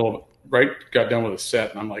in the middle of, got done with a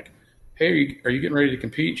set. And I'm like, hey, are you getting ready to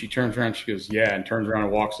compete? She turns around. She goes, yeah. And turns around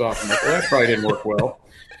and walks off. I'm like, well, that probably didn't work well.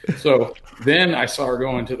 So then I saw her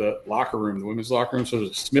go into the locker room, the women's locker room. So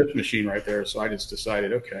there's a Smith machine right there. So I just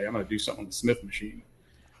decided, okay, I'm going to do something on the Smith machine.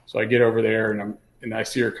 So I get over there and I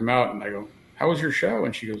see her come out and I go, how was your show?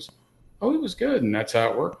 And she goes, oh, it was good. And that's how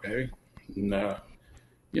it worked, baby. And, I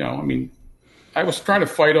mean, I was trying to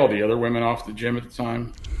fight all the other women off the gym at the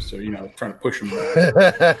time. So, trying to push them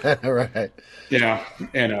back. Right. Yeah.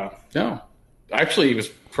 And, no, actually it was,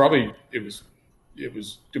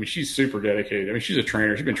 I mean, she's super dedicated. I mean, she's a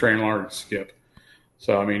trainer. She's been training longer than Skip.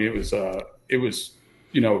 So, I mean, it was, I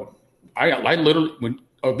literally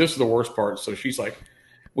this is the worst part. So she's like,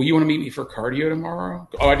 well, you want to meet me for cardio tomorrow?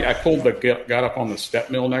 Oh, I pulled got up on the step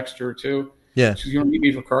mill next to her too. Yeah. She's going to meet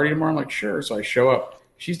me for cardio tomorrow. I'm like, sure. So I show up.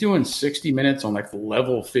 She's doing 60 minutes on like the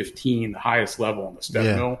level 15, the highest level on the step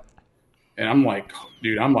mill. And I'm like,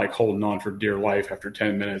 dude, I'm like holding on for dear life after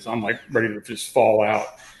 10 minutes. I'm like ready to just fall out.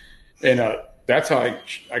 And, that's how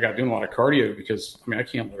I got doing a lot of cardio because I mean I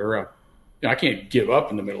can't let her up. I can't give up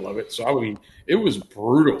in the middle of it. So I mean it was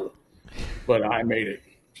brutal, but I made it.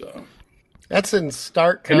 So that's in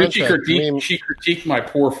stark contrast. And then she critiqued my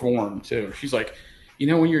poor form too. She's like,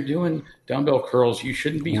 when you're doing dumbbell curls, you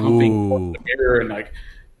shouldn't be humping the mirror and like.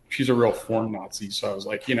 She's a real form Nazi. So I was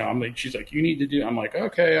like, she's like, you need to do. I'm like,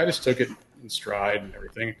 okay. I just took it in stride and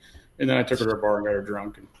everything, and then I took her to a bar and got her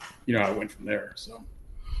drunk, and I went from there. So.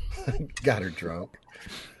 Got her drunk.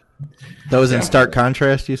 That was in stark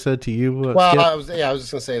contrast, you said, to you? Well, I was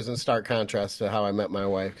just going to say it was in stark contrast to how I met my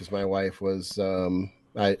wife because my wife was,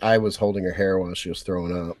 I was holding her hair while she was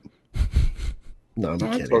throwing up. No, I'm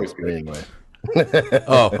kidding. Anyway.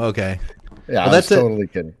 Oh, okay. Yeah, well, that's totally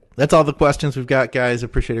kidding. That's all the questions we've got, guys.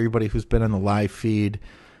 Appreciate everybody who's been on the live feed.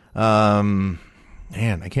 Man,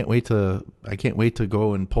 I can't wait to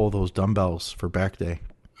go and pull those dumbbells for back day.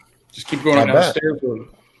 Just keep going downstairs with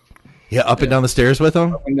them. Yeah, up and down the stairs with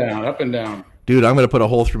them? Up and down. Dude, I'm going to put a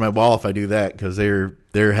hole through my wall if I do that because they're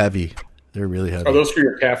heavy. They're really heavy. Are those for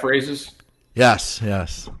your calf raises? Yes.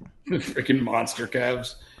 Freaking monster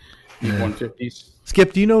calves. 150s.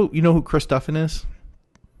 Skip, do you know who Chris Duffin is?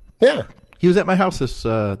 Yeah. He was at my house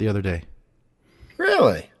the other day.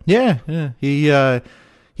 Really? Yeah.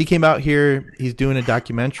 He came out here. He's doing a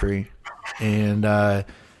documentary. And that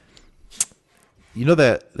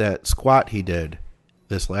squat he did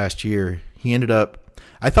this last year, he ended up,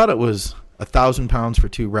 I thought it was 1,000 pounds for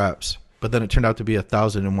 2 reps, but then it turned out to be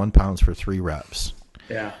 1,001 pounds for 3 reps.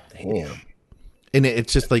 Yeah. Damn. And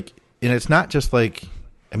it's just like, and it's not just like,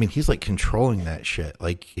 I mean, he's like controlling that shit.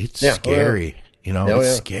 Like it's scary. You know, Oh, it's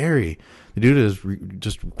yeah. scary. The dude is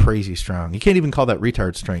just crazy strong. You can't even call that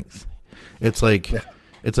retard strength. It's like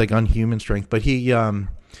it's like unhuman strength. But he, in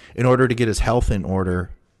order to get his health in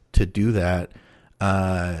order to do that,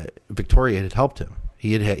 Victoria had helped him.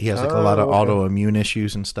 He has like a lot of autoimmune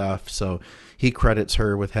issues and stuff. So he credits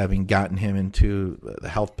her with having gotten him into the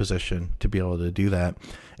health position to be able to do that.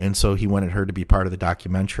 And so he wanted her to be part of the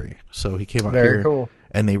documentary. So he came up Very here cool.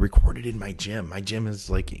 and they recorded in my gym. My gym is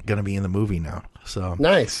like going to be in the movie now. So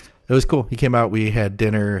Nice. it was cool. He came out, we had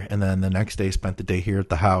dinner, and then the next day spent the day here at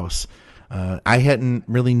the house. I hadn't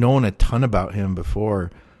really known a ton about him before.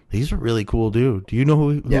 He's a really cool dude. Do you know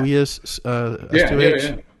who he is?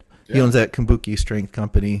 S2H? He owns that Kabuki Strength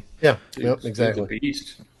Company. Yeah. Dude, Yep. he's a Exactly.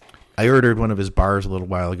 beast. I ordered one of his bars a little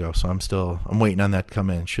while ago, so I'm waiting on that to come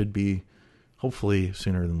in. Should be hopefully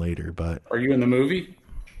sooner than later, but Are you in the movie?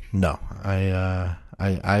 no. I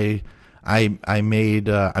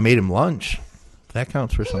made him lunch. That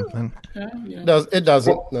counts for something. Yeah. It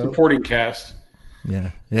doesn't. No. Supporting cast.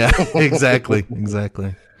 Yeah. Exactly.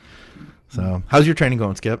 So, how's your training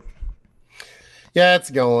going, Skip? Yeah, it's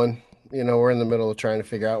going. You know, we're in the middle of trying to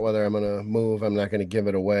figure out whether I'm going to move. I'm not going to give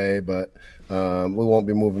it away, but we won't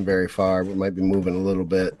be moving very far. We might be moving a little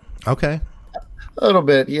bit. Okay. A little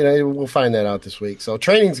bit. You know, we'll find that out this week. So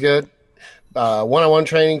training's good. One-on-one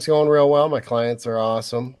training's going real well. My clients are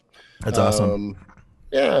awesome. That's awesome.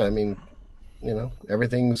 Yeah, I mean, you know,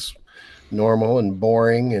 everything's normal and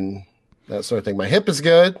boring and that sort of thing. My hip is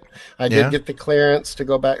good. I did get the clearance to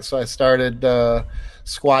go back, so I started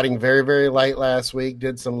squatting very, very light last week.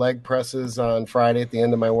 Did some leg presses on Friday at the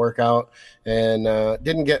end of my workout, and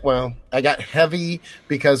didn't get well. I got heavy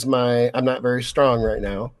because I'm not very strong right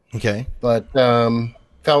now, Okay. but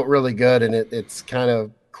felt really good, and it's kind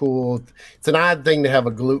of cool. It's an odd thing to have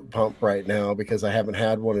a glute pump right now because I haven't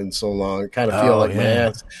had one in so long. I kind of feel like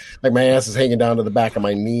my ass is hanging down to the back of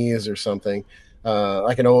my knees or something.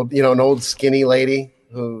 Like an old skinny lady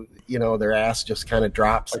who, you know, their ass just kind of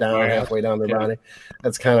drops down halfway down their body.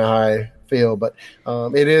 That's kind of how I feel. But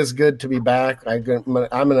it is good to be back. I'm going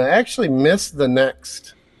to actually miss the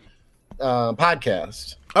next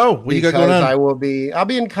podcast. Oh, what you got going on? I'll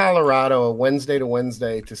be in Colorado Wednesday to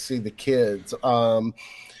Wednesday to see the kids.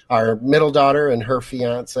 Our middle daughter and her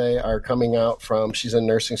fiance are coming out she's in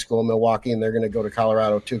nursing school in Milwaukee, and they're going to go to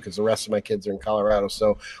Colorado too because the rest of my kids are in Colorado.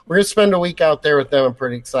 So we're going to spend a week out there with them. I'm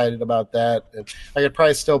pretty excited about that. And I could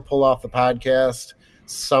probably still pull off the podcast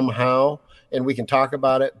somehow, and we can talk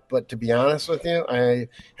about it. But to be honest with you, I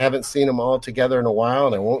haven't seen them all together in a while,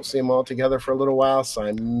 and I won't see them all together for a little while, so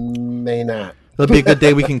I may not. It'll be a good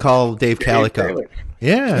day. We can call Dave Calico.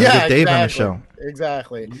 Yeah, get Dave on the show.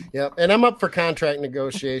 Exactly. Yep. And I'm up for contract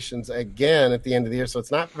negotiations again at the end of the year, so it's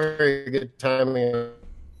not very good timing.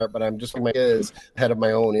 But I'm just my kids ahead of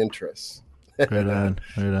my own interests. Right on.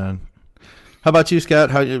 How about you, Scott?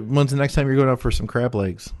 When's the next time you're going out for some crab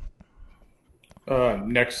legs?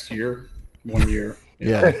 Next year, 1 year.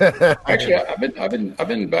 Yeah. Actually, I've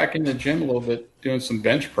been back in the gym a little bit, doing some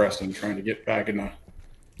bench pressing, trying to get back in a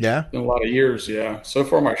lot of years. Yeah. So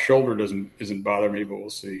far, my shoulder isn't bothering me, but we'll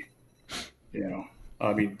see. You know,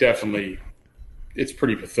 I mean, definitely, it's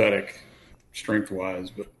pretty pathetic strength wise,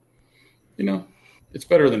 but you know, it's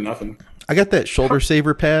better than nothing. I got that shoulder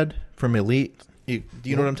saver pad from Elite. Do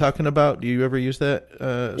you know what I'm talking about? Do you ever use that?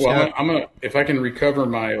 Well, I'm gonna if I can recover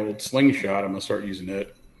my old slingshot, I'm gonna start using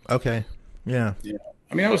it. Okay. Yeah.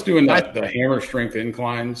 I mean, I was doing the hammer strength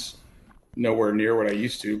inclines, nowhere near what I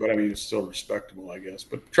used to, but I mean, it's still respectable, I guess.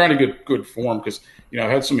 But trying to get good form because you know I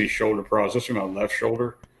had so many shoulder problems, especially my left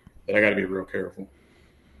shoulder, that I got to be real careful.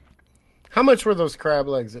 How much were those crab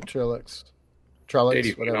legs at Trellix?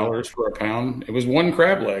 $85 for a pound. It was one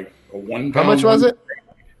crab leg, a 1 pound. How much was it?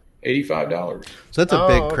 $85. So that's a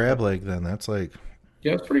big crab leg then. That's like.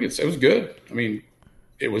 Yeah, it's pretty good. It was good. I mean,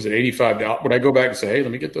 it was at $85. Would I go back and say, hey,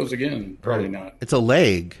 let me get those again? Probably not. It's a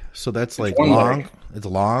leg, so that's like long. Leg. It's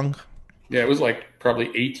long. Yeah, it was like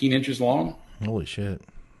probably 18 inches long. Holy shit.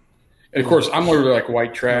 And of course, I'm literally like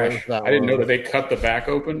white trash. I didn't know that they cut the back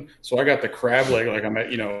open, so I got the crab leg like I'm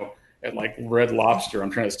at like Red Lobster.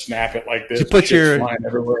 I'm trying to snap it like this. Did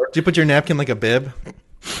you put your napkin like a bib?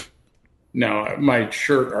 No, my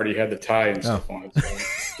shirt already had the tie and stuff on it.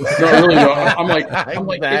 So. No, really, no. I'm like,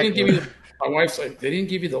 exactly. They didn't give me. My wife's like, they didn't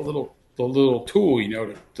give you the little tool,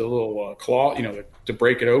 the little claw, to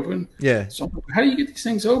break it open. Yeah. So I'm like, how do you get these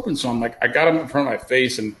things open? So I'm like, I got them in front of my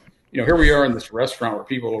face, and here we are in this restaurant where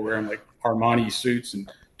people are wearing like Armani suits and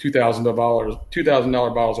 $2,000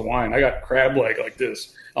 bottles of wine. I got crab leg like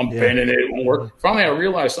this. I'm bending it. It won't work. Finally, I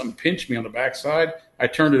realized something pinched me on the backside. I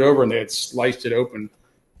turned it over, and they had sliced it open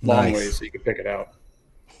long ways so you could pick it out.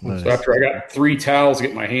 So after I got 3 towels to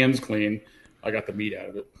get my hands clean, I got the meat out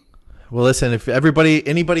of it. Well, listen, if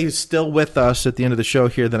anybody who's still with us at the end of the show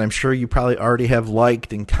here, then I'm sure you probably already have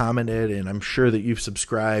liked and commented, and I'm sure that you've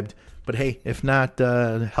subscribed. But hey, if not,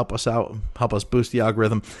 help us out, help us boost the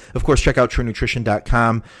algorithm. Of course, check out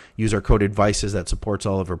TrueNutrition.com. Use our code ADVICES that supports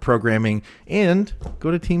all of our programming. And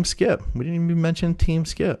go to Team Skip. We didn't even mention Team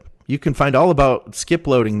Skip. You can find all about skip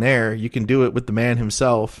loading there. You can do it with the man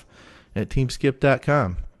himself at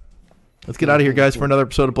TeamSkip.com. Let's get out of here, guys, for another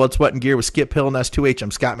episode of Blood, Sweat, and Gear with Skip Hill and S2H.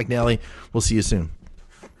 I'm Scott McNally. We'll see you soon.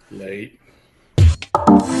 Late.